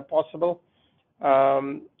that are possible,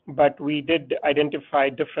 but we did identify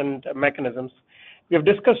different mechanisms. We have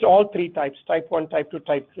discussed all three types, type 1, type 2,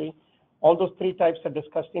 type 3. All those three types are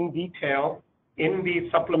discussed in detail in the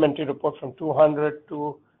supplementary report from 200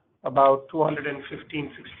 to about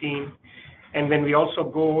 215, 16. And then we also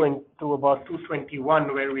go into about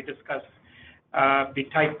 221, where we discuss the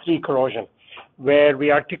type 3 corrosion, where we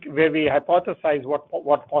hypothesize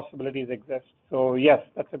what possibilities exist. So yes,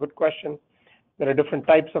 that's a good question. There are different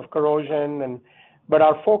types of corrosion, but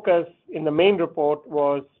our focus in the main report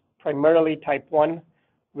was primarily type 1,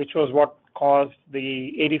 which was what caused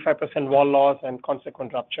the 85% wall loss and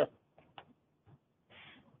consequent rupture.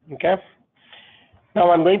 Okay.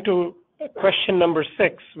 Now I'm going to question number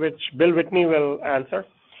 6, which Bill Whitney will answer.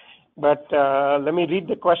 But let me read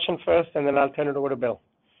the question first, and then I'll turn it over to Bill.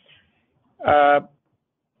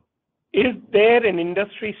 Is there an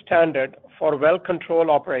industry standard for well control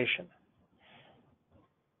operation?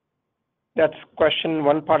 That's question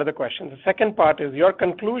one part of the question. The second part is your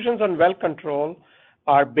conclusions on well control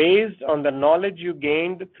are based on the knowledge you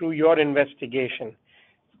gained through your investigation.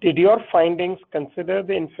 Did your findings consider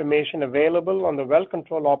the information available on the well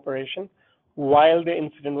control operation while the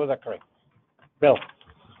incident was occurring? Bill.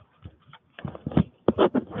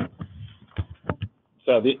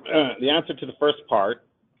 So the answer to the first part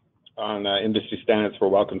on industry standards for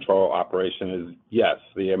well control operation is yes.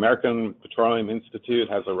 The American Petroleum Institute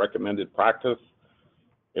has a recommended practice.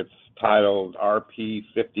 It's titled RP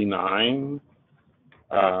 59.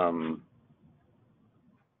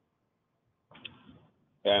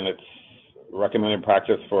 And it's recommended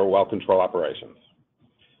practice for well control operations.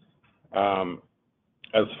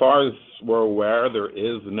 As far as we're aware, there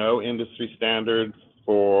is no industry standard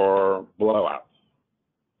for blowouts.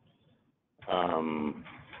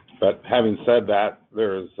 But having said that,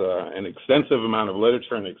 there's an extensive amount of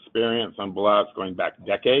literature and experience on blowouts going back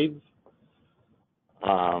decades.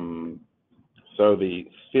 So the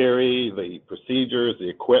theory, the procedures, the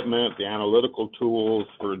equipment, the analytical tools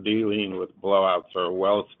for dealing with blowouts are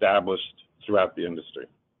well established throughout the industry.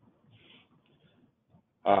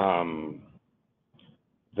 The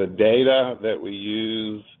data that we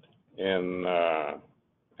used in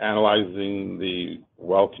analyzing the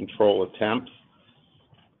well control attempts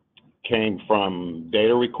came from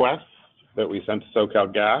data requests that we sent to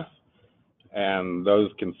SoCalGas, and those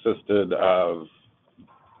consisted of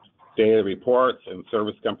data reports and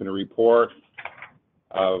service company reports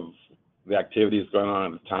of the activities going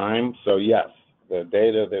on at the time. So yes, the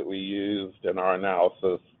data that we used in our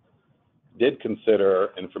analysis did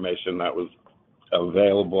consider information that was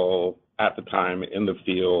available at the time in the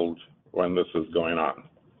field when this was going on.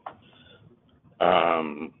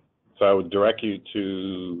 So I would direct you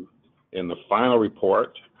to, in the final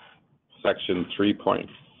report, section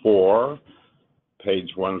 3.4,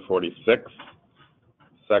 page 146,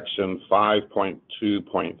 section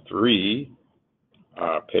 5.2.3,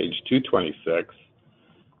 page 226,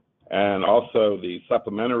 and also the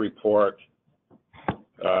supplementary report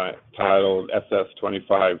titled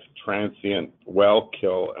SS25 Transient Well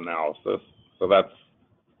Kill Analysis. So that's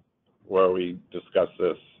where we discuss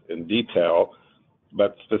this in detail.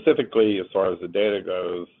 But specifically, as far as the data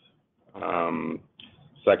goes,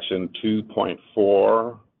 section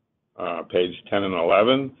 2.4, page 10 and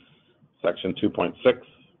 11, section 2.6,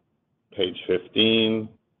 page 15,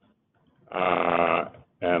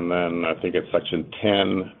 and then I think it's section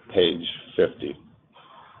 10, page 50.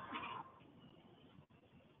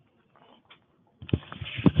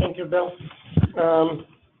 Thank you, Bill.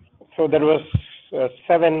 So there was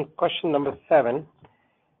question number 7.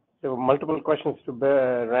 There were multiple questions to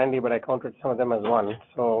Randy, but I counted some of them as one.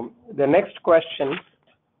 So the next question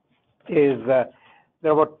is,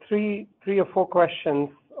 there were three or four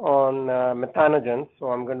questions on methanogens,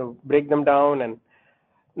 so I'm going to break them down. And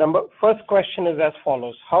first question is as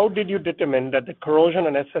follows: how did you determine that the corrosion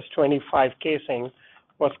on SS25 casing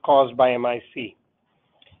was caused by MIC?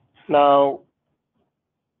 Now,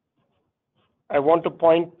 I want to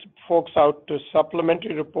point folks out to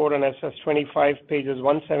supplementary report on SS25, pages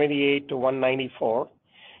 178 to 194,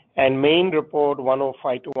 and main report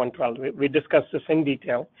 105 to 112. We discussed this in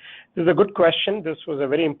detail. This is a good question. This was a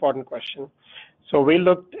very important question. So we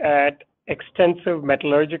looked at extensive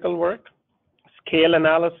metallurgical work, scale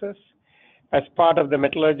analysis, As part of the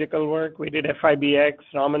metallurgical work, we did FIBX,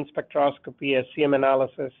 Raman spectroscopy, SCM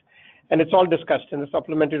analysis, and it's all discussed in the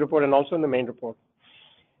supplementary report and also in the main report.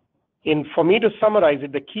 For me to summarize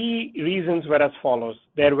it, the key reasons were as follows.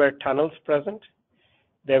 There were tunnels present.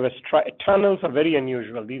 Tunnels are very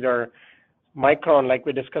unusual. These are micron, like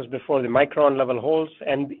we discussed before, the micron level holes,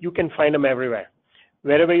 and you can find them everywhere.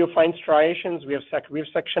 Wherever you find striations, we have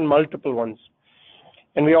sectioned multiple ones.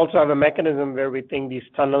 And we also have a mechanism where we think these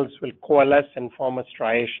tunnels will coalesce and form a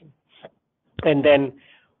striation. And then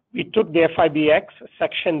we took the FIBX,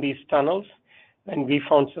 sectioned these tunnels, and we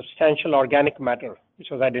found substantial organic matter, which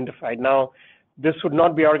was identified. Now, this would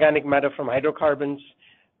not be organic matter from hydrocarbons.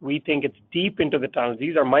 We think it's deep into the tunnels.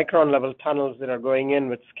 These are micron level tunnels that are going in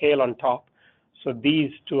with scale on top. So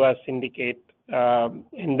these to us indicate,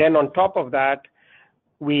 and then on top of that,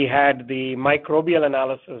 we had the microbial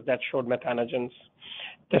analysis that showed methanogens.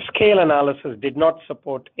 The scale analysis did not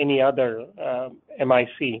support any other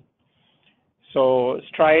MIC. So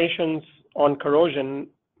striations on corrosion,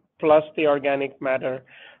 plus the organic matter,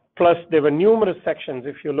 plus there were numerous sections,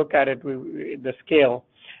 if you look at it, the scale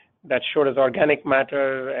that showed us organic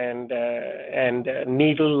matter and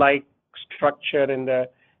needle-like structure in the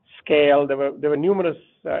scale. There were numerous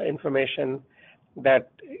information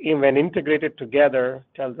that, when integrated together,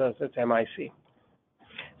 tells us it's MIC.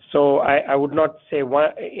 So I would not say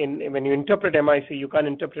when you interpret MIC, you can't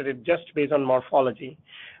interpret it just based on morphology.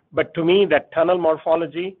 But to me, that tunnel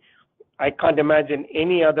morphology, I can't imagine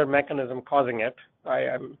any other mechanism causing it.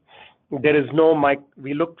 There is no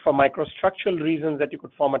we looked for microstructural reasons that you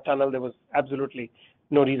could form a tunnel. There was absolutely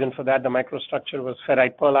no reason for that. The microstructure was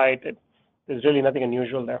ferrite perlite. There's really nothing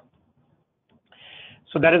unusual there.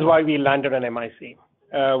 So that is why we landed on MIC,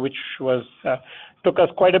 which took us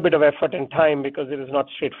quite a bit of effort and time because it is not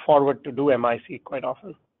straightforward to do MIC quite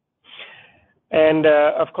often. And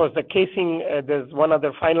of course, the casing, there's one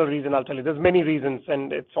other final reason I'll tell you. There's many reasons,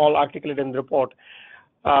 and it's all articulated in the report.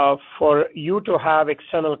 For you to have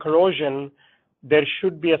external corrosion, there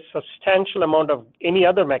should be a substantial amount of any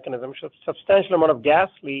other mechanism, substantial amount of gas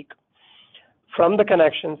leak from the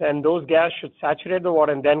connections, and those gas should saturate the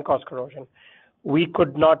water and then cause corrosion. We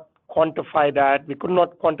could not quantify that. We could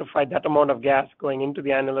not quantify that amount of gas going into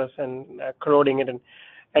the annulus and corroding it,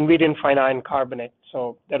 and we didn't find iron carbonate.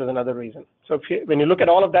 So that is another reason. So when you look at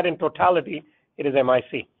all of that in totality, it is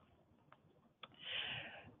MIC.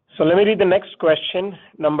 So let me read the next question.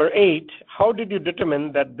 Number 8, how did you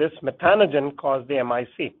determine that this methanogen caused the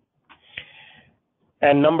MIC?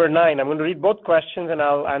 And number 9, I'm going to read both questions and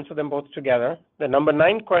I'll answer them both together. The number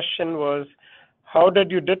 9 question was, how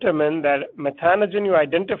did you determine that methanogen you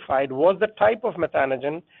identified was the type of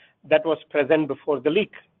methanogen that was present before the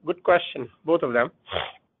leak? Good question, both of them.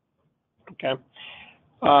 Okay.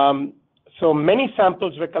 So many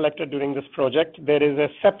samples were collected during this project. There is a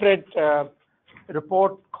separate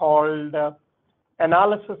report called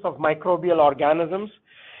Analysis of Microbial Organisms,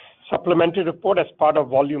 supplementary report as part of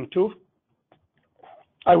volume 2.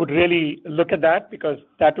 I would really look at that because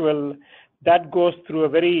that goes through a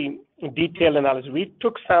very detailed analysis. We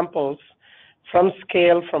took samples from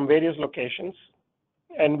scale from various locations,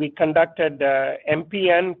 and we conducted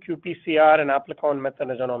MPN, qPCR, and Applicon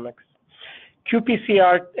methanogenomics.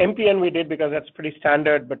 MPN we did because that's pretty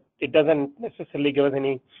standard, but it doesn't necessarily give us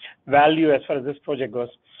any value as far as this project goes.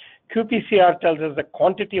 qPCR tells us the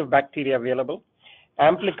quantity of bacteria available.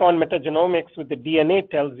 Applicon metagenomics with the DNA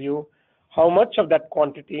tells you how much of that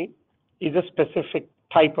quantity is a specific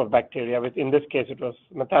type of bacteria. In this case, it was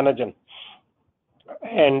methanogen.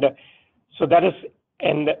 And so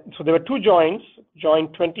so there were 2 joints,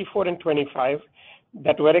 joint 24 and 25,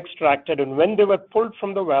 that were extracted, and when they were pulled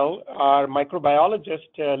from the well, our microbiologist,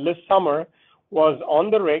 Liz Summer, was on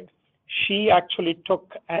the rig. She actually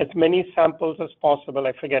took as many samples as possible,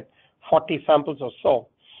 I forget, 40 samples or so,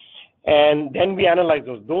 and then we analyzed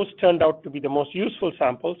those. Those turned out to be the most useful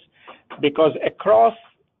samples because across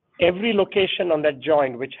every location on that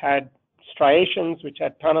joint, which had striations, which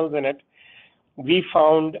had tunnels in it, we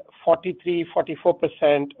found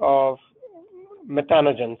 43–44% of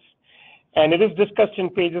methanogens. And it is discussed in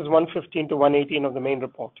pages 115 to 118 of the main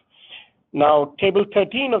report. Now, table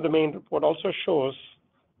 13 of the main report also shows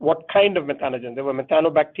what kind of methanogen. There were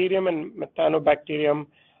Methanobacterium and Methanobacterium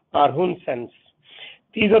arhuncens.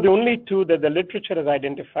 These are the only 2 that the literature has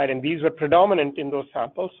identified, and these were predominant in those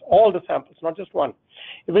samples, all the samples, not just one.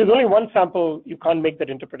 If there's only one sample, you can't make that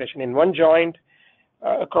interpretation. In one joint,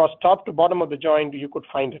 across top to bottom of the joint, you could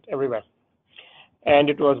find it everywhere. And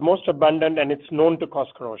it was most abundant, and it's known to cause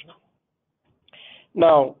corrosion.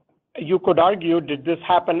 Now, you could argue, did this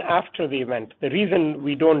happen after the event? The reason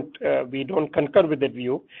we don't concur with that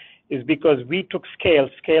view is because we took scale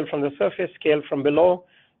from the surface, scale from below.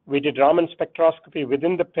 We did Raman spectroscopy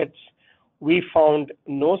within the pits. We found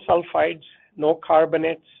no sulfides, no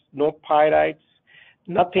carbonates, no pyrites,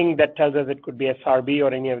 nothing that tells us it could be SRB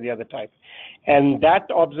or any of the other type. And that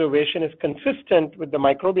observation is consistent with the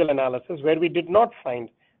microbial analysis where we did not find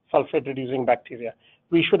sulfate-reducing bacteria.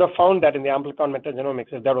 We should have found that in the amplicon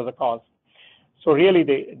metagenomics if that was the cause. So really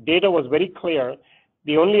the data was very clear.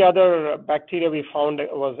 The only other bacteria we found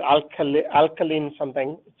was alkaline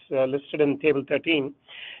something. It's listed in table 13.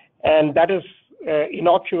 And that is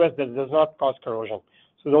innocuous, that does not cause corrosion.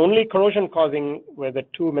 So the only corrosion causing were the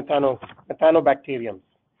two methanobacteriums.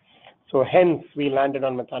 So hence we landed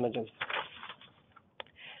on methanogens.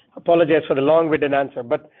 Apologize for the long-winded answer,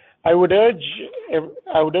 but I would urge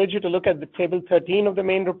you to look at the table 13 of the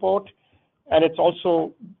main report, and it's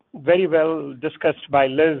also very well discussed by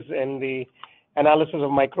Liz in the analysis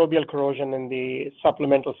of microbial corrosion in the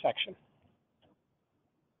supplemental section.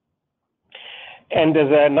 And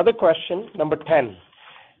there's another question, number 10,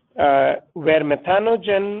 where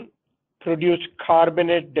methanogen produced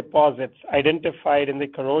carbonate deposits identified in the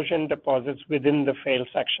corrosion deposits within the fail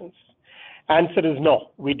sections. Answer is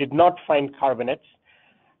no, we did not find carbonates.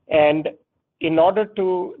 And in order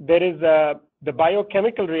to, there is the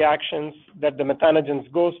biochemical reactions that the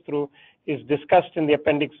methanogens goes through is discussed in the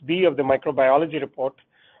appendix B of the microbiology report.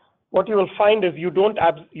 What you will find is you don't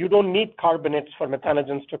need carbonates for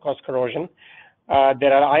methanogens to cause corrosion.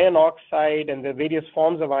 There are iron oxide, and the various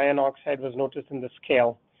forms of iron oxide was noticed in the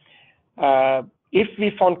scale. If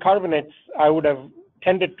we found carbonates, I would have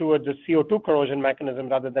tended towards the CO2 corrosion mechanism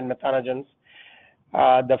rather than methanogens.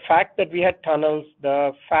 The fact that we had tunnels,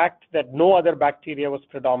 the fact that no other bacteria was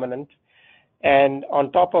predominant, and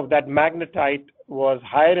on top of that, magnetite was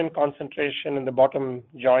higher in concentration in the bottom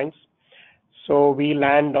joints. So we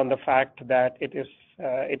land on the fact that it is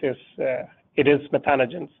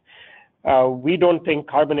methanogens. We don't think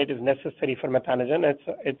carbonate is necessary for methanogen.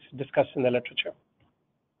 It's discussed in the literature.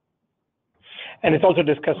 And it's also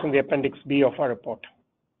discussed in the appendix B of our report.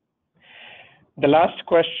 The last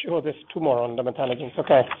question, oh, there's two more on the methanogens.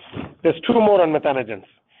 Okay, there's two more on methanogens.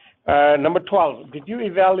 Number 12, did you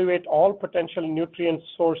evaluate all potential nutrient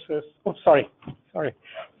sources? Oh, sorry,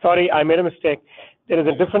 I made a mistake. There is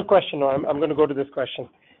a different question. No, I'm going to go to this question.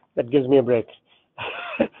 That gives me a break.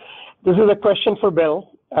 This is a question for Bill.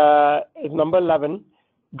 It's number 11.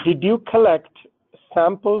 Did you collect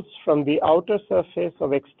samples from the outer surface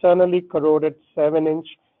of externally corroded 7-inch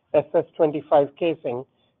SS25 casing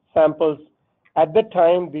samples at the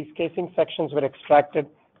time these casing sections were extracted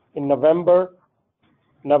in November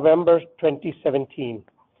 2017?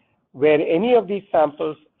 Were any of these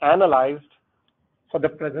samples analyzed for the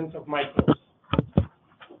presence of microbes?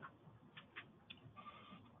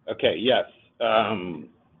 Okay, yes.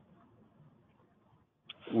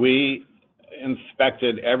 We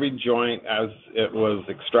inspected every joint as it was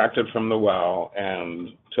extracted from the well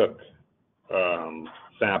and took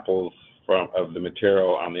samples of the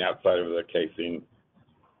material on the outside of the casing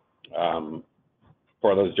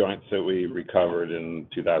for those joints that we recovered in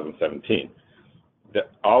 2017.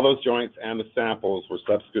 All those joints and the samples were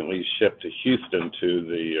subsequently shipped to Houston to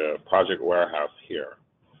the project warehouse here.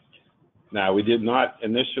 Now, we did not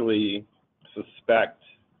initially suspect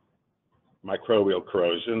microbial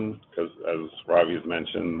corrosion because, as Ravi has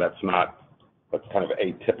mentioned, that's kind of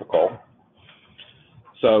atypical.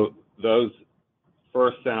 So those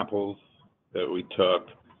first samples that we took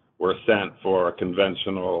were sent for a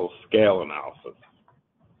conventional scale analysis.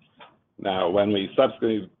 Now, when we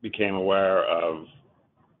subsequently became aware of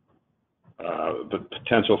the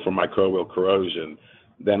potential for microbial corrosion,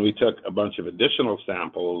 then we took a bunch of additional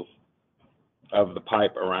samples of the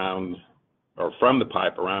pipe around, or from the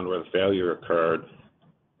pipe around where the failure occurred.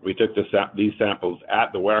 We took these samples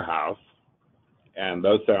at the warehouse, and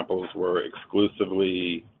those samples were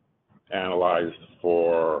exclusively analyzed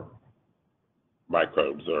for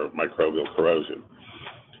microbes or microbial corrosion.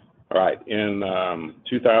 All right, in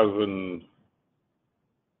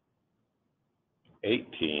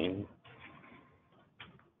 2018,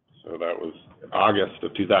 so that was August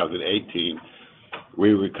of 2018,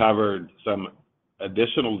 we recovered some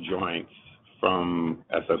additional joints from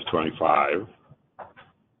SF25,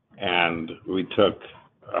 and we took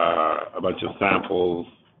a bunch of samples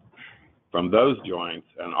from those joints,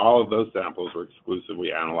 and all of those samples were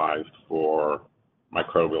exclusively analyzed for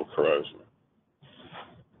microbial corrosion.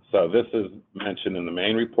 So this is mentioned in the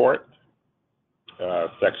main report,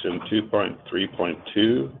 section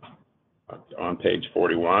 2.3.2 on page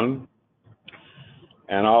 41,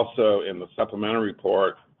 and also in the supplementary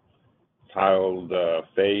report titled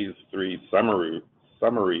Phase 3 Summary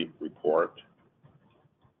summary report.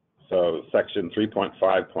 So section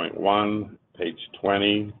 3.5.1, page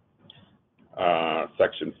 20,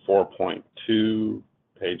 section 4.2,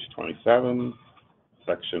 page 27,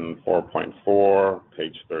 section 4.4,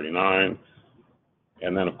 page 39,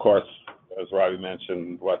 and then of course, as Ravi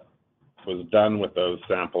mentioned, what was done with those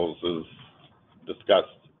samples is discussed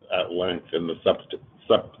at length in the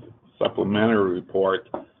supplementary report,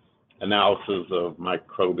 analysis of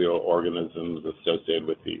microbial organisms associated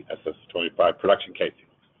with the SS-25 production casing.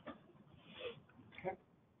 Okay.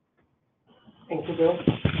 Thank you, Bill.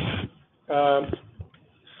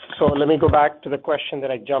 So let me go back to the question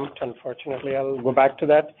that I jumped, unfortunately. I'll go back to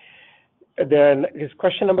that. Then is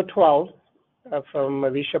question number 12 from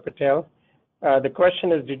Avisha Patel. The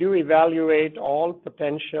question is, did you evaluate all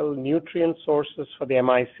potential nutrient sources for the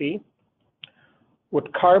MIC?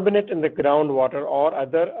 Would carbonate in the groundwater or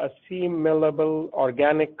other assimilable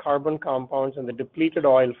organic carbon compounds in the depleted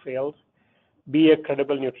oil fields be a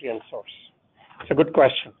credible nutrient source? It's a good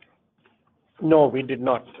question. No, we did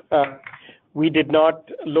not. We did not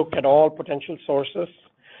look at all potential sources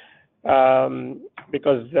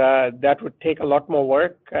because that would take a lot more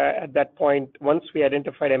work. At that point, once we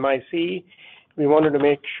identified MIC, we wanted to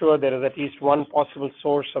make sure there is at least one possible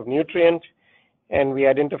source of nutrient, and we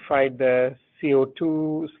identified the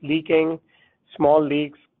CO2 leaking, small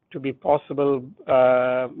leaks to be possible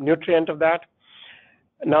nutrient of that.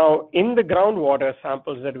 Now, in the groundwater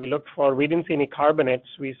samples that we looked for, we didn't see any carbonates,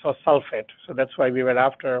 we saw sulfate. So that's why we were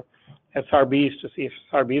after SRBs to see if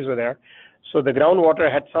SRBs were there. So the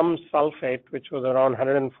groundwater had some sulfate, which was around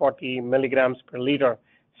 140 milligrams per liter,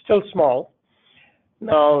 still small.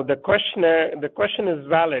 Now, the question is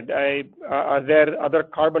valid. Are there other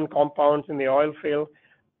carbon compounds in the oil field?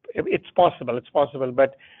 It's possible,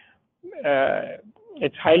 but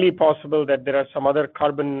it's highly possible that there are some other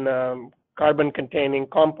carbon-containing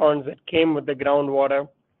compounds that came with the groundwater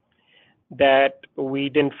that we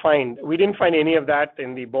didn't find. We didn't find any of that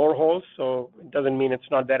in the boreholes, so it doesn't mean it's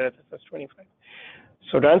not there at SS-25.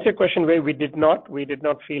 So to answer your question, we did not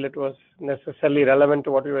feel it was necessarily relevant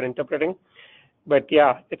to what we were interpreting. But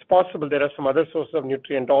yeah, it's possible there are some other sources of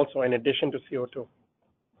nutrient also in addition to CO2.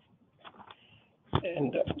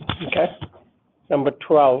 And okay, number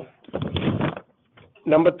 12.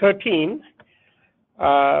 Number 13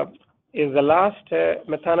 is the last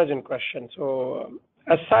methanogen question. So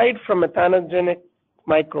aside from methanogenic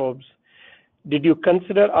microbes, did you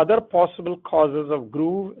consider other possible causes of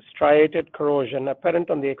groove striated corrosion apparent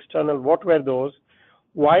on the external? What were those?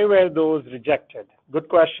 Why were those rejected? Good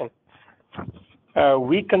question.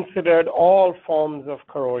 We considered all forms of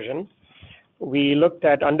corrosion. We looked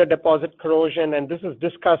at under-deposit corrosion, and this is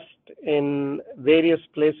discussed in various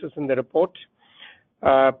places in the report.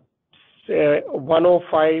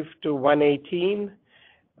 105 to 118,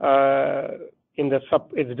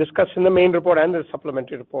 it's discussed in the main report and the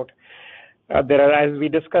supplementary report. As we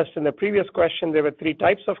discussed in the previous question, there were 3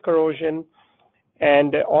 types of corrosion,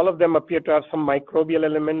 and all of them appear to have some microbial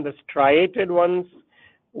element. The striated ones,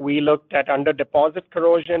 we looked at under deposit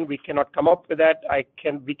corrosion. We cannot come up with that.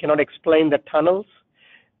 We cannot explain the tunnels.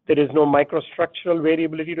 There is no microstructural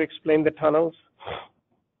variability to explain the tunnels.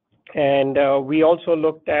 And we also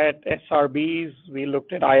looked at SRBs. We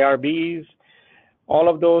looked at IRBs, all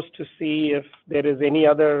of those to see if there is any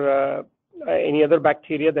other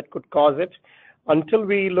bacteria that could cause it. Until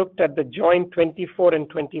we looked at the joint 24 and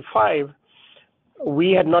 25,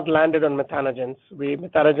 we had not landed on methanogens.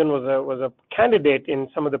 Methanogen was a candidate in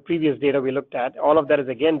some of the previous data we looked at. All of that is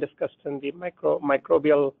again discussed in the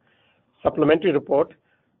microbial supplementary report.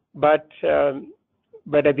 But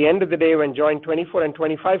at the end of the day, when joint 24 and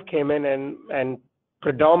 25 came in and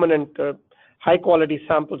predominant high quality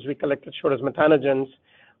samples we collected showed as methanogens,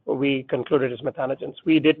 we concluded as methanogens.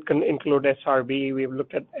 We did include SRB. We've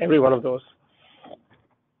looked at every one of those.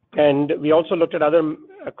 And we also looked at other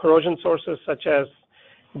corrosion sources such as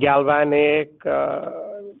galvanic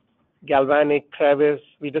crevice.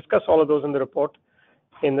 We discussed all of those in the report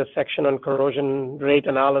in the section on corrosion rate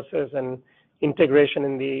analysis and integration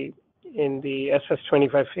in the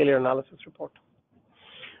SS-25 failure analysis report.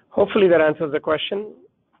 Hopefully that answers the question.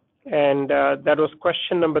 And that was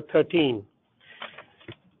question number 13.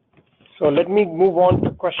 So let me move on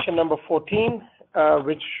to question number 14,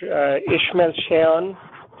 which Ishmael Sheon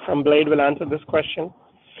from Blade will answer this question.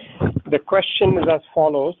 The question is as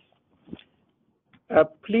follows.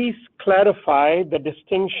 Please clarify the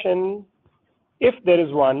distinction, if there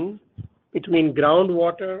is one, between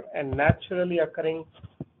groundwater and naturally occurring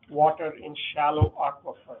water in shallow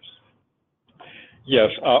aquifers. Yes,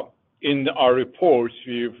 in our reports,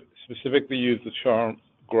 we've specifically used the term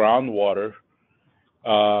groundwater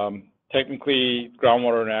Technically,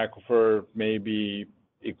 groundwater and aquifer may be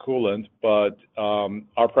equivalent, but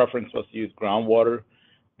our preference was to use groundwater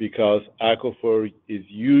because aquifer is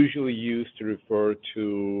usually used to refer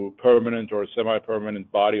to permanent or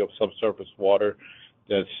semi-permanent body of subsurface water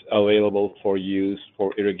that's available for use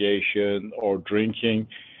for irrigation or drinking,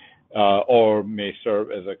 or may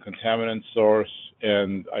serve as a contaminant source.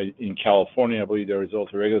 And in California, I believe there is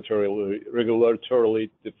also regulatorily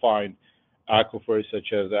defined aquifers,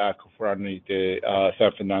 such as the aquifer underneath the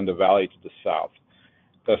San Fernando Valley to the south.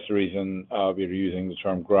 That's the reason we're using the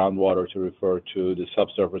term groundwater to refer to the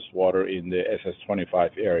subsurface water in the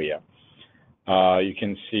SS25 area. You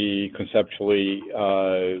can see conceptually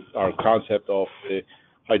our concept of the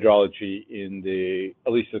hydrology in the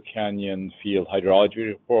Aliso Canyon Field Hydrology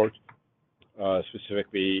Report,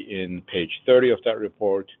 specifically in page 30 of that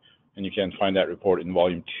report, and you can find that report in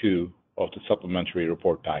volume 2 of the supplementary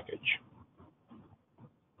report package.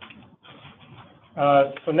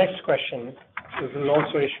 So next question. This is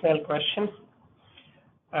also Ishmael question.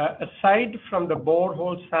 Aside from the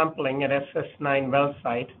borehole sampling at SS9 well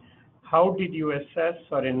site, how did you assess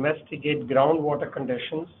or investigate groundwater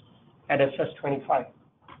conditions at SS25?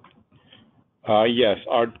 Yes,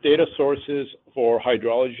 our data sources for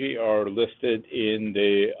hydrology are listed in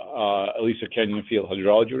the Aliso Canyon Field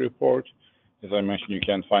Hydrology Report. As I mentioned, you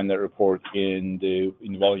can find that report in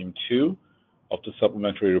volume 2 of the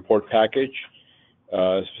supplementary report package,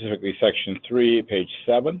 specifically section 3, page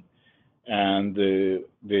 7. And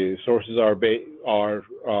the sources are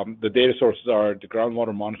the data sources are the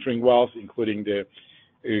groundwater monitoring wells, including the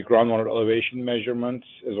groundwater elevation measurements,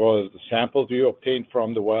 as well as the samples we obtained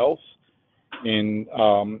from the wells in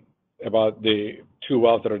about the 2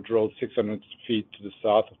 wells that are drilled 600 feet to the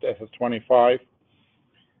south of the SS25.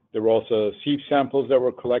 There were also seep samples that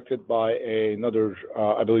were collected by another,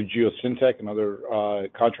 I believe, Geosyntec, another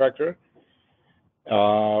contractor.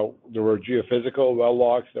 There were geophysical well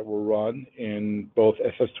logs that were run in both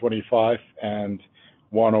SS25 and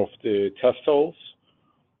one of the test holes,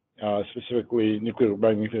 specifically nuclear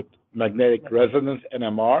magnetic resonance,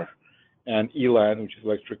 NMR, and ELAN, which is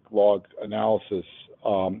electric log analysis,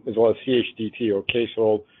 as well as CHDT or case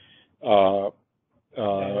hole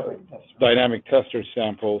dynamic tester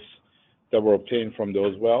samples that were obtained from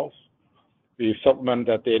those wells. We supplement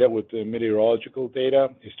that data with the meteorological data,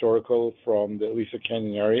 historical from the Aliso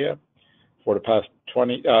Canyon area for the past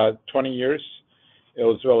 20 years,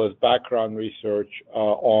 as well as background research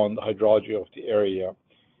on the hydrology of the area.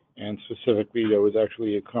 And specifically, there was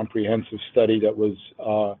actually a comprehensive study that was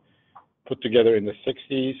put together in the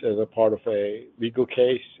 60s as a part of a legal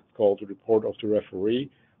case called the Report of the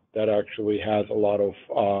Referee that actually has a lot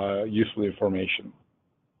of useful information.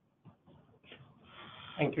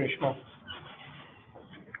 Thank you, Ishmael.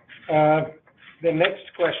 The next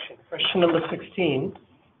question number 16.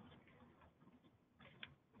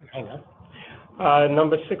 Hang on.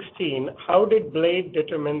 Number 16, how did Blade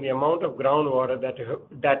determine the amount of groundwater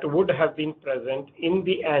that would have been present in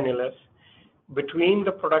the annulus between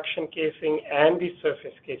the production casing and the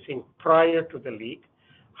surface casing prior to the leak?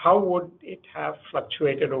 How would it have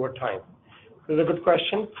fluctuated over time? This is a good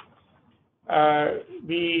question.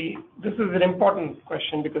 This is an important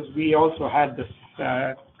question because we also had this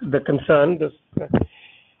the concern.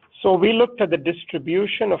 So we looked at the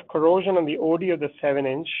distribution of corrosion on the OD of the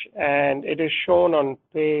 7-inch, and it is shown on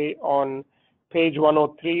page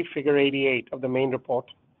 103, figure 88 of the main report.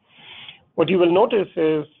 What you will notice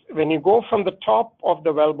is when you go from the top of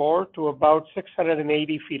the wellbore to about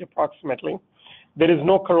 680 feet approximately, there is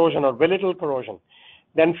no corrosion or very little corrosion.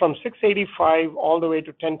 Then from 685 all the way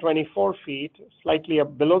to 1024 feet, slightly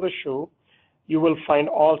up below the shoe, you will find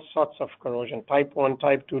all sorts of corrosion, type 1,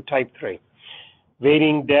 type 2, type 3.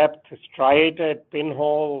 Varying depth, striated,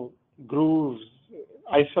 pinhole, grooves,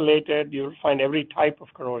 isolated, you'll find every type of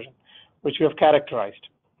corrosion, which we have characterized.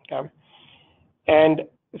 Okay? And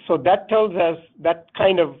so that tells us, that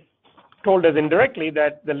kind of told us indirectly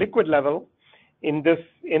that the liquid level in the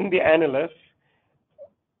annulus,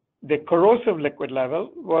 the corrosive liquid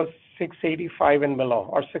level was 685 and below,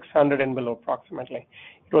 or 600 and below approximately.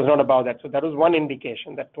 It was not above that. So that was one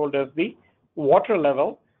indication that told us the water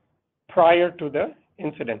level prior to the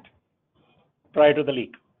incident, prior to the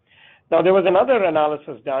leak. Now there was another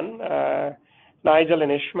analysis done. Nigel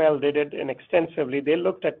and Ishmael did it extensively. They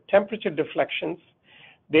looked at temperature deflections.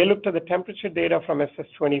 They looked at the temperature data from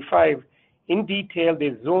SS25 in detail.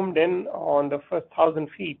 They zoomed in on the first 1,000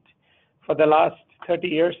 feet for the last 30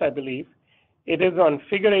 years, I believe. It is on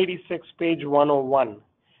figure 86, page 101.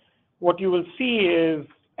 What you will see is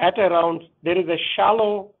at around, there's a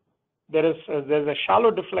shallow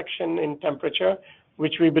deflection in temperature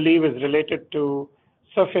which we believe is related to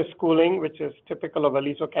surface cooling, which is typical of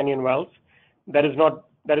Aliso Canyon wells. That is not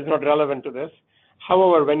relevant to this.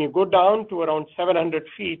 However, when you go down to around 700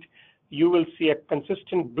 feet, you will see a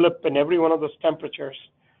consistent blip in every one of those temperatures,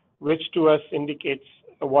 which to us indicates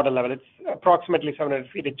a water level. It's approximately 700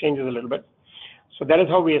 feet. It changes a little bit. So that is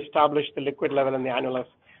how we established the liquid level in the annulus.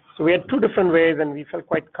 So we had two different ways, and we felt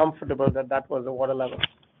quite comfortable that that was the water level.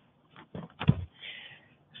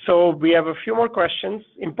 So we have a few more questions,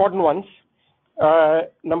 important ones.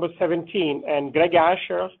 Number 17, and Greg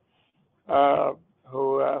Asher,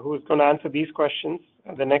 who's going to answer these questions,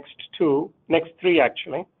 the next three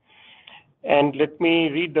actually. And let me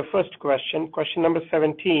read the first question. Question number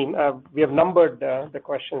 17. We have numbered the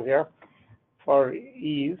questions here for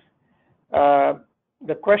ease.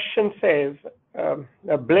 The question says,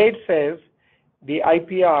 Blade says the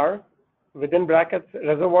IPR, within brackets,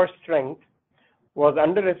 reservoir strength, was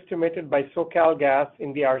underestimated by SoCalGas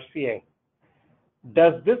in the RCA.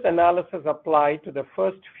 Does this analysis apply to the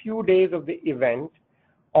first few days of the event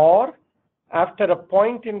or after a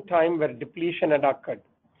point in time where depletion had occurred?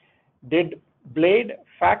 Did Blade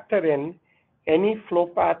factor in any flow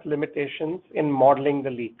path limitations in modeling the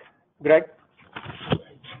leak? Greg?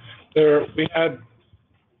 We had.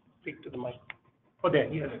 Speak to the mic. Oh,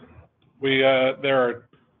 there, yes. There are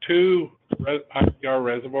two IPR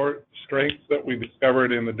reservoir strengths that we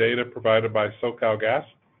discovered in the data provided by SoCalGas.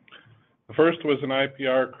 The first was an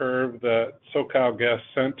IPR curve that SoCalGas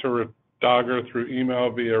sent to Dogger through email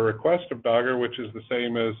via request of Dogger, which is the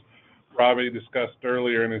same as Ravi discussed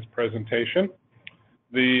earlier in his presentation.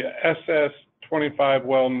 The SS25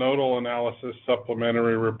 well nodal analysis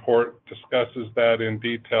supplementary report discusses that in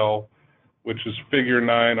detail, which is figure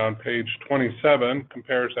 9 on page 27,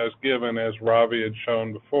 compares as given, as Ravi had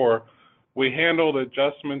shown before. We handled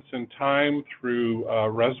adjustments in time through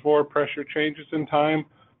reservoir pressure changes in time.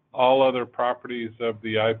 All other properties of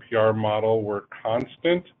the IPR model were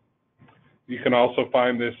constant. You can also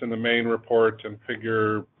find this in the main report in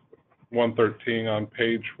figure 113 on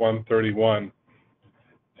page 131.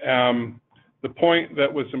 The point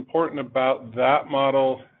that was important about that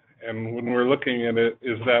model, and when we're looking at it,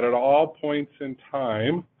 is that at all points in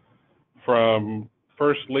time, from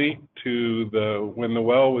first leak to when the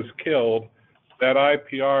well was killed, that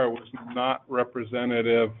IPR was not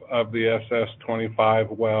representative of the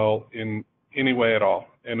SS25 well in any way at all,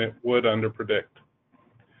 and it would underpredict.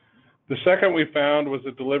 The second we found was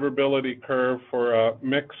a deliverability curve for a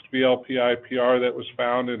mixed VLP IPR that was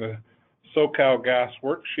found in a SoCalGas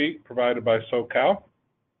worksheet provided by SoCal.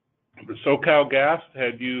 The SoCalGas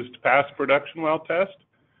had used past production well test,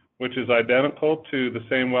 which is identical to the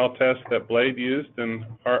same well test that Blade used in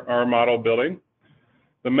our model building.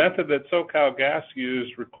 The method that SoCalGas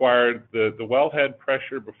used required the wellhead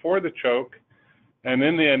pressure before the choke, and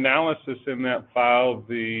in the analysis in that file,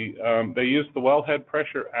 they used the wellhead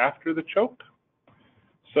pressure after the choke.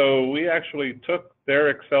 So we actually took their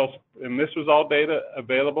Excel, and this was all data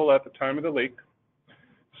available at the time of the leak.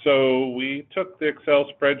 So we took the Excel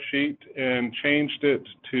spreadsheet and changed it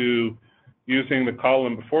to using the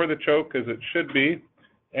column before the choke as it should be,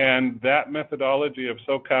 and that methodology of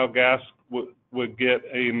SoCalGas would get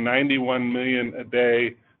a 91 million a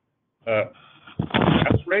day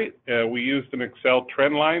gas rate. We used an Excel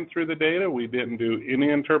trend line through the data. We didn't do any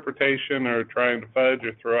interpretation or trying to fudge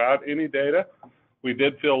or throw out any data. We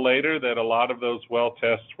did feel later that a lot of those well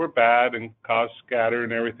tests were bad and caused scatter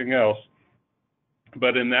and everything else.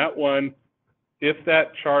 But in that one, if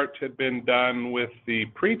that chart had been done with the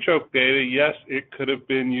pre-choke data, yes, it could have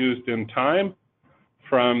been used in time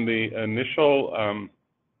from the initial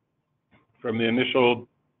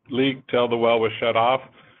leak till the well was shut off.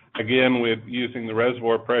 Again, with using the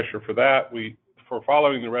reservoir pressure for that, for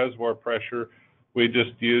following the reservoir pressure, we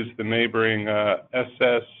just used the neighboring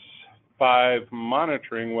SS5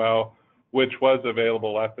 monitoring well, which was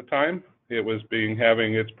available at the time. It was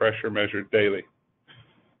having its pressure measured daily.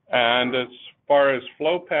 And as far as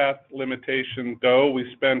flow path limitations go,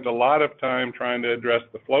 we spent a lot of time trying to address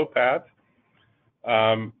the flow path.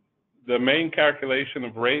 The main calculation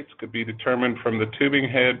of rates could be determined from the tubing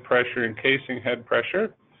head pressure and casing head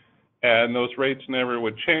pressure, and those rates never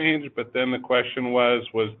would change. But then the question was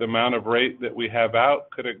the amount of rate that we have out,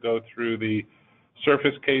 could it go through the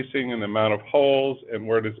surface casing and the amount of holes, and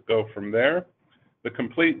where does it go from there? The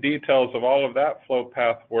complete details of all of that flow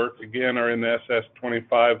path work, again, are in the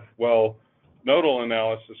SS25 well nodal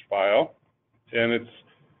analysis file, and it's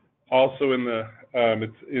also in the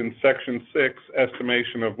it's in section 6,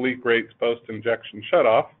 estimation of leak rates post-injection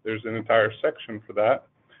shutoff. There's an entire section for that.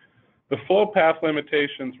 The flow path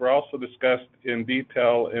limitations were also discussed in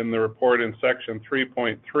detail in the report in section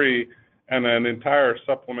 3.3 and an entire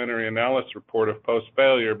supplementary analysis report of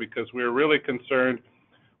post-failure, because we were really concerned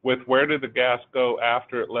with where did the gas go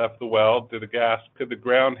after it left the well? Could the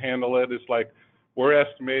ground handle it? It's like we're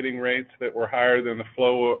estimating rates that were higher than the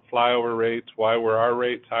flyover rates. Why were our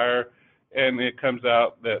rates higher? And it comes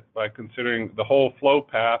out that by considering the whole flow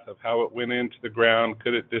path of how it went into the ground,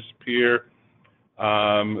 could it disappear?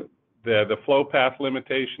 The flow path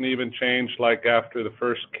limitation even changed, like after the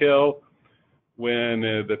first kill, when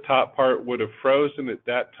the top part would have frozen at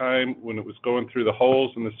that time when it was going through the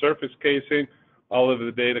holes in the surface casing. All of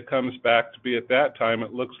the data comes back to be at that time.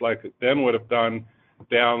 It looks like it then would have gone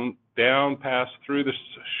down, passed through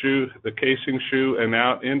the casing shoe and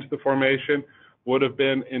out into the formation, would have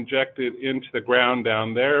been injected into the ground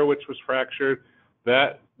down there, which was fractured.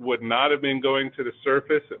 That would not have been going to the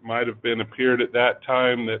surface. It might have been appeared at that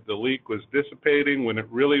time that the leak was dissipating when it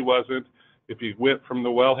really wasn't. If you went from the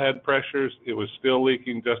wellhead pressures, it was still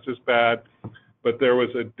leaking just as bad, but there was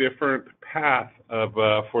a different path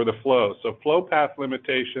for the flow. So flow path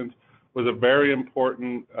limitations was a very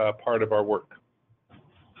important part of our work.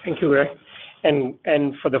 Thank you, Greg.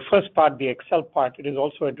 And for the first part, the Excel part, it is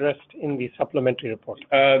also addressed in the supplementary report.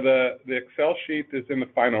 The Excel sheet is in the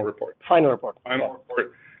final report. Final report. Final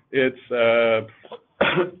report. It's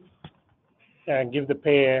give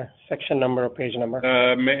the section number or page number.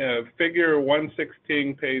 Figure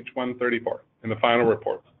 116, page 134 in the final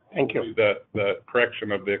report. Thank you. The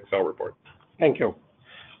correction of the Excel report. Thank you.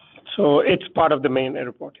 So it's part of the main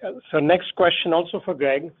report. So next question also for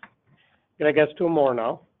Greg. Greg has two more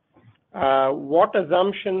now. What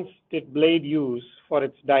assumptions did Blade use for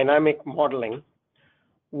its dynamic modeling?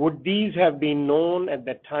 Would these have been known at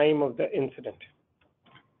the time of the incident?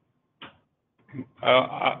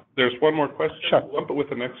 There's one more question. Sure. Lump it with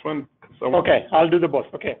the next one. Okay, I'll do the both.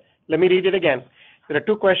 Okay, let me read it again. There are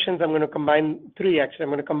two questions. I'm going to combine three, actually. I'm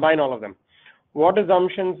going to combine all of them. What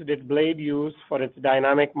assumptions did Blade use for its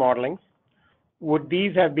dynamic modeling? Would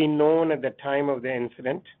these have been known at the time of the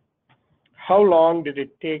incident? How long did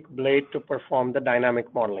it take Blade to perform the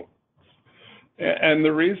dynamic modeling? And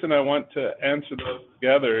the reason I want to answer those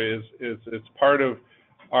together is it's part of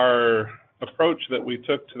our approach that we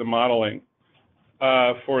took to the modeling.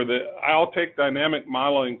 I'll take dynamic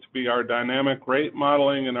modeling to be our dynamic rate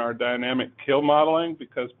modeling and our dynamic kill modeling,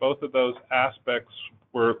 because both of those aspects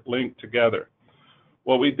were linked together.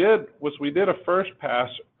 What we did was we did a first pass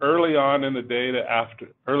early on in the data,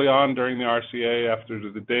 early on during the RCA, after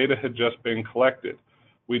the data had just been collected.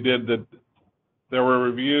 There were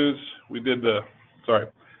reviews,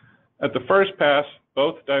 at the first pass,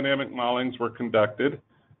 both dynamic modelings were conducted.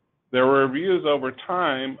 There were reviews over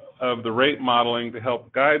time of the rate modeling to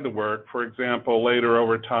help guide the work. For example, later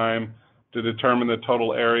over time, to determine the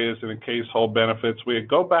total areas and the case hole benefits, we'd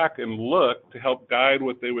go back and look to help guide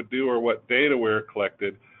what they would do or what data were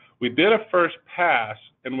collected. We did a first pass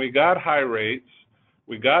and we got high rates.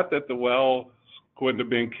 We got that the well couldn't have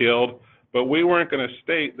been killed, but we weren't going to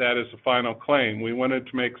state that as a final claim. We wanted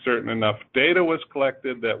to make certain enough data was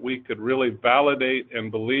collected that we could really validate and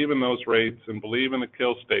believe in those rates and believe in the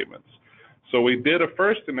kill statements. So we did a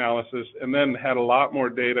first analysis and then had a lot more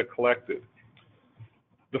data collected.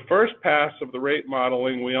 The first pass of the rate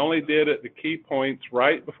modeling, we only did at the key points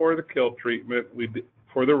right before the kill treatment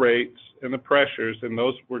for the rates and the pressures, and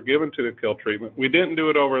those were given to the kill treatment. We didn't do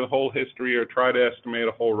it over the whole history or try to estimate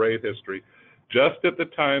a whole rate history. Just at the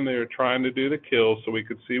time they were trying to do the kills so we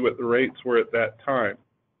could see what the rates were at that time.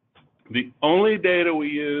 The only data we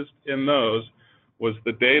used in those was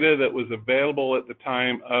the data that was available at the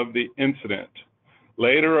time of the incident.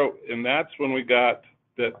 Later, and that's when we got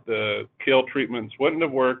that the kill treatments wouldn't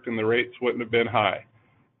have worked and the rates wouldn't have been high.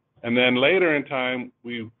 And then later in time,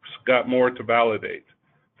 we got more to validate.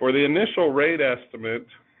 For the initial rate estimate,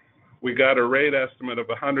 we got a rate estimate of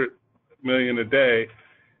 100 million a day.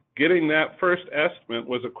 Getting that first estimate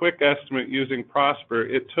was a quick estimate using Prosper.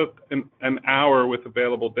 It took an hour with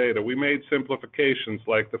available data. We made simplifications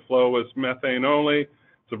like the flow was methane only,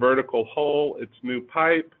 it's a vertical hole, it's new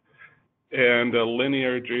pipe, and a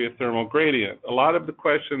linear geothermal gradient. A lot of the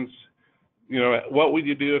questions, what would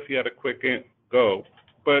you do if you had a quick go?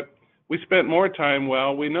 But we spent more time,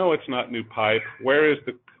 well, we know it's not new pipe.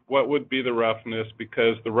 What would be the roughness?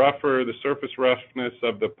 Because the surface roughness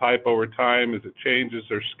of the pipe over time as it changes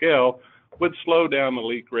their scale would slow down the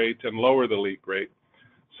leak rate and lower the leak rate.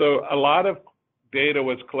 So a lot of data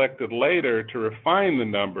was collected later to refine the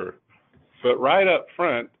number, but right up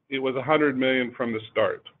front, it was 100 million from the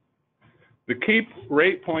start. The key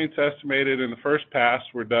rate points estimated in the first pass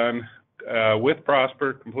were done with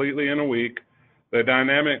Prosper completely in a week. The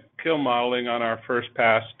dynamic kill modeling on our first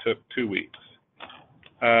pass took 2 weeks.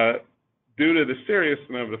 Due to the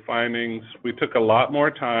seriousness of the findings, we took a lot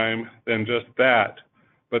more time than just that.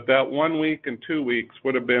 But that 1 week and 2 weeks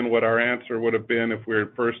would have been what our answer would have been if we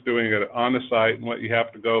were first doing it on the site. And what you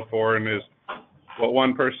have to go for, and is what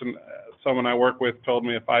one person, someone I work with, told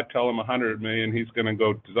me, if I tell him 100 million, he's going to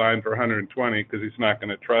go design for 120 because he's not going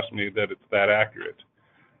to trust me that it's that accurate.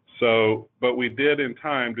 So, but we did in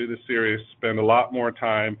time do the series, spend a lot more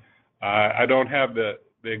time. I don't have the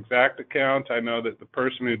exact account. I know that the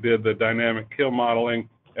person who did the dynamic kill modeling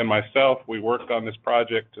and myself, we worked on this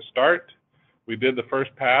project to start. We did the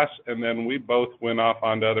first pass, and then we both went off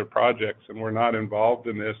onto other projects and were not involved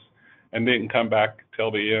in this and didn't come back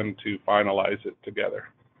till the end to finalize it together.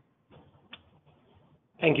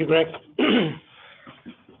 Thank you, Greg.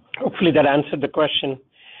 Hopefully that answered the question.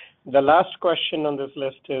 The last question on this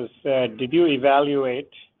list is, did you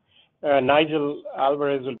evaluate, Nigel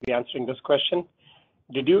Alvarez will be answering this question,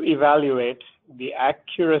 did you evaluate the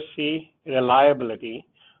accuracy, reliability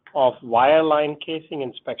of wireline casing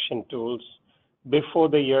inspection tools before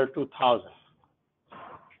the year 2000?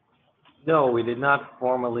 No, we did not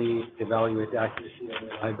formally evaluate the accuracy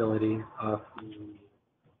and reliability of the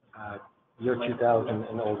year 2000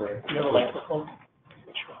 and older. You have a microphone?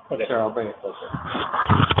 Sure, I'll bring it closer.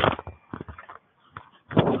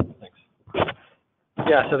 Thanks.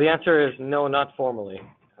 Yeah, so the answer is no, not formally.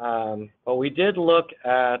 But we did look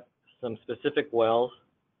at some specific wells,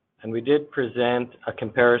 and we did present a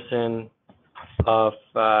comparison of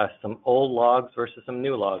some old logs versus some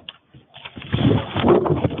new logs.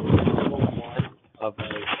 Of a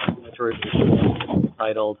documentary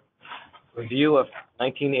titled Review of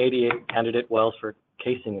 1988 Candidate Wells for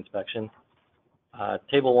Casing Inspection.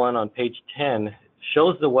 Table 1 on page 10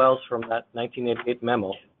 shows the wells from that 1988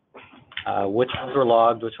 memo, which ones were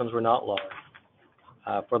logged, which ones were not logged.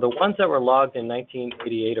 For the ones that were logged in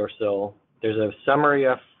 1988 or so, there's a summary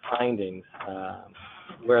of findings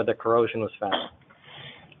where the corrosion was found.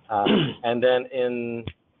 And then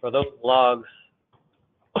for those logs,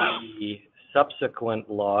 the subsequent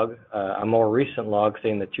log, a more recent log, say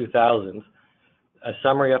in the 2000s, a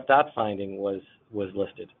summary of that finding was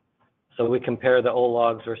listed. So we compare the old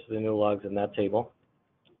logs versus the new logs in that table.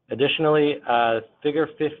 Additionally, Figure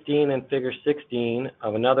 15 and Figure 16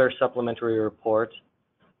 of another supplementary report,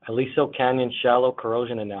 Aliso Canyon Shallow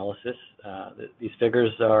Corrosion Analysis. These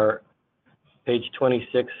figures are page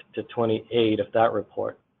 26 to 28 of that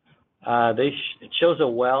report. It shows a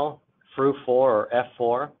well, FRU 4 or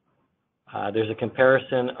F4. There's a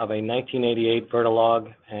comparison of a 1988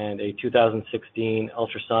 Vertilog and a 2016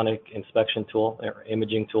 ultrasonic inspection tool, or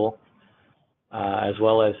imaging tool, as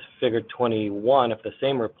well as Figure 21 of the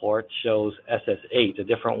same report shows SS8, a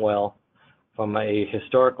different well, from a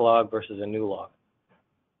historic log versus a new log.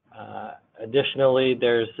 Additionally,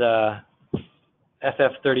 there's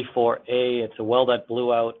FF34A. It's a well that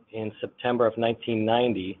blew out in September of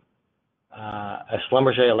 1990. A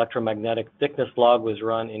Schlumberger electromagnetic thickness log was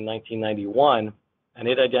run in 1991, and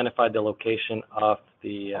it identified the location of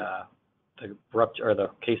the rupture or the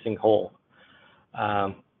casing hole.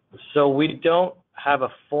 So we don't have a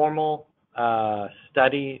formal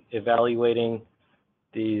study evaluating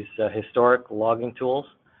these historic logging tools,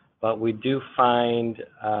 but we do find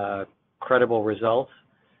credible results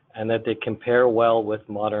and that they compare well with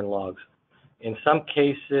modern logs. In some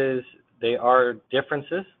cases, there are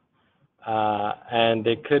differences, and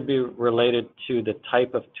they could be related to the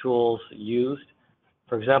type of tools used.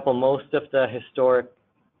 For example, most of the historic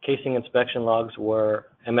casing inspection logs were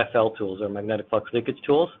MFL tools, or magnetic flux leakage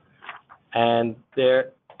tools, and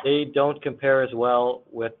they don't compare as well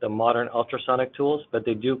with the modern ultrasonic tools, but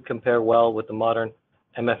they do compare well with the modern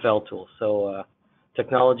MFL tools. So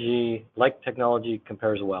technology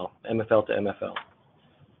compares well, MFL to MFL.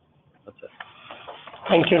 That's it.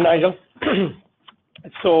 Thank you, Nigel.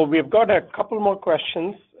 So we've got a couple more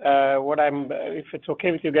questions. If it's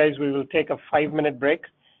okay with you guys, we will take a 5-minute break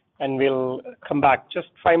and we'll come back. Just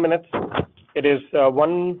 5 minutes. It is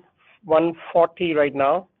 1:40 right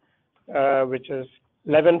now, which is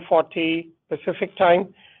 11:40 Pacific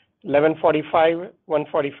time, 11:45,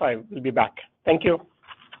 1:45. We'll be back. Thank you.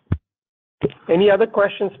 Any other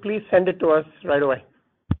questions, please send it to us right away.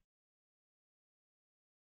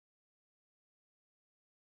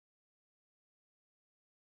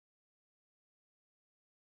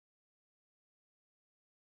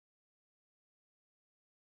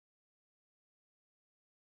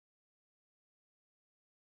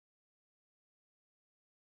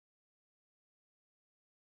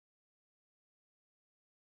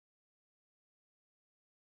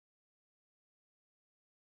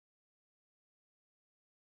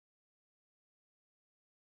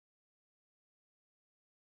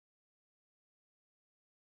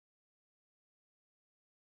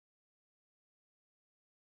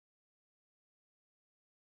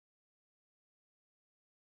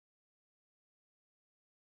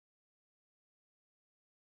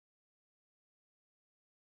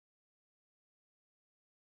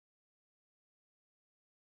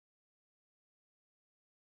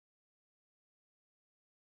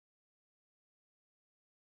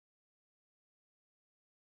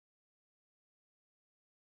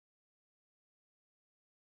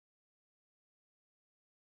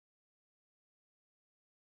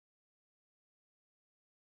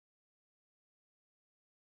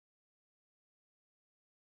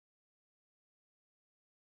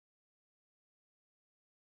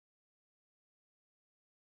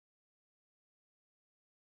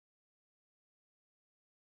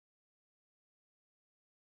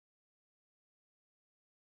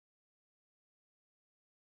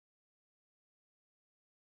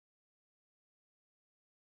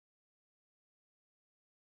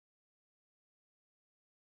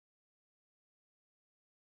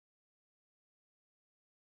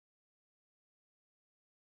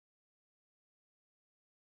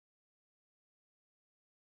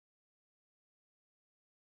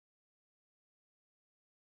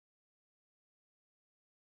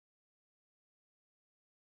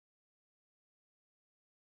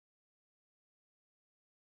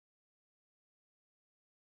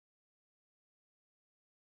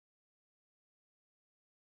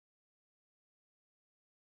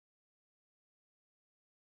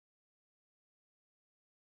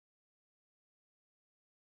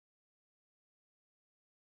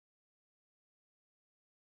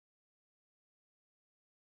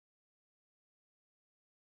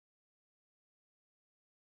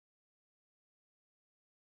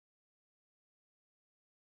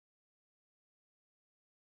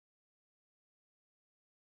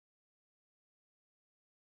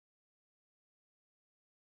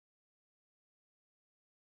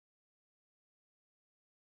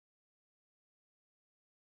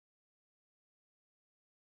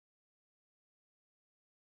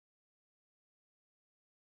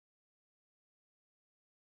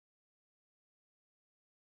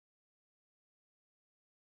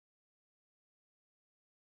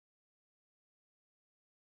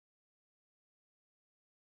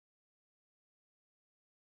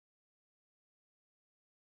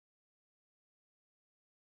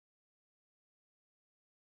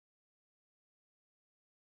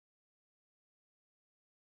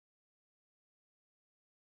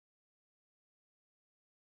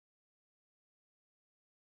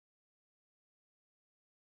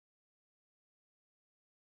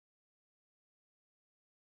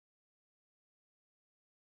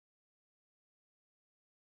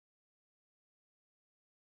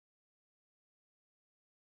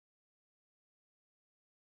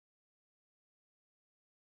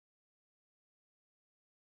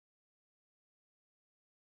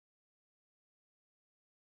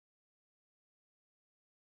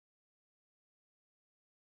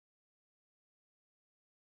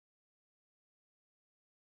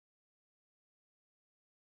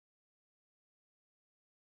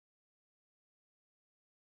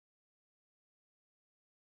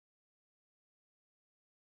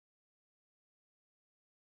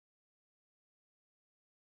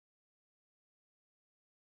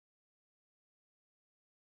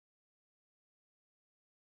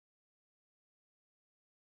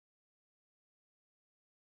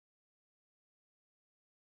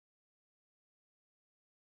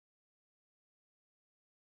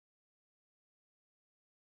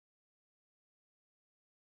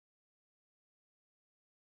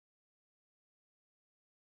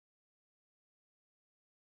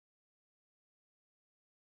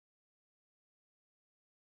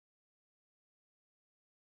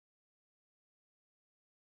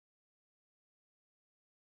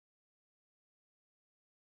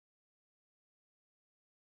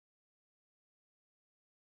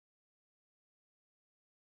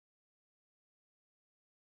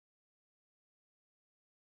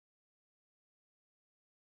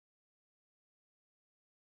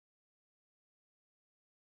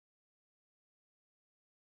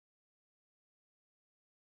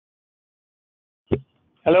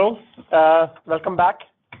 Hello, welcome back.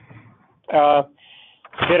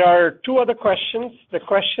 There are two other questions. The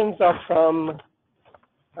questions are from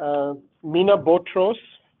Mina Botros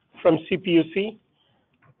from CPUC,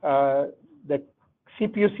 the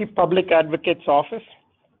CPUC Public Advocate's Office.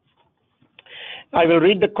 I will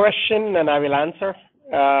read the question and I will answer.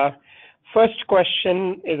 First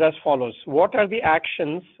question is as follows. What are the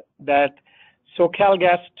actions that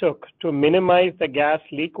SoCalGas took to minimize the gas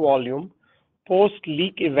leak volume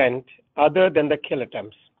post-leak event other than the kill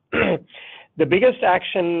attempts? The biggest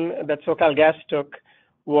action that SoCalGas took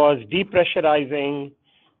was depressurizing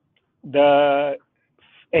the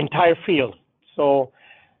entire field. So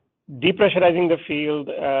depressurizing the field,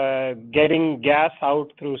 getting gas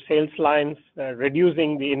out through sales lines,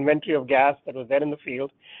 reducing the inventory of gas that was there in the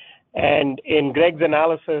field. And in Greg's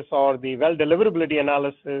analysis or the well deliverability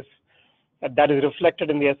analysis, that is reflected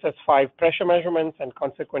in the SS5 pressure measurements and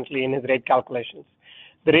consequently in his rate calculations.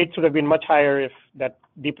 The rates would have been much higher if that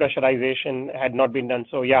depressurization had not been done.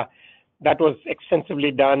 So yeah, that was extensively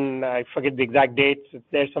done. I forget the exact dates. It's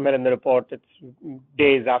there somewhere in the report. It's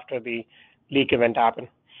days after the leak event happened.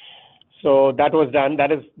 So that was done.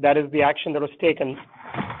 That is the action that was taken.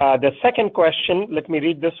 The second question, let me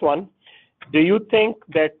read this one. Do you think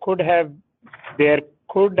there could have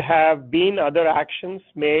been other actions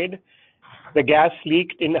made? The gas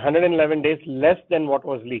leaked in 111 days less than what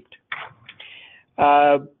was leaked.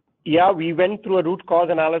 Yeah, we went through a root cause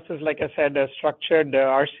analysis, like I said, a structured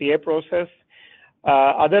RCA process.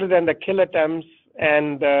 Other than the kill attempts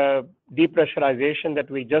and the depressurization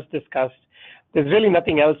that we just discussed, there's really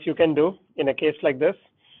nothing else you can do in a case like this.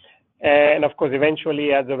 And of course,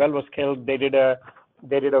 eventually, as the well was killed, they did a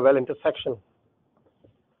well intersection.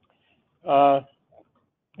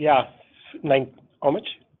 Yeah, how much?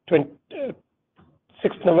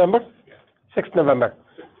 6th November? 6th November.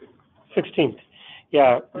 16th.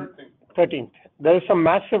 Yeah, 13th. There is some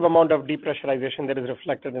massive amount of depressurization that is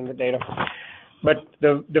reflected in the data. But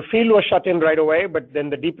the field was shut in right away, but then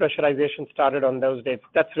the depressurization started on those dates.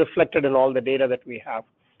 That's reflected in all the data that we have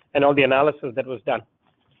and all the analysis that was done.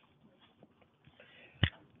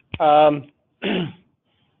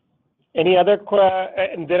 Any other,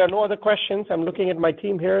 and there are no other questions. I'm looking at my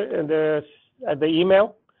team here at the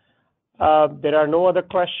email. There are no other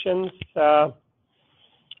questions.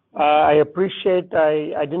 I appreciate,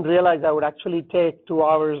 I didn't realize I would actually take 2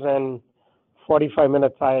 hours and 45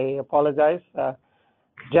 minutes. I apologize.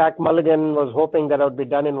 Jack Mulligan was hoping that I would be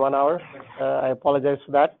done in 1 hour. I apologize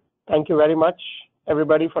for that. Thank you very much,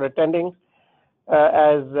 everybody, for attending.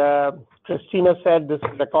 As Christina said, this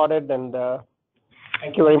is recorded, and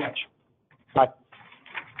thank you very much. Bye.